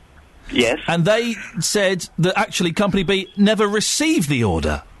A. Yes. And they said that actually Company B never received the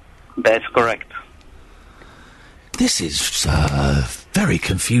order. That's correct. This is very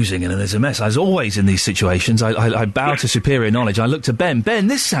confusing and it's a mess. As always in these situations, I bow to superior knowledge. I look to Ben. Ben,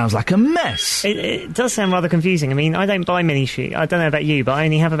 this sounds like a mess. It does sound rather confusing. I mean, I don't buy many shoes. I don't know about you, but I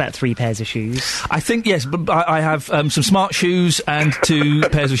only have about 3 pairs of shoes. I think, yes, but I have some smart shoes and 2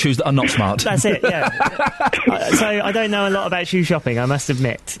 pairs of shoes that are not smart. That's it, yeah. So I don't know a lot about shoe shopping, I must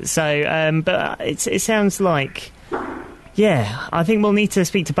admit. So, but it sounds like... Yeah, I think we'll need to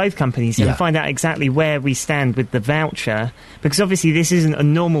speak to both companies and find out exactly where we stand with the voucher, because obviously this isn't a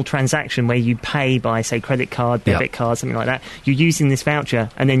normal transaction where you pay by, say, credit card, debit card, something like that. You're using this voucher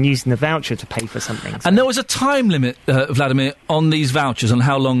and then using the voucher to pay for something. So. And there was a time limit, Vladimir, on these vouchers on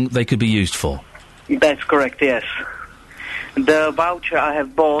how long they could be used for? That's correct, yes. The voucher I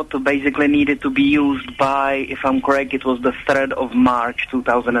have bought basically needed to be used by, if I'm correct, it was the 3rd of March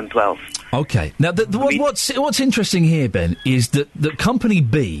 2012. Okay. Now, what's interesting here, Ben, is that Company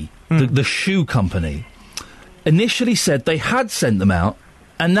B, the shoe company, initially said they had sent them out,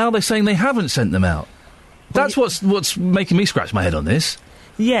 and now they're saying they haven't sent them out. That's what's making me scratch my head on this.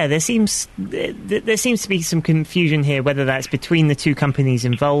 Yeah, there seems to be some confusion here, whether that's between the 2 companies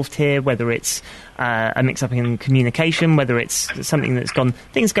involved here, whether it's a mix-up in communication, whether it's something that's gone...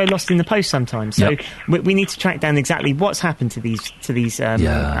 Things go lost in the post sometimes. So we need to track down exactly what's happened to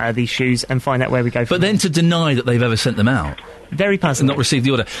these shoes and find out where we go from But then to deny that they've ever sent them out... Very puzzling. Not received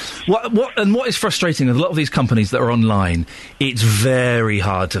the order. What is frustrating with a lot of these companies that are online, it's very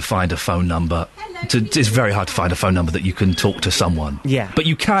hard to find a phone number. It's very hard to find a phone number that you can talk to someone. Yeah. But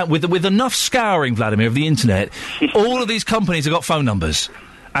you can't, with enough scouring, Vladimir, of the internet, all of these companies have got phone numbers.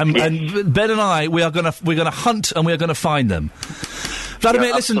 And Ben and I, we're going to hunt and we're going to find them.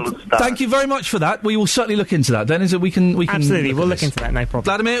 Vladimir, listen, thank you very much for that. We will certainly look into that. Then is it we can absolutely we'll look into that, no problem.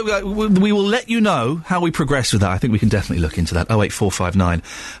 Vladimir, we will let you know how we progress with that. I think we can definitely look into that. 08459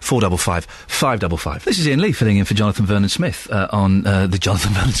 455 555. This is Iain Lee filling in for Jonathan Vernon Smith on the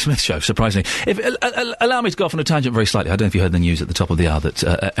Jonathan Vernon Smith Show. Surprisingly, allow me to go off on a tangent very slightly. I don't know if you heard the news at the top of the hour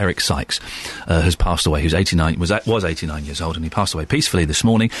that Eric Sykes has passed away. Who's 89 was 89 years old, and he passed away peacefully this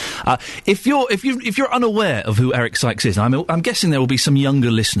morning. If you're unaware of who Eric Sykes is, I'm guessing there will be some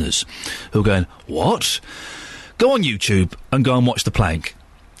younger listeners who are going, what? Go on YouTube and go and watch The Plank.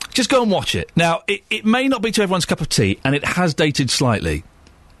 Just go and watch it. Now, it may not be to everyone's cup of tea, and it has dated slightly,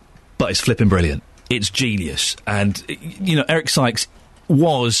 but it's flipping brilliant. It's genius. And, Eric Sykes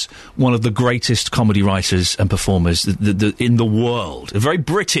was one of the greatest comedy writers and performers in the world. A very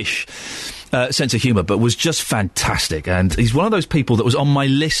British sense of humour, but was just fantastic. And he's one of those people that was on my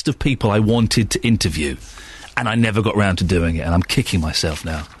list of people I wanted to interview. And I never got round to doing it, and I'm kicking myself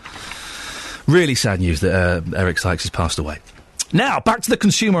now. Really sad news that Eric Sykes has passed away. Now, back to the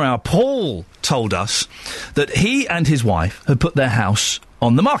Consumer Hour. Paul told us that he and his wife had put their house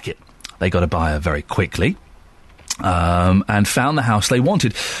on the market. They got a buyer very quickly and found the house they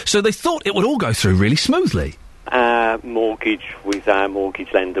wanted. So they thought it would all go through really smoothly. Mortgage with our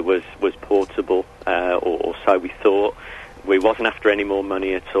mortgage lender was portable, or so we thought. We wasn't after any more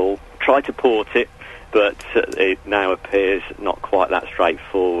money at all. Tried to port it, but it now appears not quite that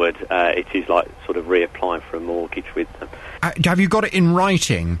straightforward. It is like sort of reapplying for a mortgage with them. Have you got it in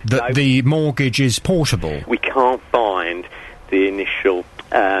writing that the mortgage is portable? We can't find the initial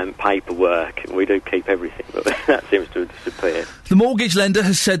paperwork. We do keep everything, but that seems to have disappeared. The mortgage lender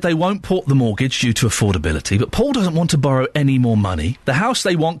has said they won't port the mortgage due to affordability, but Paul doesn't want to borrow any more money. The house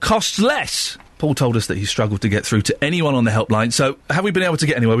they want costs less. Paul told us that he struggled to get through to anyone on the helpline, so have we been able to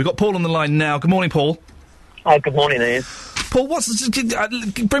get anywhere? We've got Paul on the line now. Good morning, Paul. Good morning, Ian. Paul,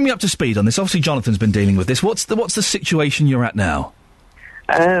 bring me up to speed on this. Obviously, Jonathan's been dealing with this. What's the situation you're at now?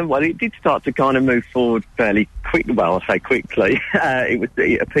 Well, it did start to kind of move forward fairly quickly. Well, I say quickly.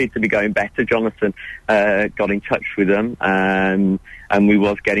 It appeared to be going better. Jonathan got in touch with them, and we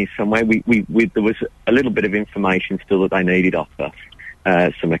was getting somewhere. There was a little bit of information still that they needed off us,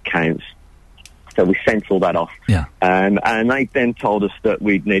 some accounts. So we sent all that off. Yeah. And they then told us that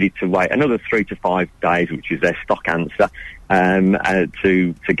we needed to wait another 3 to 5 days, which is their stock answer,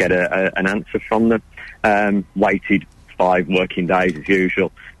 to get an answer from them. Waited 5 working days as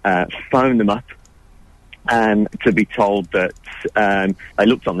usual. Phoned them up to be told that they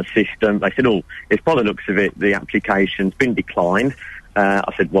looked on the system. They said, it's by the looks of it, the application's been declined.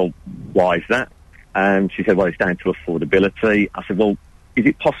 I said, well, why is that? She said, well, it's down to affordability. I said, well, is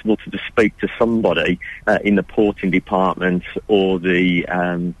it possible to just speak to somebody in the porting department or the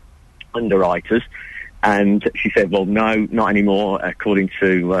underwriters? And she said, well, no, not anymore. According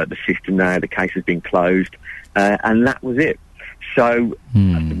to the system now, the case has been closed. And that was it. So,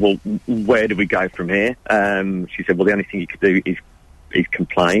 I said, well, where do we go from here? She said, well, the only thing you could do is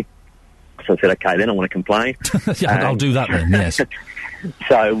complain. So I said, okay, then I want to complain. Yeah, I'll do that then, yes.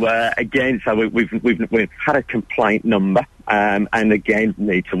 So, again, we've had a complaint number, and again,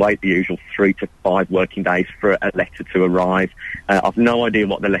 need to wait the usual 3 to 5 working days for a letter to arrive. I've no idea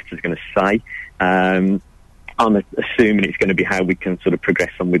what the letter's going to say. I'm assuming it's going to be how we can sort of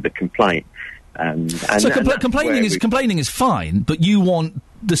progress on with the complaint. Complaining is fine, but you want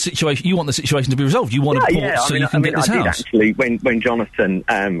the situation to be resolved. You want to port so you can get this house. I did actually, when Jonathan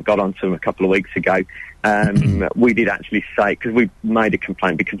got onto him a couple of weeks ago, we did actually say, because we made a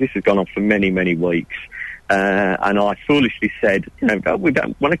complaint, because this has gone on for many, many weeks, and I foolishly said, we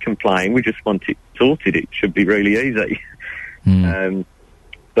don't want to complain, we just want it sorted. It should be really easy.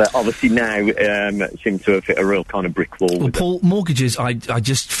 But obviously now seem to have hit a real kind of brick wall. Well, Paul, mortgages, I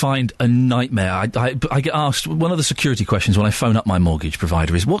just find a nightmare. I get asked, one of the security questions when I phone up my mortgage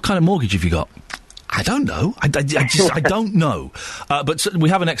provider is, what kind of mortgage have you got? I don't know. I don't know. But we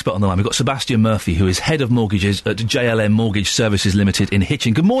have an expert on the line. We've got Sebastian Murphy, who is head of mortgages at JLM Mortgage Services Limited in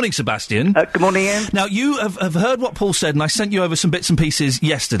Hitchin. Good morning, Sebastian. Good morning, Ian. Now, you have heard what Paul said, and I sent you over some bits and pieces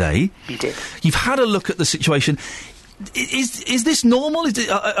yesterday. You did. You've had a look at the situation. Is this normal?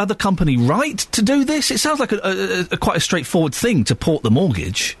 Are the company right to do this? It sounds like a quite a straightforward thing to port the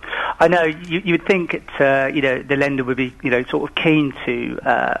mortgage. I know you would think the lender would be sort of keen to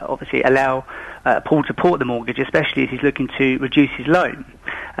obviously allow Paul to port the mortgage, especially as he's looking to reduce his loan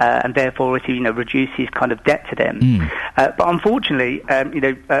and therefore reduce his kind of debt to them. But unfortunately,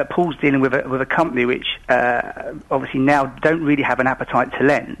 Paul's dealing with a company which obviously now don't really have an appetite to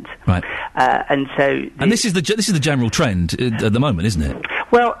lend. Right. And this is the general trend at the moment, isn't it?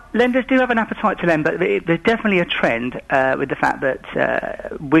 Well, lenders do have an appetite to lend, but there's definitely a trend with the fact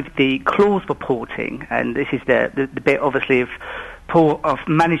that with the clause for porting, and this is the bit obviously if Paul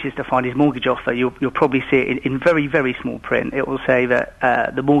manages to find his mortgage offer, you'll probably see it in very, very small print. It will say that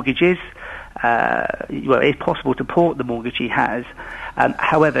the mortgage is, it's possible to port the mortgage he has.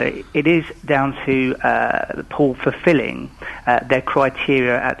 However, it is down to Paul fulfilling their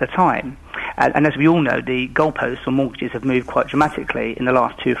criteria at the time. And as we all know, the goalposts on mortgages have moved quite dramatically in the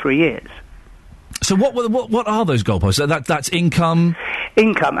last 2 or 3 years. So what are those goalposts? That's income.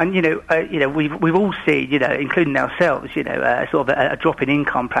 Income, and we've all seen, including ourselves, sort of a drop in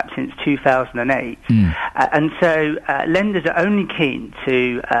income perhaps since 2008, and so lenders are only keen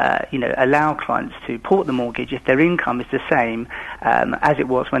to allow clients to port the mortgage if their income is the same as it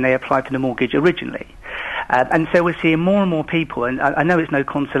was when they applied for the mortgage originally. And so we're seeing more and more people, and I know it's no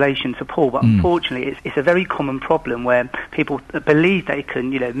consolation to Paul, but unfortunately it's a very common problem where people believe they can,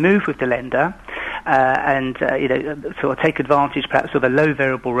 move with the lender and, sort of take advantage perhaps of a low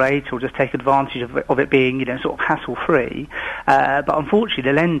variable rate or just take advantage of it being, sort of hassle-free. But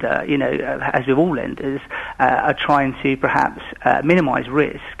unfortunately the lender, as with all lenders, are trying to perhaps minimise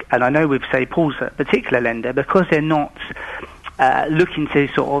risk. And I know with, say, Paul's particular lender, because they're not looking to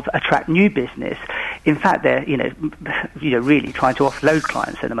sort of attract new business. In fact, they're really trying to offload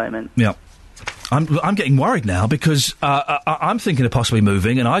clients at the moment. Yeah, I'm getting worried now because I'm thinking of possibly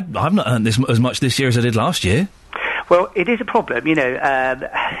moving, and I've not earned this as much this year as I did last year. Well, it is a problem,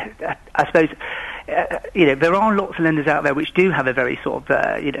 I suppose. There are lots of lenders out there which do have a very sort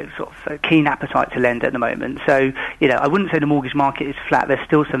of keen appetite to lend at the moment. So, I wouldn't say the mortgage market is flat. There's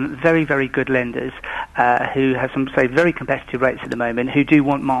still some very, very good lenders who have some, say, very competitive rates at the moment who do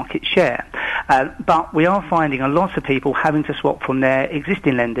want market share. But we are finding a lot of people having to swap from their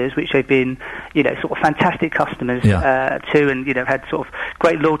existing lenders, which they've been, sort of fantastic customers to, and had sort of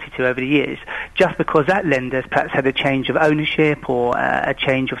great loyalty to over the years, just because that lender's perhaps had a change of ownership or a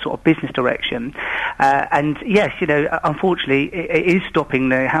change of sort of business direction. And yes, unfortunately, it is stopping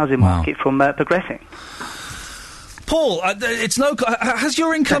the housing market from progressing. Paul, has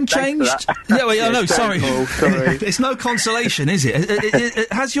your income changed? Yeah, well, no, sorry. It's no consolation, is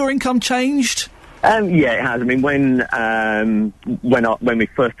it? Has your income changed? Yeah, it has. I mean, when we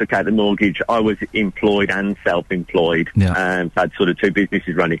first took out the mortgage, I was employed and self-employed. Yeah. So I had sort of two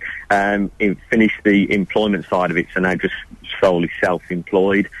businesses running. Finished the employment side of it, so now just solely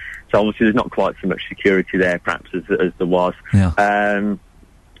self-employed. So obviously there's not quite so much security there, perhaps, as there was. Yeah.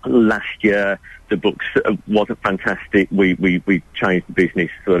 Last year, the books wasn't fantastic. We changed the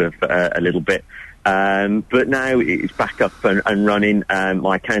business sort of a little bit. But now it's back up and running.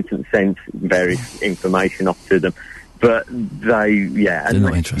 My accountant sent various information off to them. But they're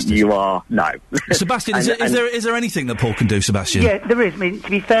not interested. You are, no. Sebastian, is there anything that Paul can do, Sebastian? Yeah, there is. I mean, to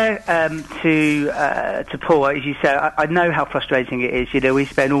be fair to Paul, as you say, I know how frustrating it is. We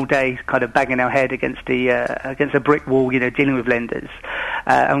spend all day kind of banging our head against a brick wall, dealing with lenders.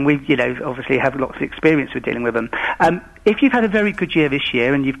 And we, obviously have lots of experience with dealing with them. If you've had a very good year this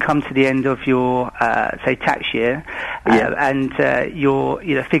year and you've come to the end of your, say, tax year, and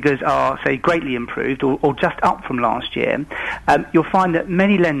your figures are, say, greatly improved or just up from last year, you'll find that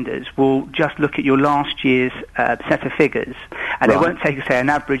many lenders will just look at your last year's set of figures, and they won't take, say, an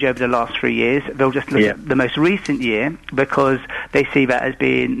average over the last 3 years. They'll just look at the most recent year, because they see that as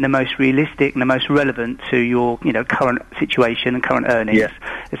being the most realistic and the most relevant to your current situation and current earnings,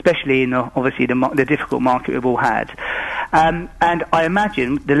 especially in obviously the difficult market we've all had. And I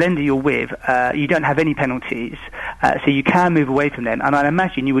imagine the lender you're with, you don't have any penalties, so you can move away from them. And I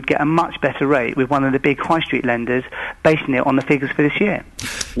imagine you would get a much better rate with one of the big high street lenders, basing it on the figures for this year.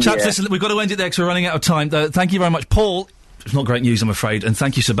 Chaps, listen, we've got to end it there because we're running out of time. Thank you very much, Paul. It's not great news, I'm afraid. And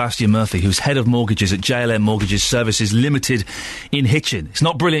thank you, Sebastian Murphy, who's head of mortgages at JLM Mortgages Services Limited in Hitchin. It's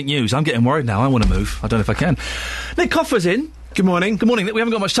not brilliant news. I'm getting worried now. I want to move. I don't know if I can. Nick Coffer's in. Good morning. Good morning. We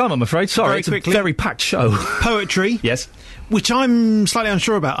haven't got much time, I'm afraid. Sorry, it's a very packed show. Poetry. Yes. Which I'm slightly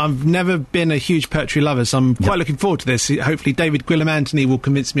unsure about. I've never been a huge poetry lover, so I'm quite looking forward to this. Hopefully David Gwilym Anthony will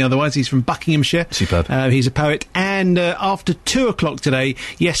convince me otherwise. He's from Buckinghamshire. Superb. He's a poet. And after 2 o'clock today,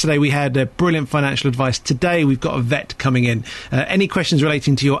 yesterday we had brilliant financial advice. Today we've got a vet coming in. Any questions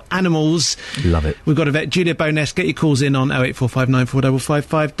relating to your animals? Love it. We've got a vet, Julia Bowness. Get your calls in on 08459 455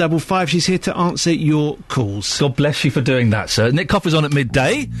 555. She's here to answer your calls. God bless you for doing that, sir. Nick Coffer's on at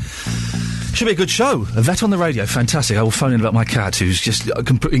midday. Should be a good show. A vet on the radio. Fantastic. I will phone in about my cat, who's just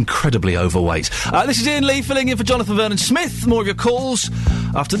incredibly overweight. This is Iain Lee filling in for Jonathan Vernon Smith. More of your calls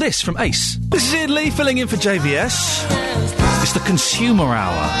after this from Ace. This is Iain Lee filling in for JVS. It's the Consumer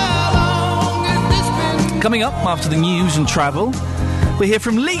Hour. Coming up after the news and travel, we hear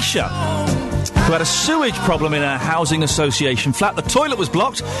from Leisha, who had a sewage problem in her housing association flat. The toilet was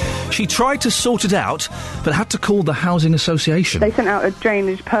blocked. She tried to sort it out, but had to call the housing association. They sent out a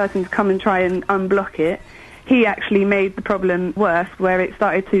drainage person to come and try and unblock it. He actually made the problem worse, where it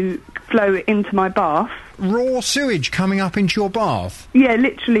started to flow into my bath. Raw sewage coming up into your bath? Yeah,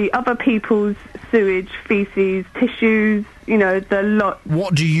 literally other people's sewage, faeces, tissues, the lot.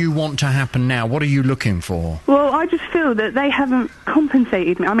 What do you want to happen now? What are you looking for? Well, I just feel that they haven't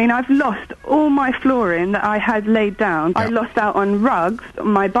compensated me. I mean, I've lost all my flooring that I had laid down. Yep. I lost out on rugs,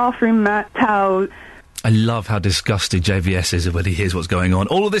 my bathroom mat, towels. I love how disgusted JVS is when he hears what's going on.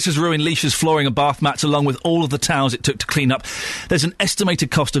 All of this has ruined Leisha's flooring and bath mats, along with all of the towels it took to clean up. There's an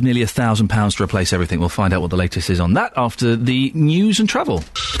estimated cost of nearly £1,000 to replace everything. We'll find out what the latest is on that after the news and travel.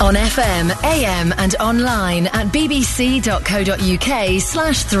 On FM, AM and online at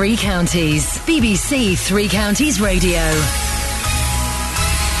bbc.co.uk/3 counties. BBC Three Counties Radio.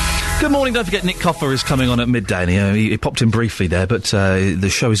 Good morning. Don't forget Nick Coffer is coming on at midday. And he popped in briefly there, but the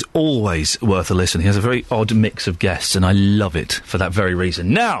show is always worth a listen. He has a very odd mix of guests, and I love it for that very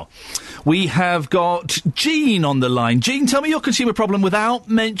reason. Now, we have got Jean on the line. Jean, tell me your consumer problem without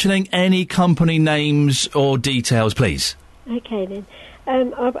mentioning any company names or details, please. OK, then.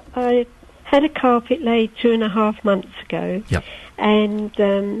 I had a carpet laid 2.5 months ago. Yep.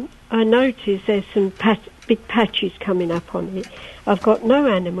 And I noticed there's some big patches coming up on it. I've got no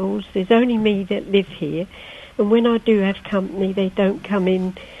animals. There's only me that live here. And when I do have company, they don't come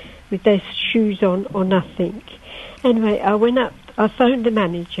in with their shoes on or nothing. Anyway, I went up. I phoned the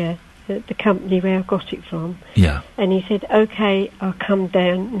manager at the company where I got it from. Yeah. And he said, OK, I'll come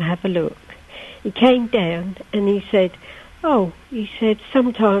down and have a look. He came down and he said, Oh, he said,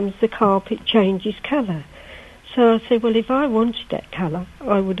 sometimes the carpet changes colour. So I said, well, if I wanted that colour,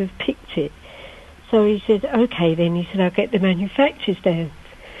 I would have picked it. So he said, OK then, he said, I'll get the manufacturers down.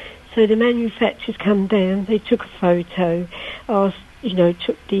 So the manufacturers come down, they took a photo, asked,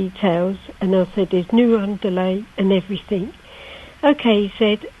 took details, and I said, there's new underlay and everything. OK, he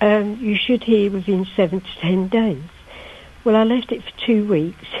said, you should hear within 7 to 10 days. Well, I left it for 2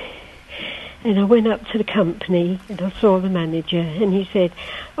 weeks, and I went up to the company, and I saw the manager, and he said,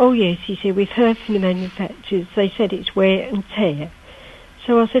 oh yes, he said, we've heard from the manufacturers, they said it's wear and tear.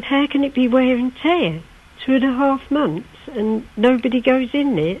 So I said, how can it be wear and tear? 2.5 months, and nobody goes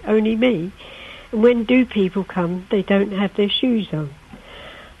in there, only me. And when do people come, they don't have their shoes on.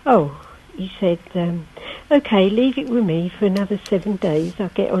 Oh, he said, OK, leave it with me for another 7 days, I'll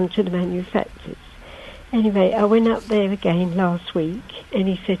get on to the manufacturers. Anyway, I went up there again last week, and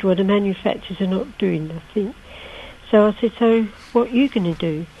he said, well, the manufacturers are not doing nothing. So I said, so what are you going to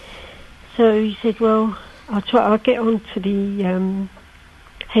do? So he said, well, I'll get on to the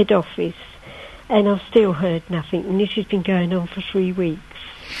head office, and I've still heard nothing, and this has been going on for 3 weeks.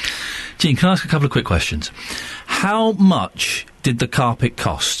 Jean, can I ask a couple of quick questions? How much did the carpet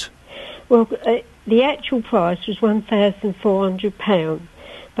cost? Well, the actual price was £1,400,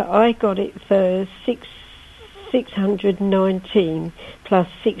 but I got it for £619 plus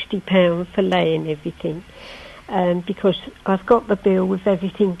 £60 for laying everything, because I've got the bill with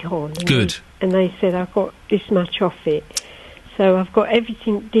everything on. Good. And they said I've got this much off it. So I've got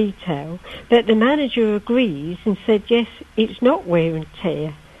everything detailed. But the manager agrees and said, yes, it's not wear and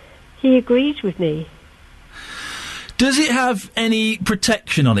tear. He agrees with me. Does it have any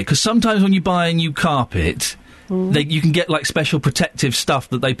protection on it? Because sometimes when you buy a new carpet, you can get, like, special protective stuff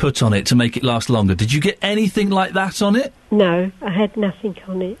that they put on it to make it last longer. Did you get anything like that on it? No, I had nothing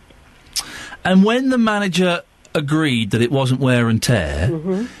on it. And when the manager agreed that it wasn't wear and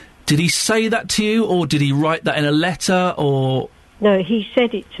tear... Did he say that to you, or did he write that in a letter, or...? No, he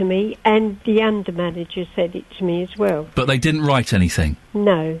said it to me, and the under-manager said it to me as well. But they didn't write anything?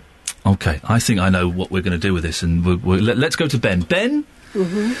 No. OK, I think I know what we're going to do with this, and let's go to Ben. Ben?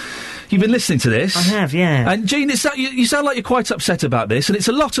 You've been listening to this? I have, yeah. And, Jean, you sound like you're quite upset about this, and it's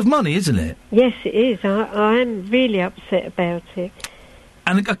a lot of money, isn't it? Yes, it is. I am really upset about it.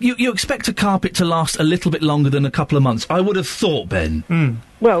 And you expect a carpet to last a little bit longer than a couple of months, I would have thought, Ben.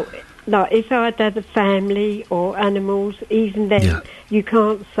 Well, like, if I'd had a family or animals, even then, you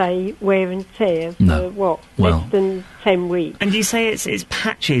can't say wear and tear for, less than 10 weeks. And you say it's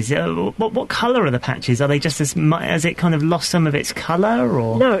patches. What colour are the patches? Are they just has it kind of lost some of its colour,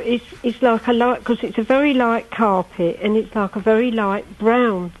 or...? No, it's like a light, because it's a very light carpet, and it's like a very light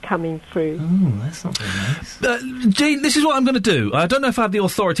brown coming through. Oh, that's not very nice. Jean, this is what I'm going to do. I don't know if I have the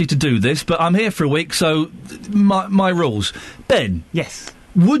authority to do this, but I'm here for a week, so my rules. Ben. Yes.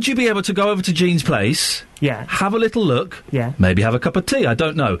 Would you be able to go over to Jean's place? Yeah. Have a little look. Yeah. Maybe have a cup of tea, I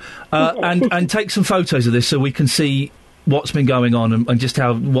don't know. And take some photos of this so we can see what's been going on and just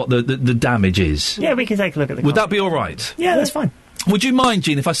what the damage is. Yeah, we can take a look at the Would that be all right? Yeah, that's fine. Would you mind,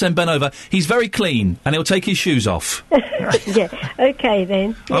 Jean, if I send Ben over? He's very clean, and he'll take his shoes off. Yeah, OK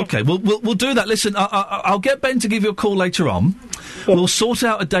then. Yeah. OK, we'll do that. Listen, I'll get Ben to give you a call later on. Yeah. We'll sort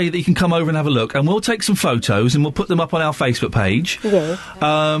out a day that you can come over and have a look, and we'll take some photos and we'll put them up on our Facebook page. Yes.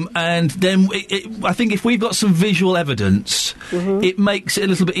 And then I think if we've got some visual evidence, it makes it a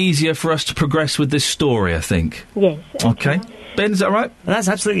little bit easier for us to progress with this story, I think. Yes. OK. Ben, is that right? That's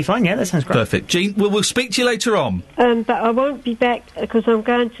absolutely fine, yeah, that sounds great. Perfect. Jean, we'll speak to you later on. But I won't be back because I'm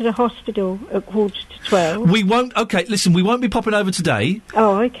going to the hospital at 11:45. We won't... OK, listen, we won't be popping over today.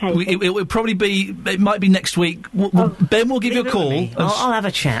 Oh, OK. It will probably be... It might be next week. Ben will give you a call. I'll have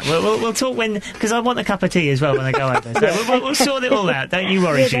a chat. We'll talk when... Because I want a cup of tea as well when I go over. So we'll sort it all out. Don't you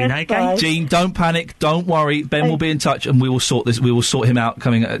worry, Jean, OK? Fine. Jean, don't panic. Don't worry. Ben will be in touch and we will sort this. We will sort him out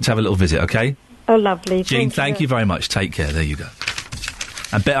coming to have a little visit, OK? Oh, lovely. Jean, thank you very much. Take care. There you go.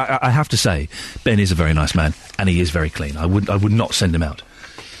 And Ben, I have to say, Ben is a very nice man, and he is very clean. I would not send him out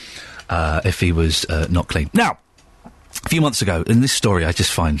if he was not clean. Now, a few months ago, in this story I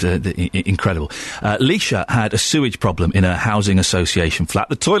just find incredible, Leisha had a sewage problem in a housing association flat.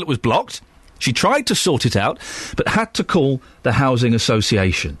 The toilet was blocked. She tried to sort it out, but had to call the housing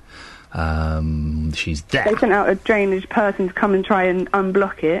association. She's there. They sent out a drainage person to come and try and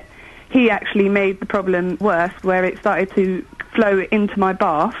unblock it. He actually made the problem worse, where it started to flow into my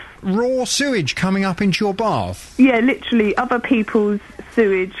bath. Raw sewage coming up into your bath? Yeah, literally other people's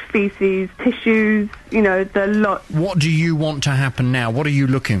sewage, faeces, tissues, you know, the lot. What do you want to happen now? What are you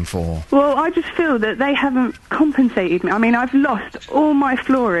looking for? Well, I just feel that they haven't compensated me. I mean, I've lost all my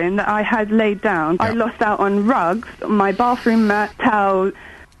flooring that I had laid down. I lost out on rugs, my bathroom mat, towels.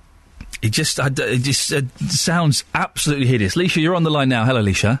 It just sounds absolutely hideous. Leisha, you're on the line now. Hello,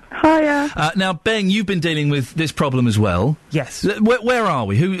 Leisha. Hiya. Now, Ben, you've been dealing with this problem as well. Yes. Where are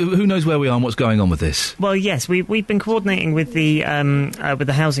we? Who knows where we are and what's going on with this? Well, yes, we've been coordinating with the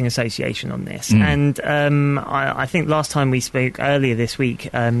housing association on this, and I think last time we spoke earlier this week,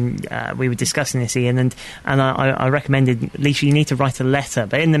 we were discussing this, Ian, and I recommended, Leisha, you need to write a letter.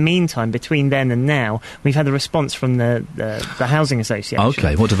 But in the meantime, between then and now, we've had a response from the housing association.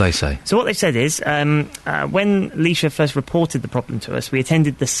 Okay, what do they say? So what they've said is, when Leisha first reported the problem to us, we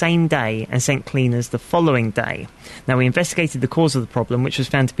attended the same day and sent cleaners the following day. Now, we investigated the cause of the problem, which was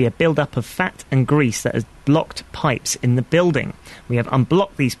found to be a build-up of fat and grease that has blocked pipes in the building. We have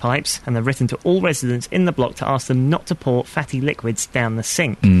unblocked these pipes and have written to all residents in the block to ask them not to pour fatty liquids down the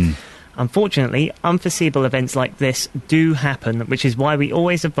sink. Unfortunately, unforeseeable events like this do happen, which is why we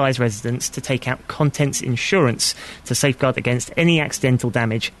always advise residents to take out contents insurance to safeguard against any accidental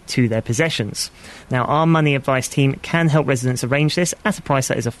damage to their possessions. Now, our money advice team can help residents arrange this at a price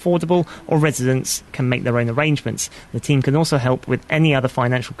that is affordable, or residents can make their own arrangements. The team can also help with any other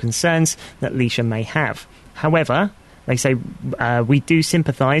financial concerns that Leisha may have. However, they say we do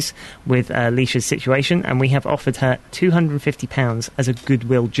sympathise with Leisha's situation, and we have offered her £250 as a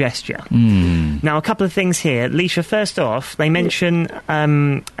goodwill gesture. Now, a couple of things here. Leisha, first off, they mention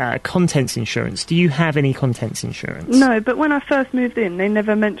contents insurance. Do you have any contents insurance? No, but when I first moved in, they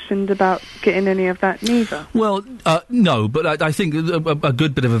never mentioned about getting any of that neither. Well, no, but I think a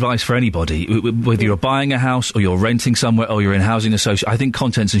good bit of advice for anybody, whether you're buying a house or you're renting somewhere or you're in housing association, I think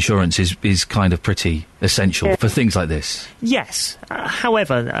contents insurance is kind of pretty essential for things like this. Yes.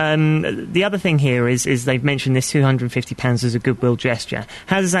 However, the other thing here is they've mentioned this £250 as a goodwill gesture.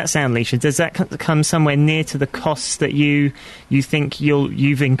 How does that sound, Leisha? Does that come somewhere near to the costs that you think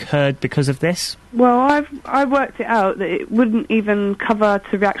you've incurred because of this? Well, I worked it out that it wouldn't even cover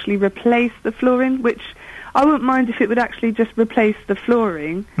to actually replace the flooring, which I wouldn't mind if it would actually just replace the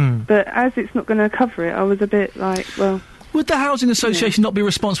flooring, but as it's not going to cover it, I was a bit like, well... Would the housing association not be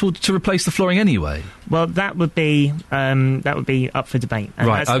responsible to replace the flooring anyway? Well, that would be up for debate. And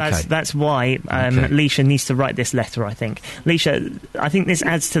right, that's why Leisha needs to write this letter, I think. Leisha, I think this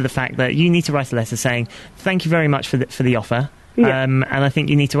adds to the fact that you need to write a letter saying, thank you very much for the offer, and I think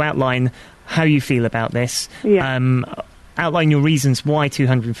you need to outline how you feel about this. Outline your reasons why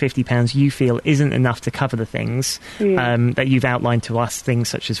 £250 you feel isn't enough to cover the things that you've outlined to us, things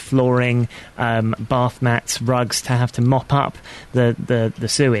such as flooring, bath mats, rugs to have to mop up the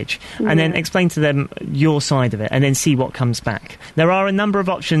sewage, and then explain to them your side of it, and then see what comes back. There are a number of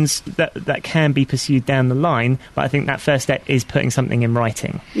options that can be pursued down the line, but I think that first step is putting something in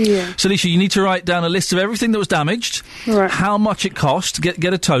writing. So, Leisha, you need to write down a list of everything that was damaged, how much it cost,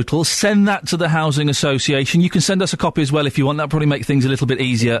 get a total, send that to the housing association. You can send us a copy as well if you want. That'll probably make things a little bit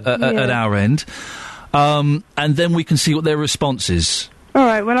easier at our end. And then we can see what their response is. All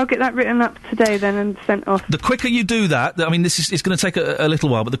right, well, I'll get that written up today then and sent off. The quicker you do that, I mean, it's going to take a little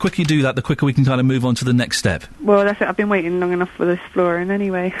while, but the quicker you do that, the quicker we can kind of move on to the next step. Well, that's it. I've been waiting long enough for this flooring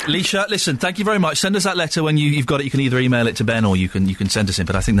anyway. Leisha, listen, thank you very much. Send us that letter when you've got it. You can either email it to Ben or you can send us in,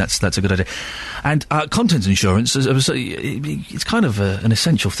 but I think that's a good idea. And contents insurance, it's kind of an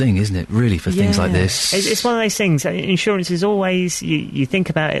essential thing, isn't it, really, for things like this? It's one of those things. Insurance is always, you think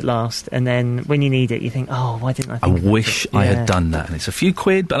about it last, and then when you need it, you think, oh, why didn't I think of wish I had done that. And it's a few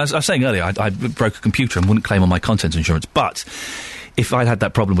quid, but as I was saying earlier, I broke a computer and wouldn't claim on my contents insurance, but if I'd had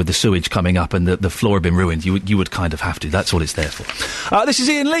that problem with the sewage coming up and the floor had been ruined, you would kind of have to. That's what it's there for. This is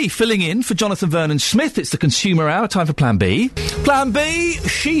Iain Lee filling in for Jonathan Vernon Smith. It's the Consumer Hour. Time for Plan B. Plan B,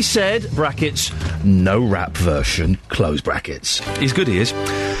 she said, brackets, no rap version, close brackets. He's good, he is.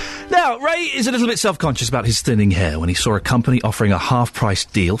 Now, Ray is a little bit self-conscious about his thinning hair. When he saw a company offering a half-price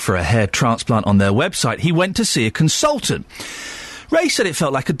deal for a hair transplant on their website, he went to see a consultant. Ray said it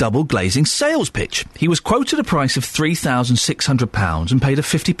felt like a double glazing sales pitch. He was quoted a price of £3,600 and paid a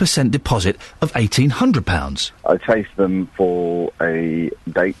 50% deposit of £1,800. I chased them for a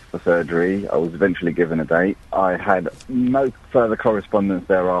date for surgery. I was eventually given a date. I had no further correspondence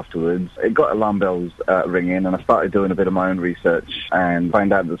there afterwards. It got alarm bells ringing, and I started doing a bit of my own research and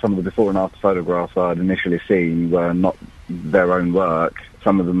found out that some of the before and after photographs I'd initially seen were not their own work.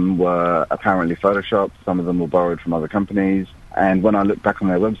 Some of them were apparently photoshopped, some of them were borrowed from other companies. And when I looked back on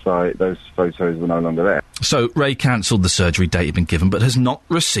their website, those photos were no longer there. So Ray cancelled the surgery date he'd been given, but has not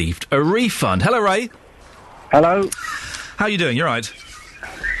received a refund. Hello, Ray. Hello. How are you doing? You all right?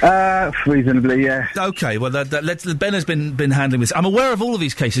 Reasonably, yeah. Okay, well, Ben has been handling this. I'm aware of all of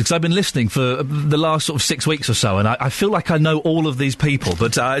these cases because I've been listening for the last sort of 6 weeks or so, and I feel like I know all of these people.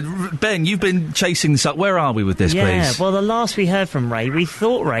 But, Ben, you've been chasing this up. Where are we with this, please? Yeah, well, the last we heard from Ray, we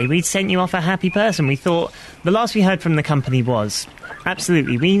thought, Ray, we'd sent you off a happy person. We thought the last we heard from the company was,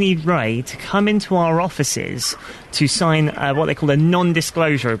 absolutely, we need Ray to come into our offices to sign what they call a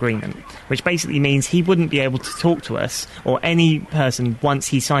non-disclosure agreement, which basically means he wouldn't be able to talk to us or any person once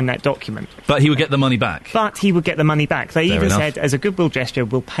he signed that document. But he would get the money back. They even enough. said, as a goodwill gesture,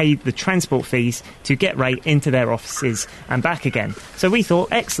 we'll pay the transport fees to get Ray into their offices and back again. So we thought,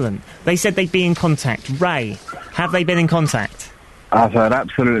 excellent. They said they'd be in contact. Ray, have they been in contact? I've heard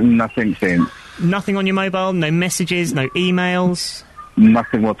absolutely nothing since. Nothing on your mobile? No messages? No emails?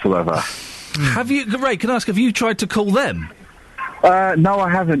 Nothing whatsoever. Have you, Ray, can I ask, have you tried to call them? No, I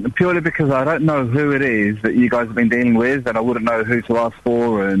haven't, purely because I don't know who it is that you guys have been dealing with, and I wouldn't know who to ask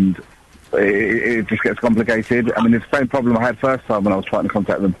for, and it just gets complicated. I mean, it's the same problem I had first time when I was trying to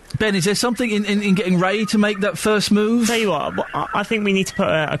contact them. Ben, is there something in getting Ray to make that first move? Tell you what, I think we need to put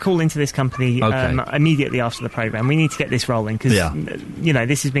a call into this company immediately after the programme. We need to get this rolling, because, you know,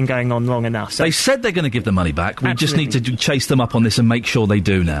 this has been going on long enough. So they said they're going to give the money back. We just need to chase them up on this and make sure they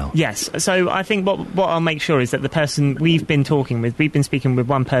do now. Yes, so I think what I'll make sure is that the person we've been speaking with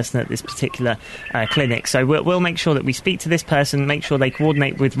one person at this particular clinic, so we'll make sure that we speak to this person, make sure they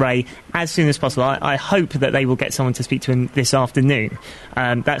coordinate with Ray as soon as possible. I hope that they will get someone to speak to him this afternoon.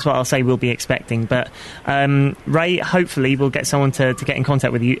 That's what I'll say we'll be expecting. But Ray, hopefully, will get someone to get in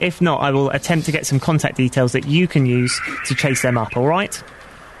contact with you. If not, I will attempt to get some contact details that you can use to chase them up, all right?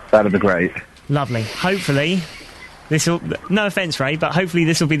 That'd be great. Lovely. Hopefully... no offence, Ray, but hopefully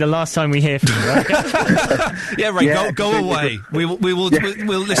this will be the last time we hear from you. Right? Yeah, Ray, go away. We'll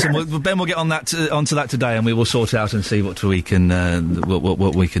listen. Ben will get on onto that today, and we will sort out and see what we can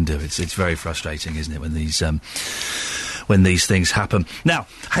what we can do. It's very frustrating, isn't it, when these things happen. Now,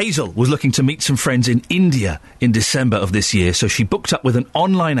 Hazel was looking to meet some friends in India in December of this year, so she booked up with an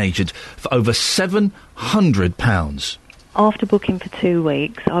online agent for over £700. After booking for 2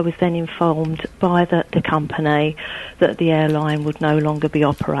 weeks, I was then informed by the company that the airline would no longer be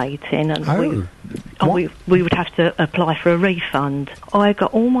operating, and we would have to apply for a refund. I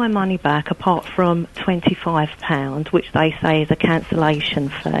got all my money back apart from £25, which they say is a cancellation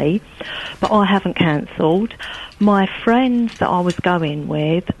fee, but I haven't cancelled. My friends that I was going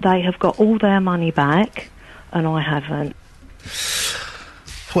with, they have got all their money back, and I haven't.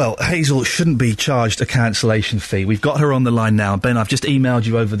 Well, Hazel shouldn't be charged a cancellation fee. We've got her on the line now. Ben, I've just emailed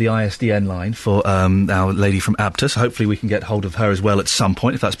you over the ISDN line for our lady from ABTA, so hopefully we can get hold of her as well at some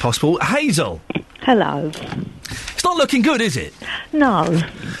point, if that's possible. Hazel! Hello. It's not looking good, is it? No.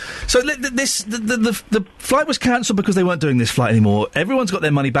 So the flight was cancelled because they weren't doing this flight anymore. Everyone's got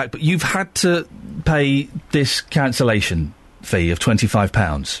their money back, but you've had to pay this cancellation fee of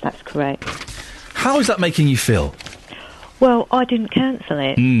 £25. That's correct. How is that making you feel? Well, I didn't cancel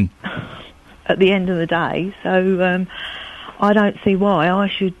it at the end of the day, so I don't see why I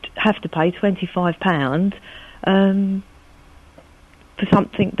should have to pay £25 for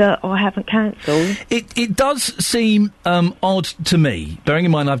something that I haven't cancelled. It does seem odd to me, bearing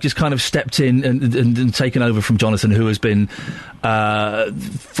in mind I've just kind of stepped in and taken over from Jonathan, who has been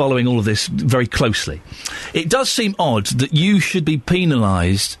following all of this very closely. It does seem odd that you should be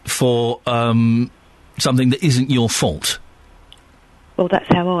penalised for something that isn't your fault. Well,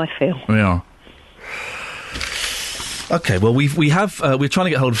 that's how I feel. Yeah. Okay, well, we're trying to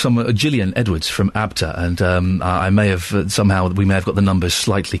get hold of someone, Gillian Edwards from ABTA, and we may have got the numbers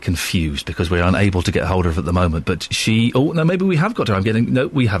slightly confused because we're unable to get hold of her at the moment, but maybe we have got her.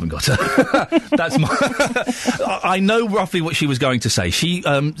 We haven't got her. That's I know roughly what she was going to say. She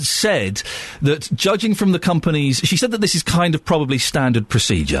said that judging from the companies, she said that this is kind of probably standard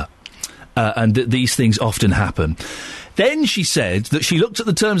procedure, and that these things often happen. Then she said that she looked at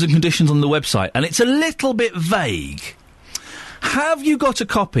the terms and conditions on the website, and it's a little bit vague. Have you got a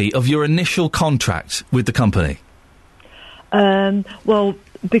copy of your initial contract with the company? Well,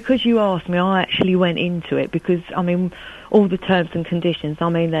 because you asked me, I actually went into it because, I mean, all the terms and conditions, I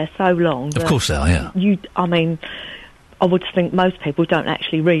mean, they're so long. Of course they are, yeah. I would think most people don't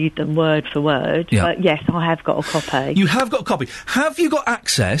actually read them word for word. Yeah. But yes, I have got a copy. You have got a copy. Have you got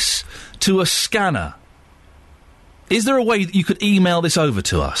access to a scanner? Is there a way that you could email this over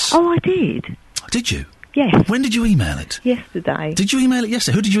to us? Oh, I did. Did you? Yes. When did you email it? Yesterday. Did you email it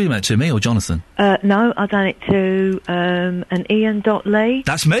yesterday? Who did you email it to, me or Jonathan? No, I done it to an Iain.Lee.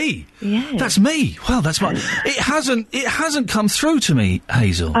 That's me. Yeah. That's me. Well, that's my... It hasn't come through to me,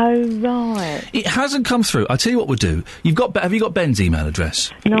 Hazel. Oh, right. It hasn't come through. I'll tell you what we'll do. Have you got Ben's email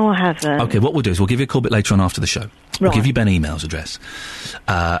address? No, I haven't. Okay, what we'll do is we'll give you a call a bit later on after the show. We'll give you Ben email's address.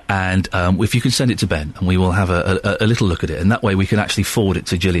 And if you can send it to Ben, and we will have a little look at it, and that way we can actually forward it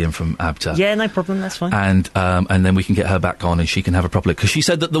to Gillian from ABTA. Yeah, no problem, that's fine. And then we can get her back on and she can have a proper look. Because she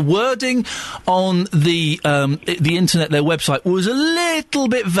said that the wording on the internet, their website, was a little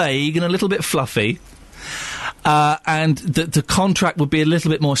bit vague and a little bit fluffy. And the contract would be a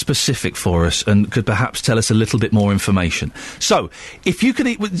little bit more specific for us and could perhaps tell us a little bit more information. So, if you could...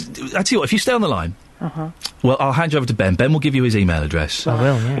 I tell you what, if you stay on the line... Uh-huh. Well, I'll hand you over to Ben. Ben will give you his email address. I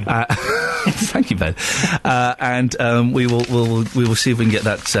will, yeah. Thank you, Ben. And we will see if we can get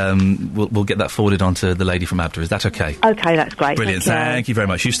that. We'll get that forwarded on to the lady from ABTA. Is that okay? Okay, that's great. Brilliant. Thank you very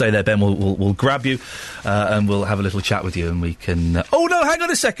much. You stay there, Ben. We'll grab you and we'll have a little chat with you, and we can. Oh no! Hang on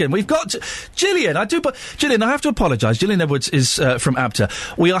a second. We've got Gillian. Gillian, I have to apologise. Gillian Edwards is from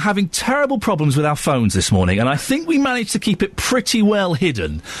ABTA. We are having terrible problems with our phones this morning, and I think we managed to keep it pretty well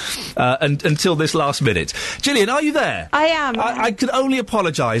hidden until this last minute. Gillian, are you there? I am. I can only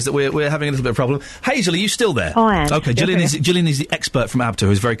apologise that we're having a little bit of a problem. Hazel, are you still there? I am. Okay, Gillian is the expert from ABTA who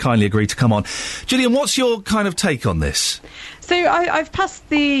has very kindly agreed to come on. Gillian, what's your kind of take on this? So I've passed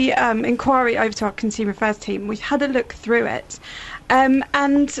the inquiry over to our Consumer Affairs team. We've had a look through it. And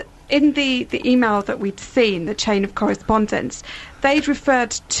in the email that we'd seen, the chain of correspondence, they'd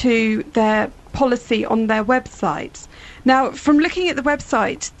referred to their policy on their website. Now, from looking at the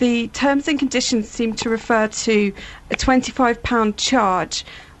website, the terms and conditions seem to refer to a £25 charge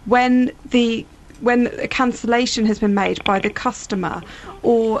when a cancellation has been made by the customer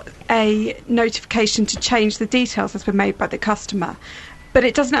or a notification to change the details has been made by the customer. But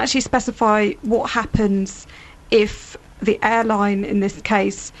it doesn't actually specify what happens if the airline, in this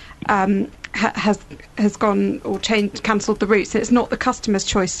case, has gone or cancelled the route. So it's not the customer's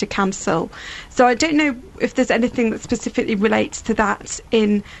choice to cancel. So I don't know if there's anything that specifically relates to that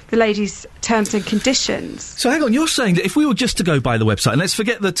in the lady's terms and conditions. So hang on, you're saying that if we were just to go by the website, and let's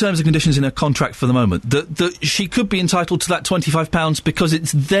forget the terms and conditions in her contract for the moment, that she could be entitled to that £25 because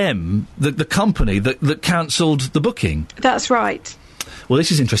it's them, the company, that cancelled the booking? That's right. Well,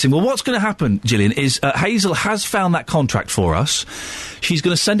 this is interesting. Well, what's going to happen, Gillian, is Hazel has found that contract for us. She's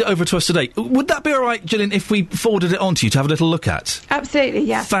going to send it over to us today. Would that be all right, Gillian, if we forwarded it on to you to have a little look at? Absolutely,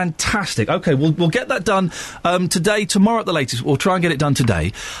 yeah. Fantastic. OK, we'll get that done today, tomorrow at the latest. We'll try and get it done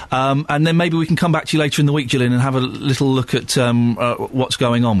today. And then maybe we can come back to you later in the week, Gillian, and have a little look at what's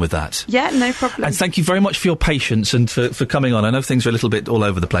going on with that. Yeah, no problem. And thank you very much for your patience and for coming on. I know things are a little bit all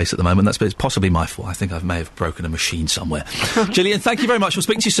over the place at the moment. It's possibly my fault. I think I may have broken a machine somewhere. Gillian, thank you very much. We'll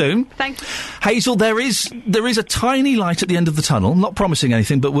speak to you soon. Thank you. Hazel, there is a tiny light at the end of the tunnel. Not promising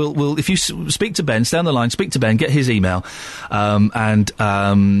anything, but we'll if you speak to Ben, stay on the line, speak to Ben, get his email, and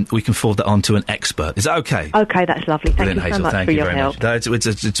we can forward that on to an expert. Is that okay? Okay, that's lovely. Thank you so Hazel, much for your help.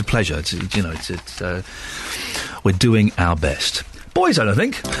 It's a pleasure. We're doing our best. Boys, I don't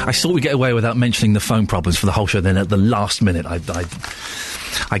think. I thought we'd get away without mentioning the phone problems for the whole show. Then at the last minute,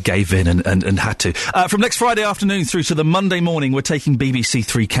 I gave in and had to. From next Friday afternoon through to the Monday morning, we're taking BBC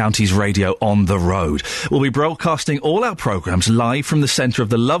Three Counties Radio on the road. We'll be broadcasting all our programmes live from the centre of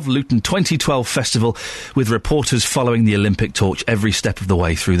the Love Luton 2012 Festival, with reporters following the Olympic torch every step of the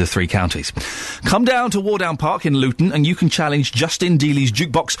way through the three counties. Come down to Wardown Park in Luton and you can challenge Justin Dealey's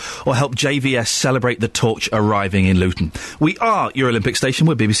Jukebox or help JVS celebrate the torch arriving in Luton. We are your Olympic station.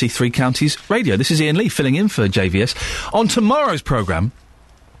 We're BBC Three Counties Radio. This is Iain Lee filling in for JVS. On tomorrow's programme,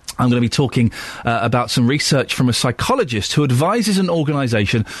 I'm going to be talking about some research from a psychologist who advises an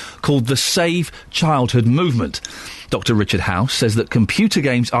organisation called the Save Childhood Movement. Dr. Richard House says that computer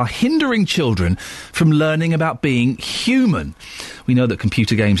games are hindering children from learning about being human. We know that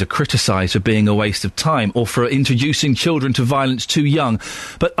computer games are criticised for being a waste of time or for introducing children to violence too young.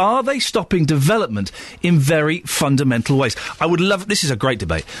 But are they stopping development in very fundamental ways? This is a great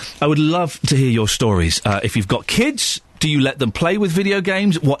debate. I would love to hear your stories. If you've got kids, do you let them play with video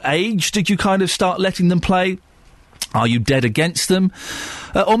games? What age did you kind of start letting them play? Are you dead against them?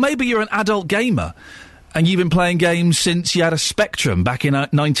 Or maybe you're an adult gamer and you've been playing games since you had a Spectrum back in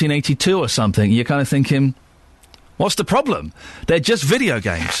 1982 or something. You're kind of thinking, what's the problem? They're just video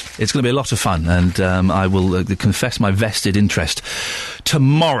games. It's going to be a lot of fun, and I will confess my vested interest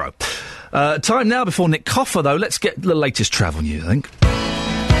tomorrow. Time now before Nick Coffer, though. Let's get the latest travel news, I think.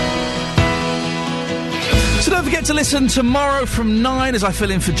 So don't forget to listen tomorrow from 9 as I fill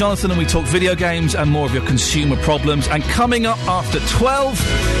in for Jonathan and we talk video games and more of your consumer problems. And coming up after 12,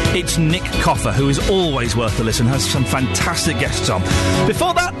 it's Nick Coffer, who is always worth a listen, has some fantastic guests on.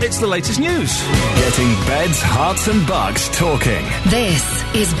 Before that, it's the latest news. Getting beds, hearts and bucks talking. This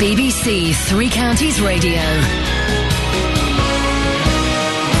is BBC Three Counties Radio.